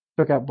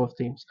took out both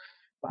teams.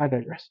 I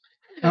digress.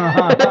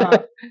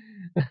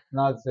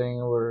 Not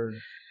saying a word.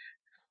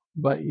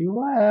 But you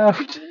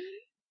laughed.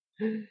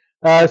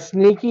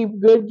 Sneaky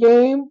good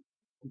game.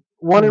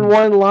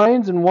 1-1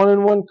 Lions and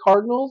 1-1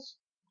 Cardinals.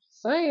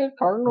 Saying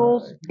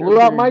Cardinals blew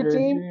out my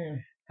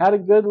team. Had a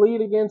good lead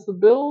against the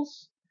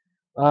Bills.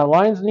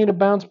 Lions need to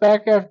bounce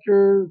back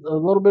after a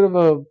little bit of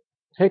a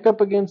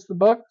hiccup against the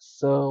Bucks.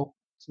 So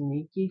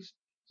sneaky.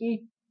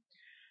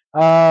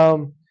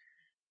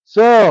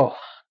 So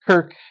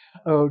Kirk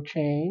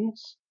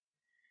O'Chains.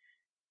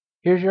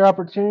 Here's your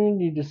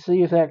opportunity to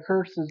see if that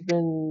curse has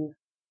been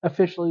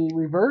officially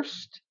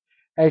reversed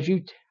as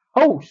you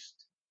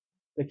host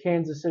the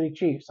Kansas City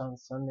Chiefs on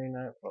Sunday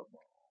Night Football.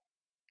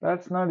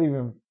 That's not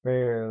even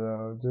fair,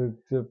 though,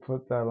 to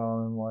put that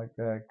on him like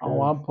that.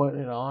 Oh, I'm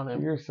putting it on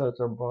him. You're such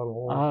a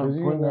butthole. I'm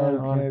Because putting it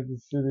on.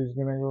 Kansas City's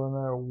going to go in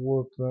there and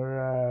whoop their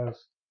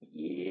ass.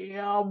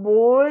 Yeah,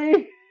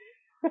 boy.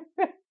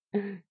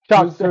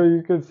 Just so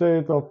you could say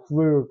it's a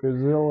fluke is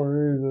the only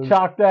reason.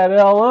 Chalk that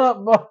L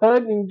up,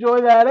 bud.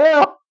 Enjoy that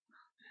L.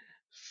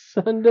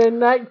 Sunday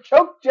night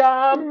choke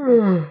job.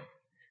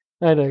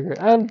 I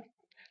digress.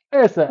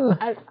 Like I said,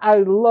 I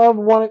love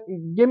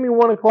give me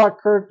 1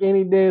 o'clock Kirk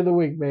any day of the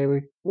week,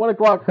 baby. 1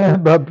 o'clock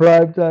Kirk. But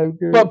primetime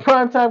Kirk. But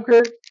primetime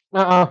Kirk,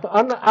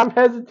 I'm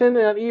hesitant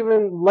at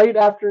even late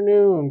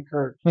afternoon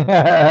Kirk.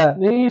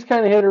 He's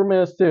kind of hit or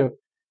miss too.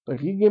 But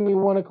if you give me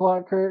 1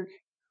 o'clock Kirk,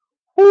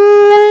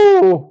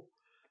 whoo!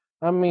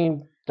 I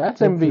mean,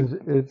 that's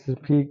MVP. It's his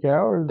peak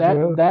hours.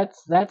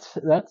 That's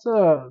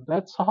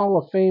Hall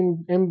of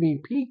Fame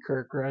MVP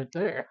Kirk right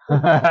there.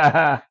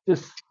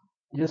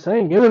 Just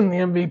saying, give him the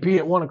MVP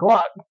at 1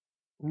 o'clock.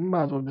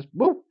 Might as well just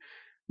boop.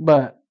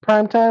 But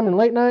prime time and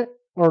late night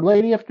or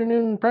late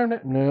afternoon prime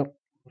night, no.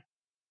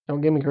 Don't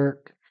give me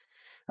Kirk.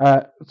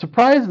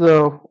 Surprise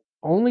though,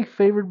 only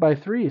favored by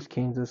 3 is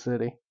Kansas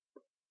City.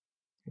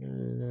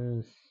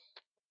 Yes.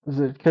 Is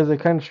it because they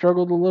kind of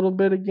struggled a little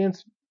bit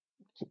against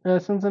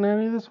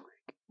Cincinnati this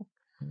week?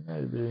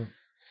 Maybe.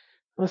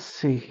 Let's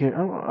see here.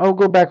 I'll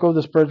go back over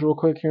the spreads real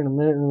quick here in a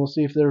minute, and we'll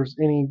see if there's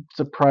any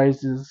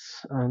surprises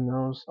on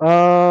those.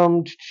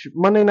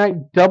 Monday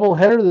night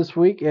doubleheader this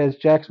week as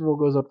Jacksonville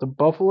goes up to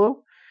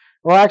Buffalo.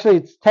 Well, actually,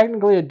 it's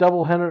technically a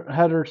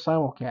doubleheader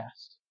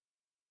simulcast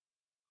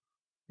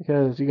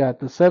because you got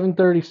the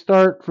 7:30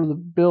 start for the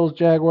Bills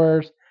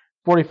Jaguars.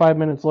 45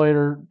 minutes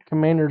later,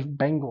 Commanders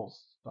Bengals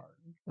start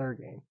their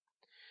game.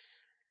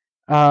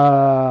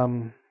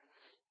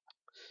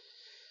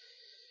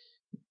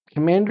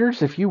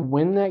 Commanders, if you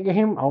win that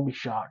game, I'll be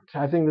shocked.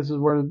 I think this is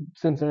where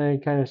Cincinnati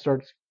kind of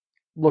starts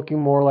looking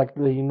more like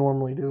they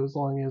normally do as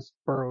long as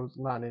Burrow's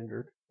not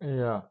injured.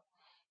 Yeah.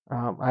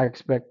 I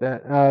expect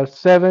that.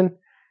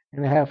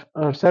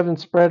 7.5, 7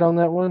 spread on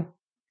that one.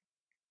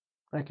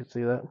 I could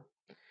see that.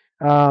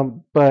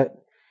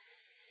 But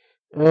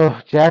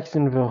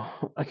Jacksonville.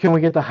 Can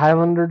we get the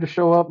Highlander to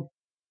show up?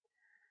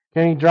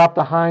 Can he drop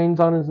the Hines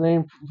on his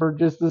name for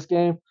just this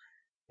game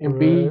and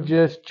be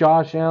just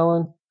Josh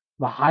Allen,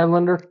 the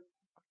Highlander?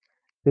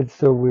 It's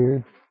so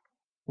weird.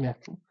 Yeah.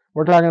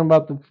 We're talking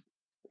about the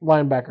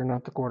linebacker,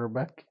 not the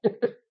quarterback.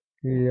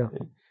 Yeah.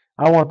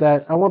 I want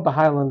that. I want the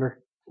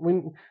Highlander.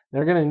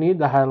 They're going to need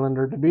the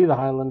Highlander to be the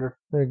Highlander.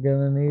 They're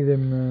going to need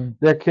him, man.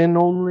 There can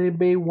only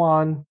be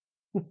one.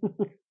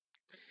 All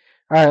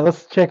right,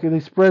 let's check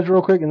these spreads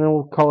real quick, and then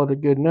we'll call it a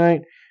good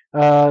night.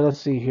 Let's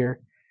see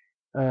here.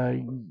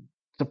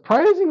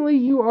 Surprisingly,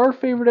 you are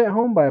favored at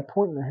home by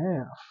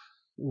 1.5.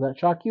 Does that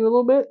shock you a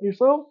little bit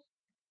yourself?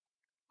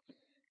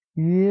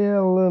 Yeah,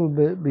 a little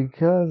bit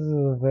because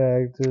of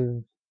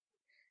the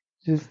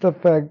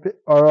fact that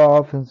our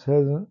offense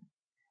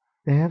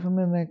they haven't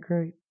been that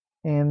great.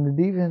 And the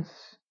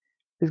defense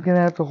is going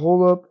to have to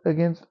hold up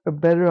against a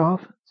better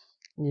offense.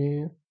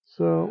 Yeah.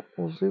 So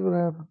we'll see what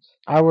happens.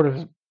 I would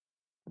have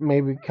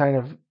maybe kind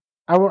of,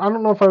 I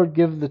don't know if I would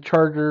give the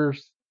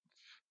Chargers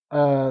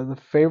the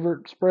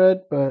favorite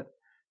spread, but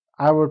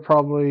I would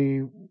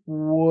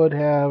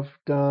have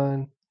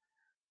done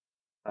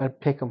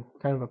I'd pick them,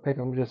 kind of a pick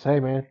them. Just, hey,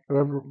 man,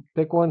 whoever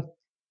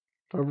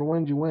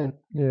wins, you win.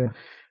 Yeah.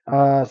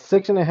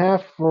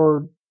 6.5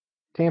 for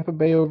Tampa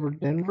Bay over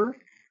Denver.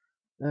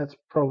 That's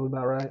probably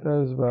about right.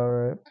 That is about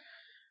right.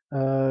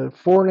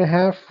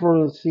 4.5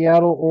 for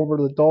Seattle over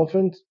the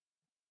Dolphins.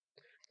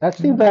 That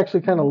seems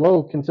actually kind of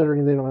low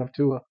considering they don't have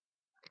Tua.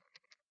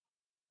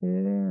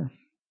 Yeah.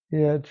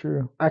 Yeah,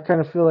 true. I kind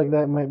of feel like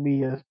that might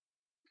be a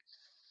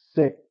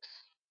 6,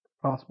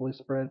 possibly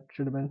spread.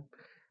 Should have been.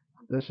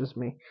 That's just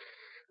me.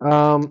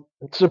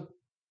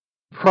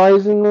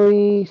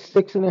 Surprisingly,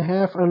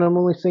 6.5, and I'm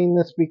only saying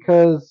this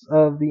because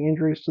of the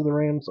injuries to the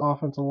Rams'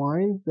 offensive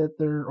line, that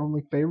they're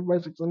only favored by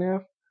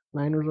 6.5.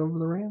 Niners over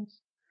the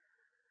Rams.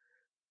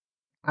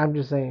 I'm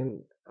just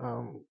saying,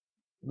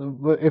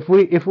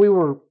 if we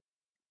were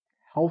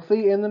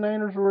healthy and the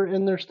Niners were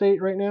in their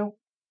state right now,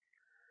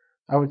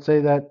 I would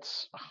say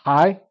that's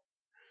high.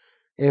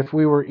 If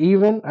we were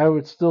even, I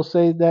would still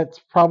say that's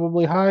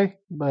probably high,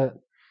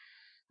 but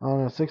I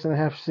don't know,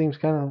 6.5 seems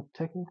kind of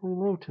technically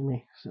low to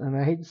me, and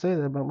I hate to say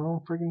that about my own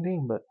freaking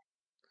team, but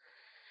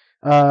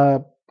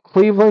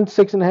Cleveland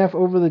 6.5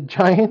 over the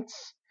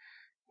Giants.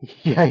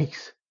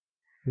 Yikes!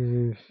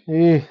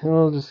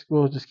 We'll just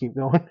keep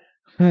going.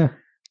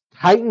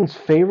 Titans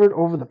favored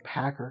over the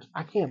Packers.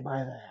 I can't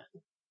buy that.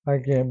 I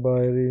can't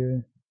buy it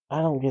either.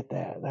 I don't get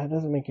that. That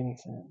doesn't make any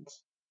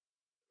sense.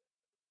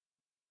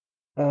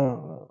 I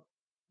don't know.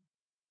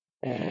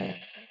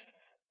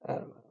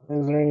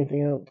 Is there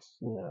anything else?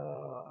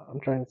 No. I'm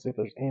trying to see if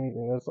there's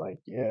anything that's like,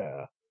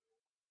 yeah.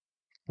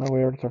 No, we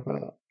already talked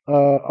about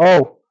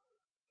that.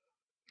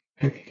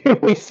 Can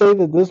we say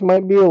that this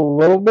might be a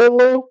little bit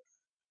low?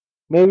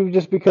 Maybe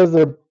just because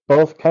they're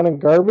both kind of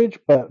garbage,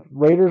 but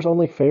Raiders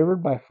only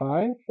favored by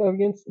 5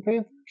 against the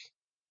Panthers?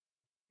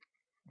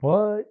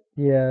 What?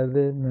 Yeah,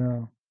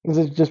 no. Is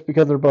it just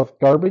because they're both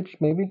garbage,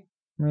 maybe?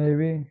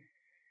 Maybe.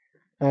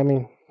 I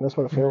mean, that's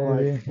what it feels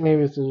like.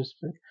 Maybe it's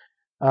just...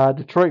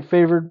 Detroit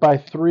favored by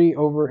 3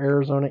 over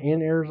Arizona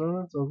in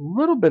Arizona. It's a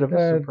little bit of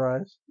a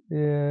surprise.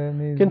 Yeah.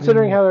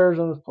 Considering how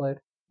Arizona's played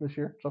this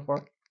year so far.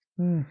 A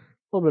Hmm.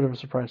 little bit of a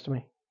surprise to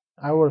me.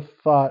 I would have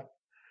thought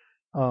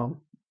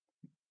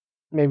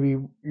maybe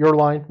your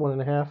line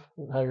 1.5.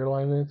 How your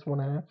line is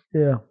 1.5.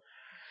 Yeah.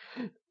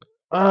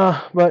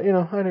 But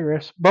I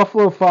digress.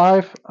 Buffalo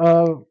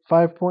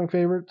 5-point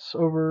favorites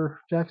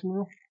over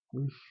Jacksonville.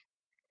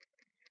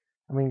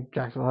 I mean,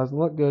 Jacksonville hasn't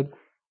looked good.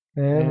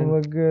 They haven't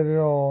looked good at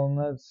all, and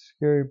that's the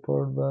scary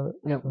part about it.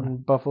 Yep,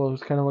 and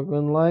Buffalo's kind of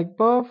looking like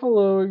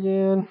Buffalo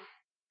again.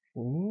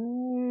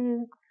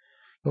 We're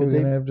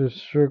going to have to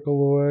circle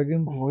the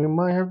wagon. We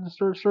might have to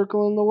start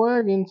circling the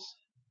wagons.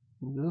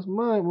 Just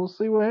might. We'll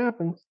see what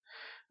happens.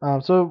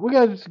 So we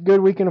got a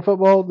good weekend of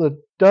football.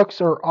 The Ducks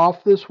are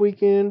off this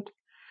weekend,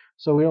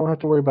 so we don't have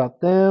to worry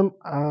about them.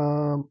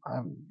 I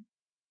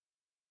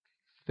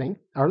think,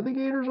 are the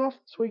Gators off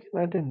this weekend?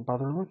 I didn't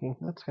bother looking.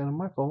 That's kind of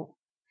my fault.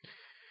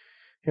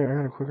 Here, I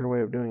got a quicker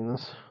way of doing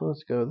this.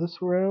 Let's go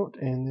this route,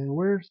 and then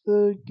where's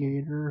the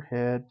Gator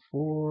head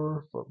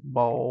for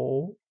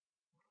football?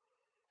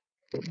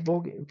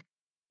 Football game.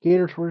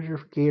 Gators, where's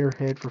your Gator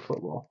head for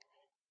football?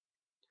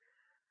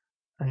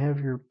 I have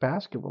your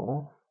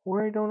basketball.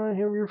 Why don't I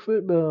have your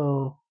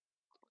football?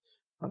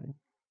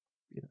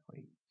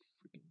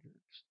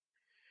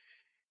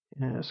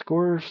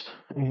 Scores,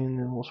 and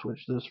then we'll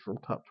switch this from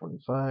top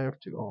 25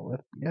 to all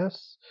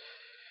FBS.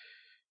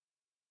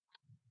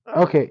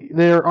 Okay,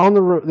 they're on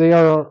the road. They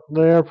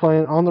are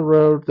playing on the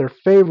road. They're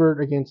favored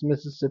against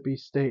Mississippi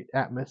State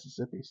at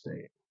Mississippi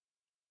State.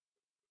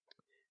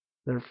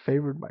 They're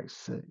favored by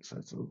 6.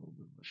 That's a little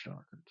bit of a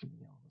shocker to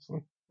me,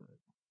 honestly.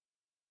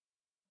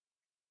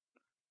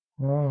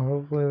 Well,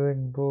 hopefully they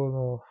can pull it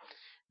off.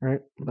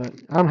 Right, but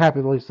I'm happy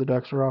at least the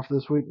Ducks are off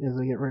this week as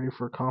they get ready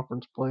for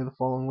conference play the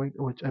following week,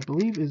 which I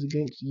believe is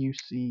against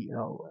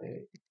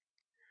UCLA.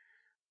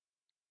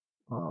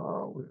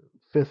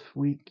 5th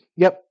week.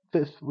 Yep,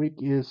 5th week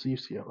is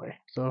UCLA.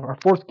 So our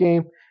 4th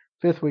game,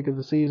 5th week of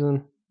the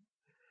season.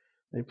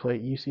 They play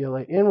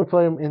UCLA, and we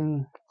play them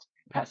in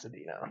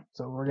Pasadena.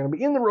 So we're going to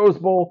be in the Rose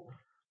Bowl.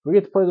 We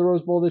get to play the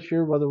Rose Bowl this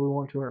year, whether we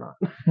want to or not.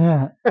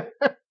 Yeah.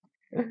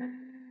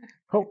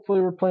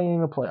 Hopefully we're playing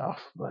in the playoff,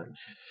 but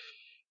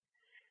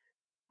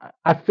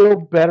I feel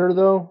better,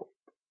 though,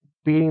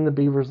 beating the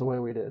Beavers the way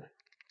we did.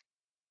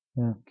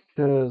 Yeah.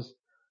 Because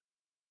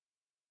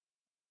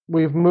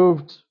we've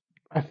moved.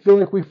 I feel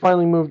like we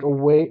finally moved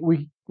away.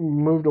 We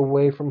moved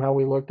away from how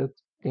we looked at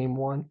game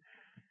 1.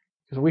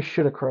 Because we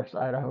should have crushed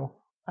Idaho.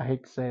 I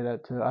hate to say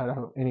that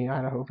to any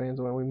Idaho fans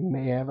that we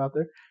may have out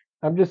there.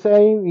 I'm just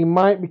saying you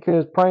might,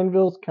 because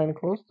Prineville's kind of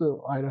close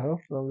to Idaho.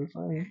 So I'm just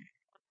saying.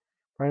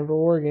 Prineville,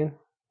 Oregon.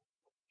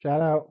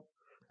 Shout out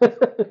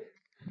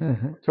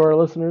to our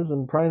listeners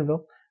in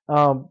Prineville.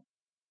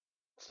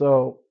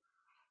 So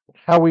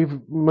how we've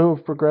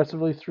moved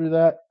progressively through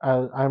that,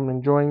 I'm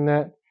enjoying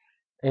that.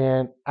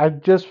 And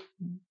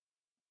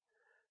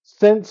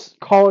since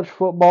college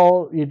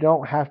football, you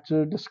don't have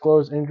to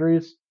disclose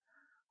injuries.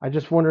 I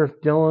just wonder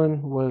if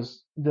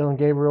Dylan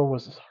Gabriel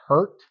was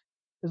hurt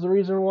is the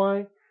reason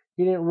why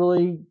he didn't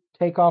really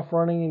take off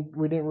running, and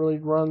we didn't really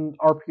run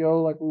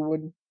RPO like we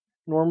would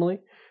normally.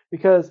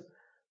 Because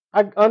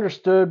I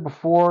understood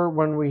before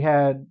when we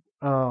had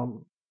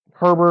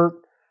Herbert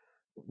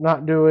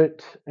not do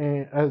it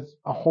as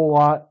a whole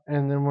lot,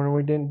 and then when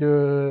we didn't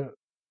do it,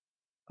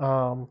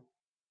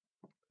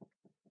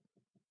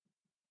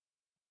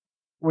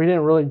 we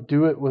didn't really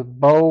do it with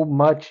Bo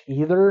much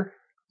either.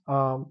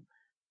 Because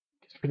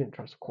we didn't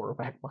trust a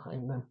quarterback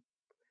behind them.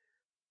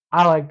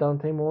 I like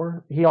Dante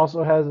Moore. He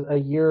also has a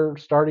year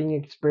starting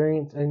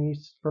experience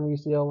from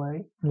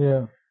UCLA.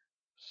 Yeah.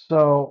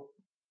 So,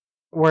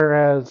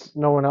 whereas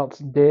no one else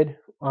did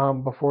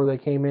before they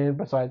came in,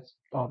 besides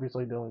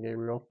obviously Dylan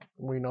Gabriel.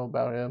 We know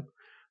about him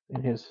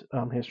and his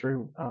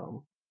history.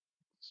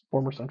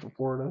 Former Central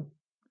Florida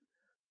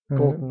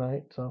Golden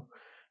Knight. So,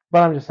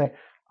 but I'm just saying,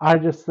 I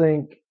just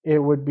think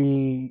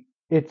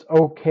it's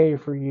okay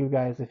for you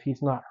guys if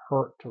he's not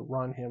hurt to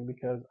run him,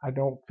 because I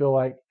don't feel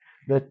like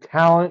the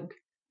talent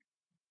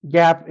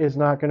gap is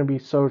not going to be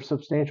so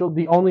substantial.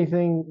 The only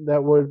thing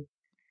that would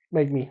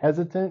make me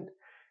hesitant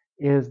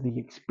is the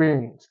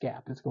experience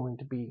gap is going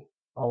to be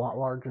a lot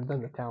larger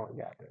than the talent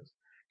gap is,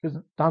 because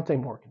Dante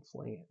Moore can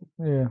sling it.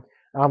 Yeah.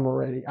 I'm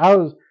ready.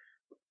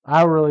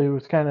 I really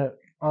was kind of,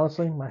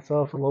 honestly,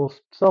 myself, a little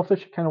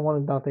selfish. Kind of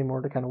wanted Dante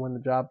Moore to kind of win the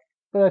job.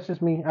 But that's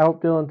just me. I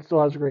hope Dylan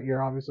still has a great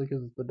year, obviously,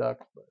 because it's the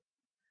Ducks. But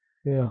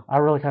yeah, I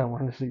really kind of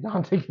wanted to see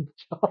Dante get the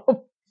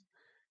job.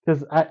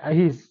 Because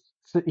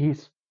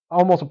he's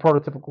almost a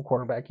prototypical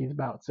quarterback. He's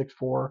about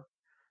 6'4",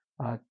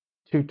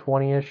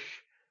 220-ish.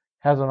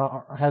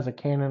 Has a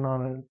cannon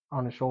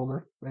on his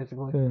shoulder,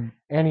 basically. Yeah.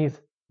 And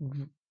he's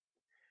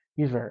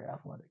very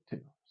athletic, too.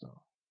 So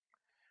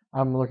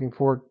I'm looking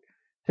forward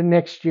to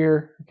next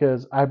year,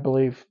 because I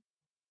believe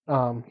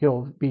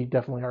he'll be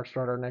definitely our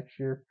starter next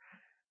year.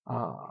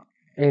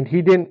 And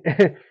he didn't,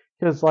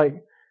 because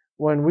like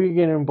when we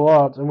get in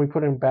blowouts and we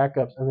put in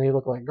backups and they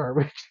look like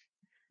garbage,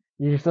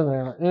 you sit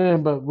there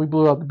like, but we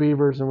blew out the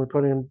Beavers and we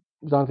put in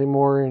Dante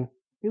Moore and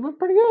he looked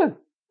pretty good.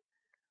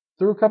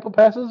 Threw a couple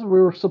passes. We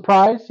were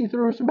surprised he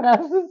threw some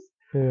passes.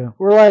 Yeah.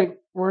 We're like,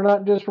 we're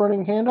not just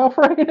running handoff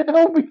right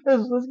now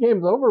because this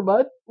game's over,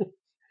 bud.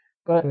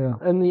 But Yeah.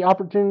 and the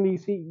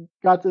opportunities he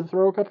got to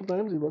throw a couple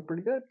times, he looked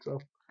pretty good. So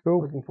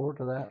Cool. looking forward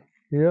to that.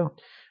 Yeah.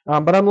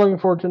 But I'm looking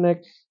forward to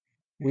next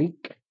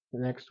week,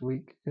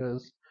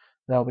 because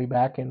they'll be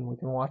back and we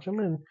can watch them,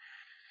 and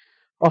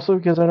also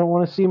because I don't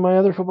want to see my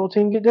other football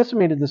team get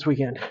decimated this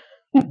weekend.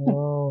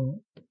 Well,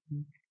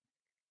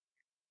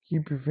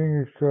 keep your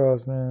fingers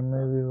crossed, man.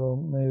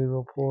 Maybe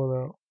they'll pull it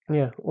out.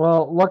 Yeah.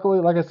 Well, luckily,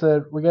 like I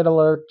said, we got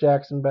Alaric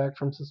Jackson back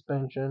from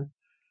suspension.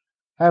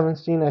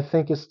 Havenstein, I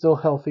think, is still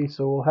healthy,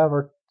 so we'll have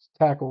our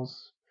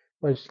tackles.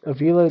 But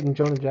Avila and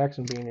Jonah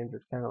Jackson being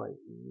injured, kind of like,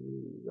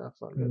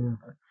 that's not good.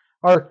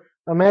 Yeah.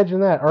 Imagine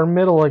that, our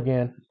middle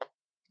again.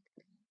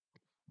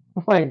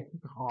 My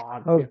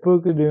God. How's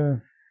Puka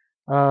doing?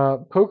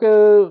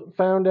 Puka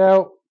found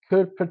out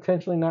could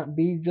potentially not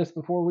be just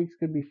the 4 weeks,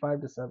 could be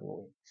 5 to 7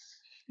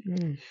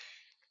 weeks.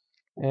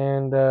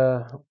 And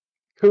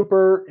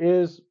Cooper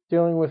is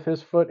dealing with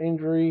his foot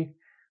injury,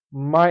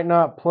 might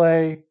not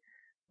play,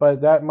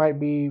 but that might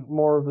be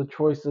more of the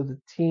choice of the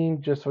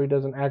team, just so he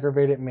doesn't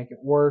aggravate it and make it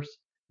worse.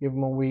 Give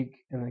him a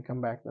week and then come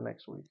back the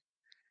next week.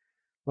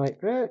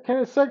 Like, that kind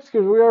of sucks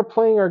because we are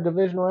playing our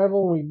division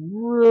rival and we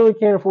really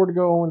can't afford to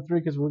go 0-3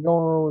 because we're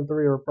going 0-3,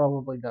 we're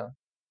probably done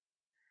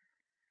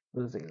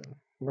for the season.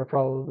 We're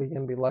probably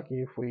going to be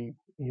lucky if we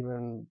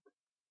even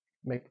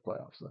make the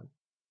playoffs then.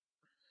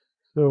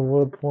 So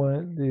what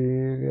point do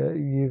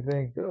you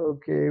think,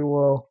 okay,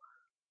 well,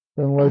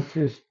 then let's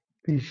just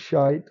be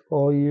shite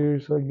all year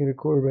so I can get a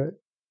quarterback?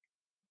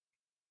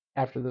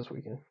 After this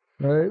weekend.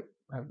 Right?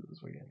 After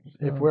this weekend.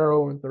 If we're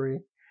 0-3,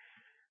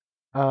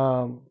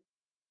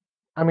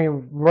 I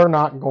mean, we're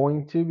not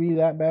going to be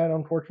that bad,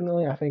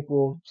 unfortunately. I think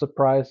we'll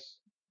surprise,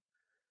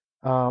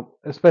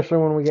 especially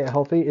when we get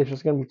healthy. It's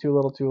just going to be too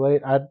little too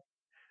late.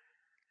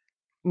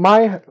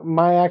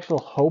 My actual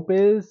hope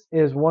is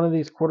one of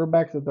these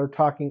quarterbacks that they're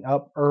talking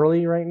up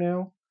early right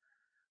now.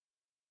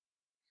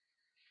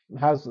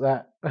 How's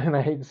that? And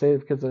I hate to say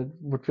it because I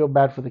would feel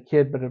bad for the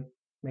kid, but it'd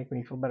make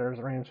me feel better as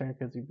a Rams fan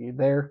because he'd be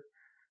there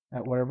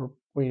at whatever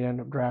we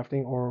end up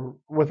drafting or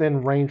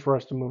within range for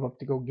us to move up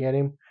to go get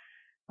him.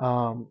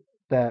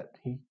 That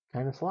he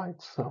kind of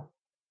slides. So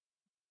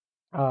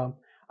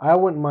I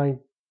wouldn't mind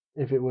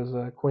if it was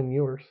Quinn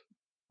Ewers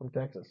from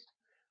Texas.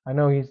 I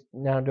know he's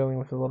now dealing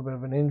with a little bit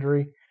of an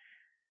injury,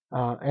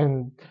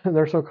 and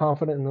they're so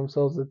confident in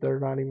themselves that they're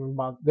not even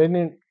bothered. They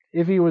didn't.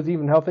 If he was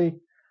even healthy,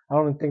 I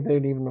don't think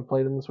they'd even have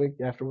played him this week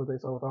after what they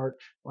saw with Arch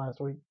last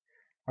week.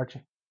 Arch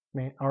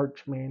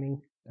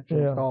Manning. I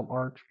shouldn't call him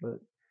Arch, but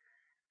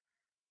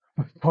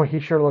boy, he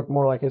sure looked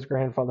more like his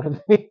grandfather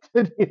than he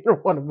did either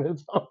one of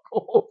his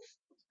uncles.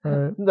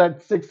 Right.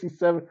 That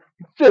 67,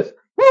 just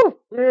whoo!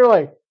 You're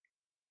like,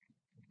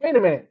 wait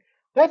a minute,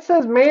 that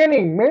says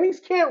Manning.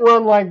 Mannings can't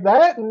run like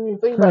that. And you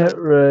think about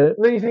right.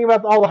 then you think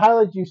about all the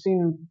highlights you've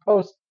seen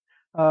post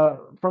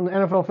from the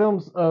NFL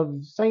films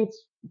of Saints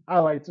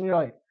highlights, and you're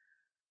like,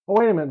 oh,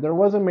 wait a minute, there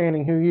was a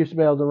Manning who used to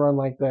be able to run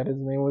like that. His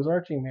name was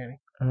Archie Manning.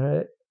 All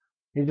right.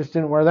 He just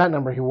didn't wear that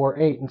number. He wore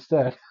 8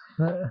 instead.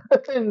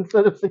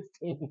 Instead of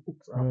 16.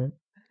 So. Right.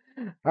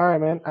 All right,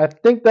 man. I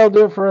think that'll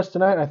do it for us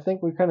tonight. I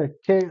think we kind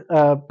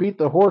of beat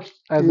the horse,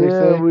 as they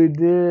say. Yeah, we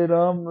did.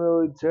 I'm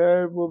really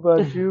tired. What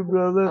about you,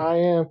 brother? I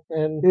am.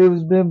 And it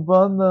has been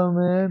fun, though,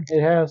 man.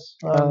 It has.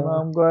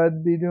 I'm glad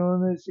to be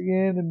doing this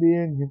again and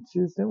being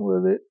consistent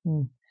with it.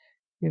 And,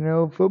 you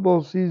know,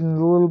 football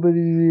season's a little bit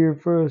easier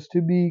for us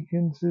to be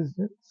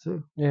consistent.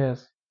 So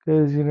yes.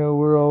 Because, you know,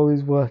 we're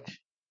always watching.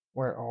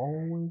 We're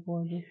always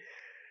watching.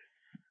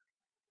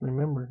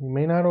 Remember, you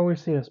may not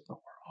always see us, but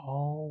we're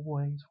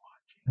always watching.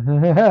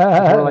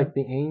 We're like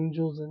the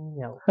angels in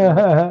the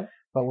outfield,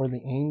 but we're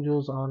the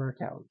angels on our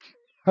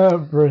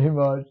couch. Pretty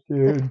much,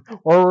 dude.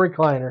 Or a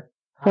recliner.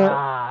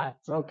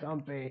 It's so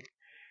comfy.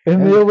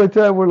 And the only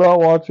time we're not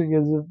watching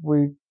is if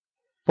we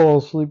fall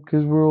asleep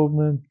because we're old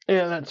men.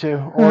 Yeah, that too.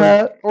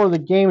 Or the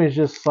game is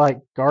just like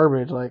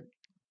garbage, like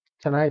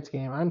tonight's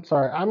game. I'm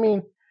sorry. I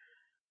mean,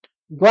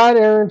 glad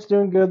Aaron's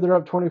doing good. They're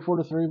up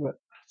 24-3, but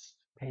that's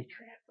the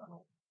Patriots. I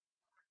don't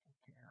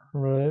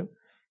care. Right. If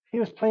he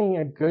was playing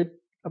a good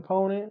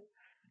opponent,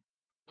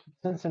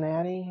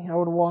 Cincinnati, I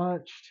would have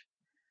watched.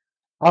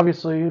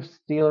 Obviously,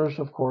 Steelers,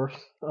 of course.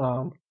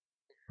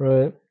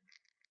 Right.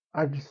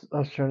 I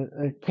was trying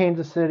to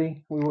Kansas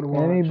City. We would have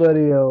watched.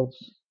 Anybody else?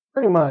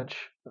 Pretty much.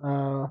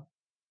 Not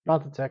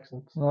the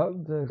Texans.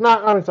 Not the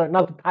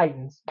Not the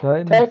Titans.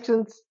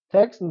 Titans.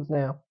 Texans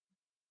now.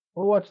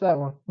 We'll watch that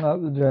one.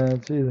 Not the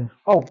Giants either.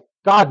 Oh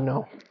God,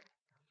 no.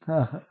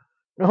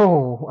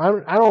 No,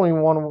 I don't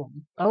even want to.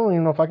 I don't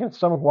even know if I can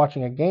stomach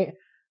watching a game.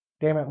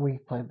 Damn it, we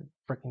played the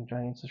freaking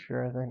Giants this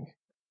year. I think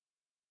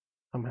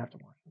I'm gonna have to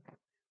watch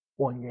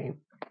one game.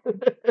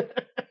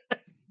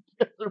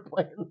 They're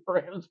playing the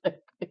Rams. I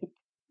think.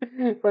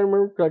 If I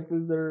remember correctly,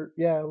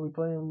 we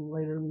play them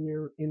later in the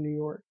year in New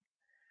York.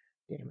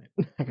 Damn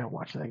it, I gotta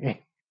watch that game.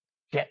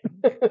 Shit.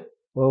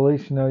 Well, at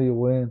least you know you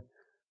win.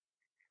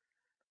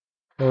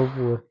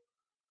 Hopefully.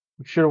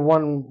 We should have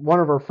won one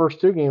of our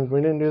first 2 games.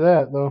 We didn't do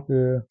that though.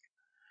 Yeah.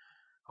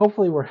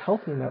 Hopefully, we're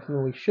healthy enough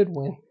and we should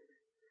win.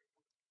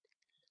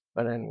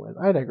 But anyways,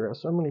 I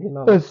digress. I'm going to get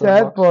on The this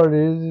sad soapbox. part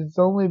is, it's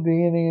only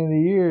beginning of the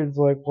year. It's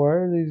like, why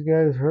are these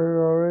guys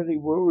hurt already?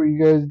 What were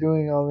you guys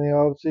doing on the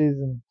off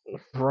season?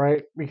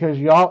 Right, because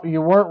you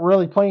weren't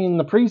really playing in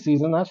the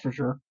preseason, that's for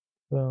sure.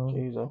 So,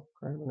 Jeez, oh,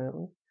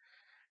 permanently.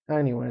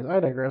 Anyways, I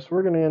digress.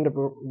 We're going to end up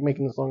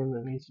making this longer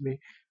than it needs to be.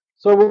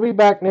 So we'll be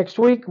back next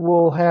week.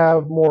 We'll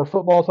have more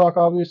football talk,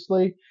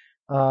 obviously.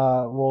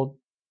 We'll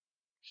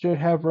should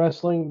have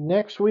wrestling.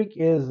 Next week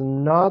is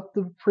not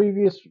the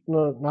previous,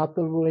 no, not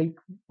the week.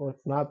 Well,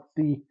 it's not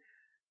the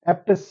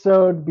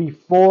episode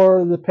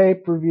before the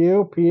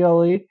pay-per-view,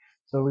 PLE.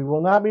 So we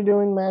will not be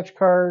doing match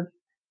card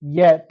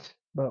yet,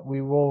 but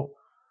we will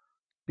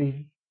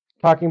be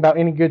talking about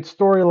any good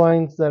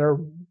storylines that are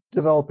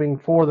developing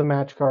for the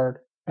match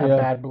card at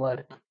Bad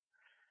Blood,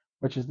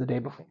 which is the day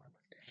before.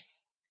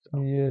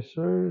 So, yes,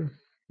 sir.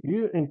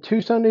 And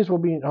 2 Sundays will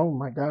be. Oh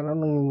my God! I don't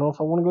even know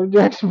if I want to go to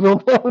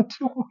Jacksonville now in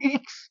 2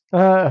 weeks.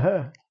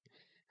 I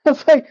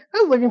was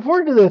looking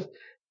forward to this.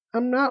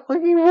 I'm not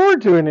looking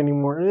forward to it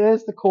anymore. It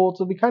is the cold,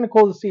 so it'll be kind of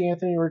cool to see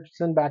Anthony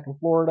Richardson back in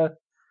Florida.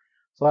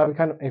 So that'll be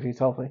kind of, if he's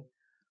healthy.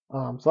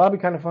 So that'll be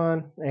kind of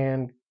fun.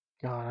 And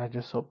God, I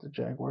just hope the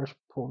Jaguars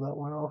pull that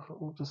one off.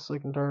 I'm just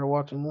sick and tired of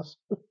watching this.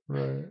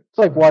 Right. It's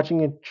like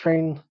watching a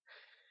train.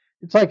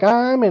 It's like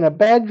I'm in a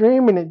bad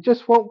dream and it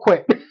just won't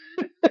quit.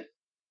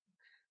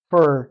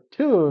 For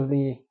 2 of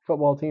the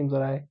football teams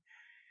that I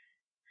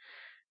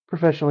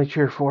professionally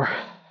cheer for.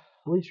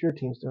 At least your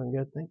team's doing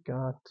good. Thank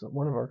God. So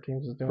one of our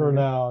teams is doing For good.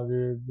 now,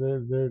 dude.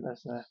 They're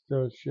That's that.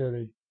 still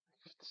shitty.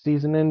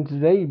 Season end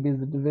today, you'd be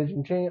the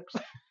division champs.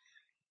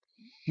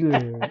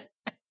 Shit.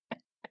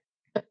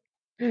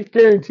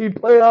 Guaranteed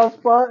playoff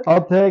spot.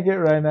 I'll take it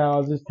right now.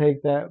 I'll just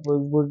take that.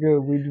 We're good.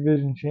 We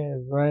division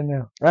champs right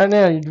now. Right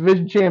now, you're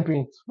division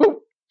champions.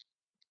 Woo!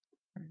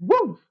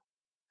 Woo!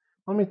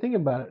 I mean, think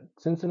about it.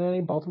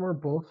 Cincinnati, Baltimore,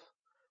 both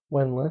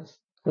winless.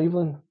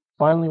 Cleveland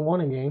finally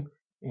won a game,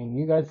 and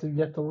you guys have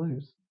yet to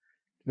lose.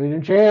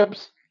 Division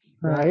champs.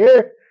 Right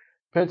here.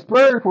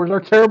 Pittsburgh, where's our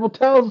terrible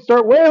towels?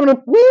 Start waving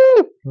them.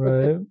 Woo!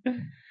 Right.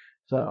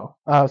 So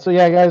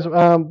yeah, guys.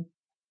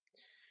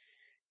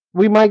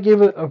 We might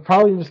give it.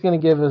 Probably just going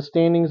to give a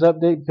standings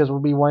update because we'll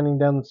be winding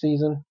down the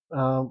season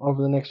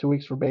over the next 2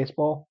 weeks for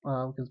baseball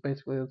because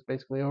it's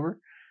basically over.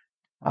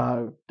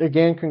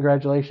 Again,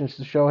 congratulations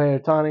to Shohei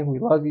Ohtani. We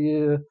love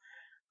you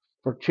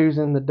for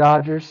choosing the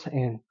Dodgers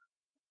and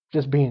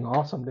just being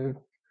awesome, dude.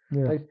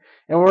 Yeah.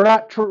 And we're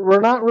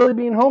not really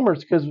being homers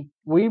because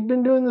we've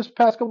been doing this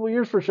past couple of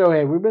years for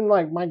Shohei. We've been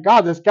like, my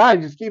God, this guy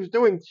just keeps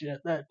doing shit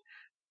that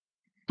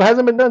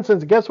hasn't been done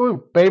since, guess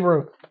who? Babe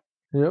Ruth.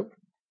 Yep.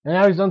 And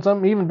now he's done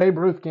something even Babe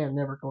Ruth can't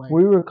never claim.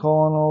 We were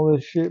calling all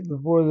this shit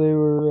before they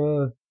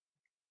were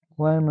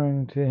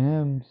clamoring to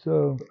him.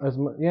 So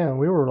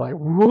we were like,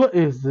 what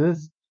is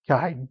this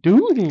guy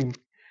doing?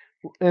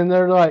 And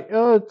they're like,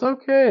 oh, it's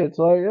okay. It's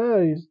like,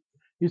 yeah,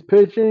 he's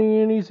pitching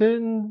and he's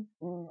hitting.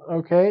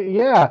 Okay,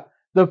 yeah.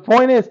 The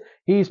point is,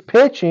 he's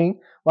pitching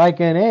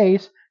like an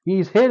ace.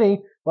 He's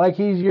hitting like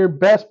he's your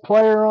best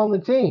player on the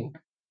team.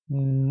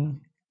 Mm-hmm.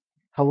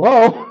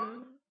 Hello?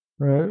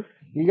 Right.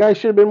 You guys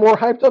should have been more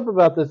hyped up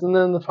about this. And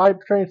then the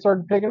hype train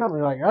started picking up. And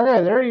you're like,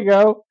 okay, there you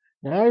go.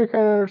 Now you're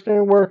kind of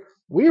understanding where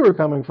we were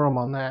coming from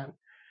on that.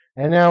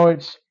 And now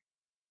it's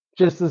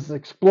just this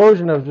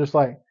explosion of just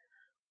like,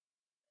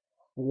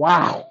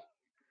 wow.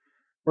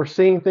 We're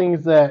seeing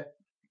things that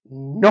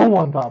no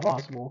one thought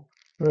possible.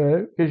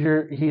 Right.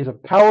 Because he's a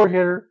power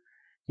hitter.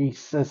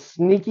 He's a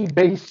sneaky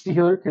base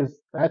stealer because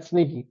that's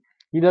sneaky.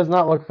 He does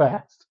not look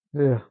fast.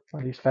 Yeah.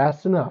 But he's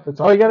fast enough. That's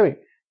all you got to be.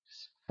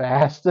 Just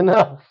fast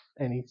enough.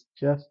 And he's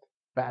just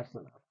fast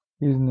enough.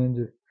 He's a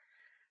ninja.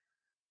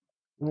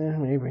 Yeah,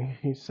 maybe.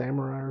 He's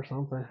samurai or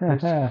something.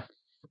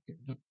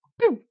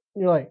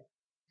 You're like,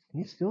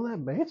 can he steal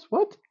that base?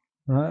 What?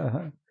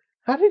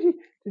 How did he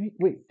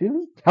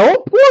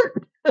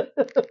teleport?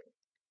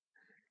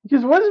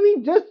 Because wasn't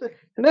he just,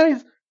 and now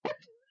he's,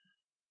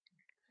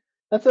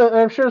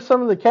 I'm sure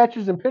some of the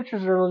catchers and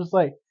pitchers are just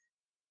like,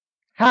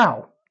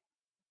 how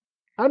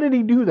did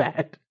he do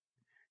that?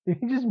 Did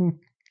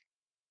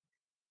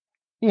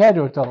he had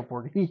to have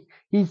teleported.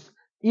 He's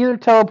either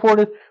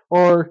teleported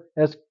or,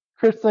 as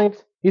Chris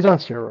thinks, he's on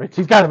steroids.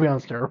 He's got to be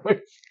on steroids.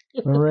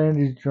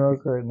 Randy's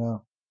drunk right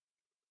now.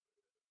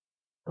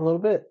 A little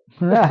bit.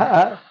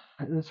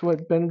 That's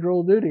what Benadryl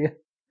will do to you.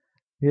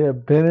 Yeah,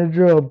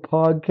 Benadryl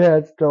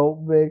podcasts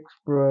don't mix,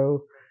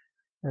 bro.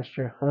 That's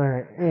true. All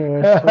right.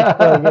 Anyways, let's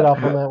probably get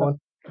off on that one.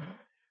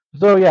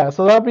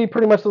 So that'll be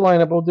pretty much the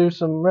lineup. We'll do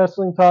some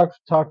wrestling talk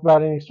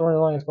about any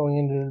storylines going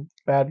into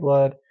Bad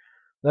Blood.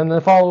 Then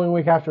the following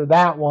week after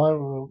that one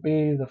will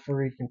be the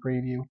freaking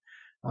preview.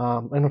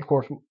 And of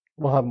course,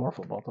 we'll have more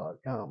football talk.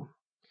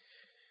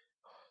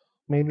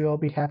 Maybe I'll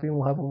be happy and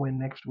we'll have a win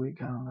next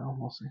week. I don't know.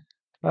 We'll see.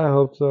 I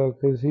hope so,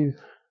 because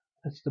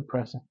it's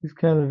depressing. He's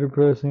kind of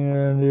depressing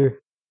around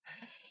here.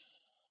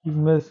 He's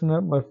messing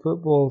up my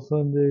football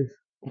Sundays.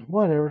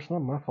 Whatever, it's not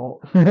my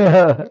fault.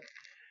 And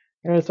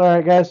it's all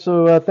right, guys.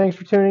 So thanks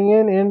for tuning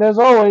in, and as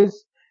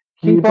always,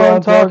 keep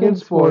on talking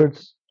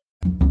sports.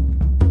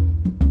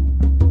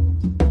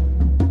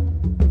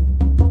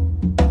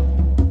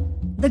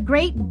 The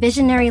great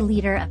visionary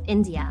leader of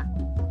India,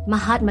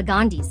 Mahatma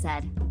Gandhi,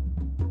 said,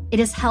 "It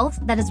is health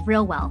that is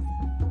real wealth,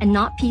 and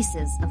not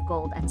pieces of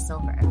gold and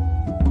silver."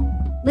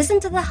 Listen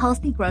to the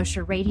Healthy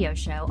Grocer radio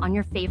show on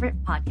your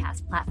favorite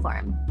podcast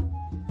platform.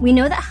 We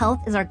know that health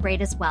is our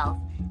greatest wealth,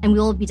 and we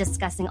will be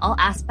discussing all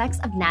aspects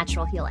of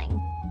natural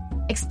healing.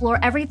 Explore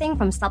everything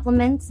from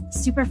supplements,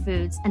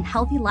 superfoods, and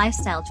healthy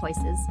lifestyle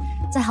choices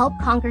to help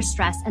conquer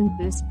stress and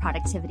boost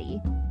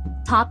productivity.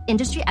 Top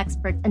industry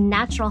experts and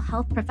natural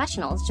health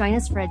professionals join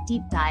us for a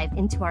deep dive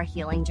into our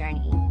healing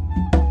journey.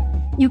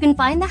 You can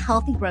find the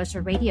Healthy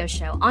Grocer radio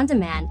show on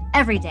demand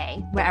every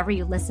day wherever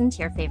you listen to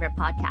your favorite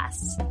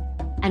podcasts.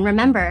 And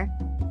remember,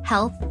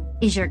 health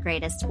is your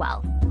greatest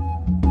wealth.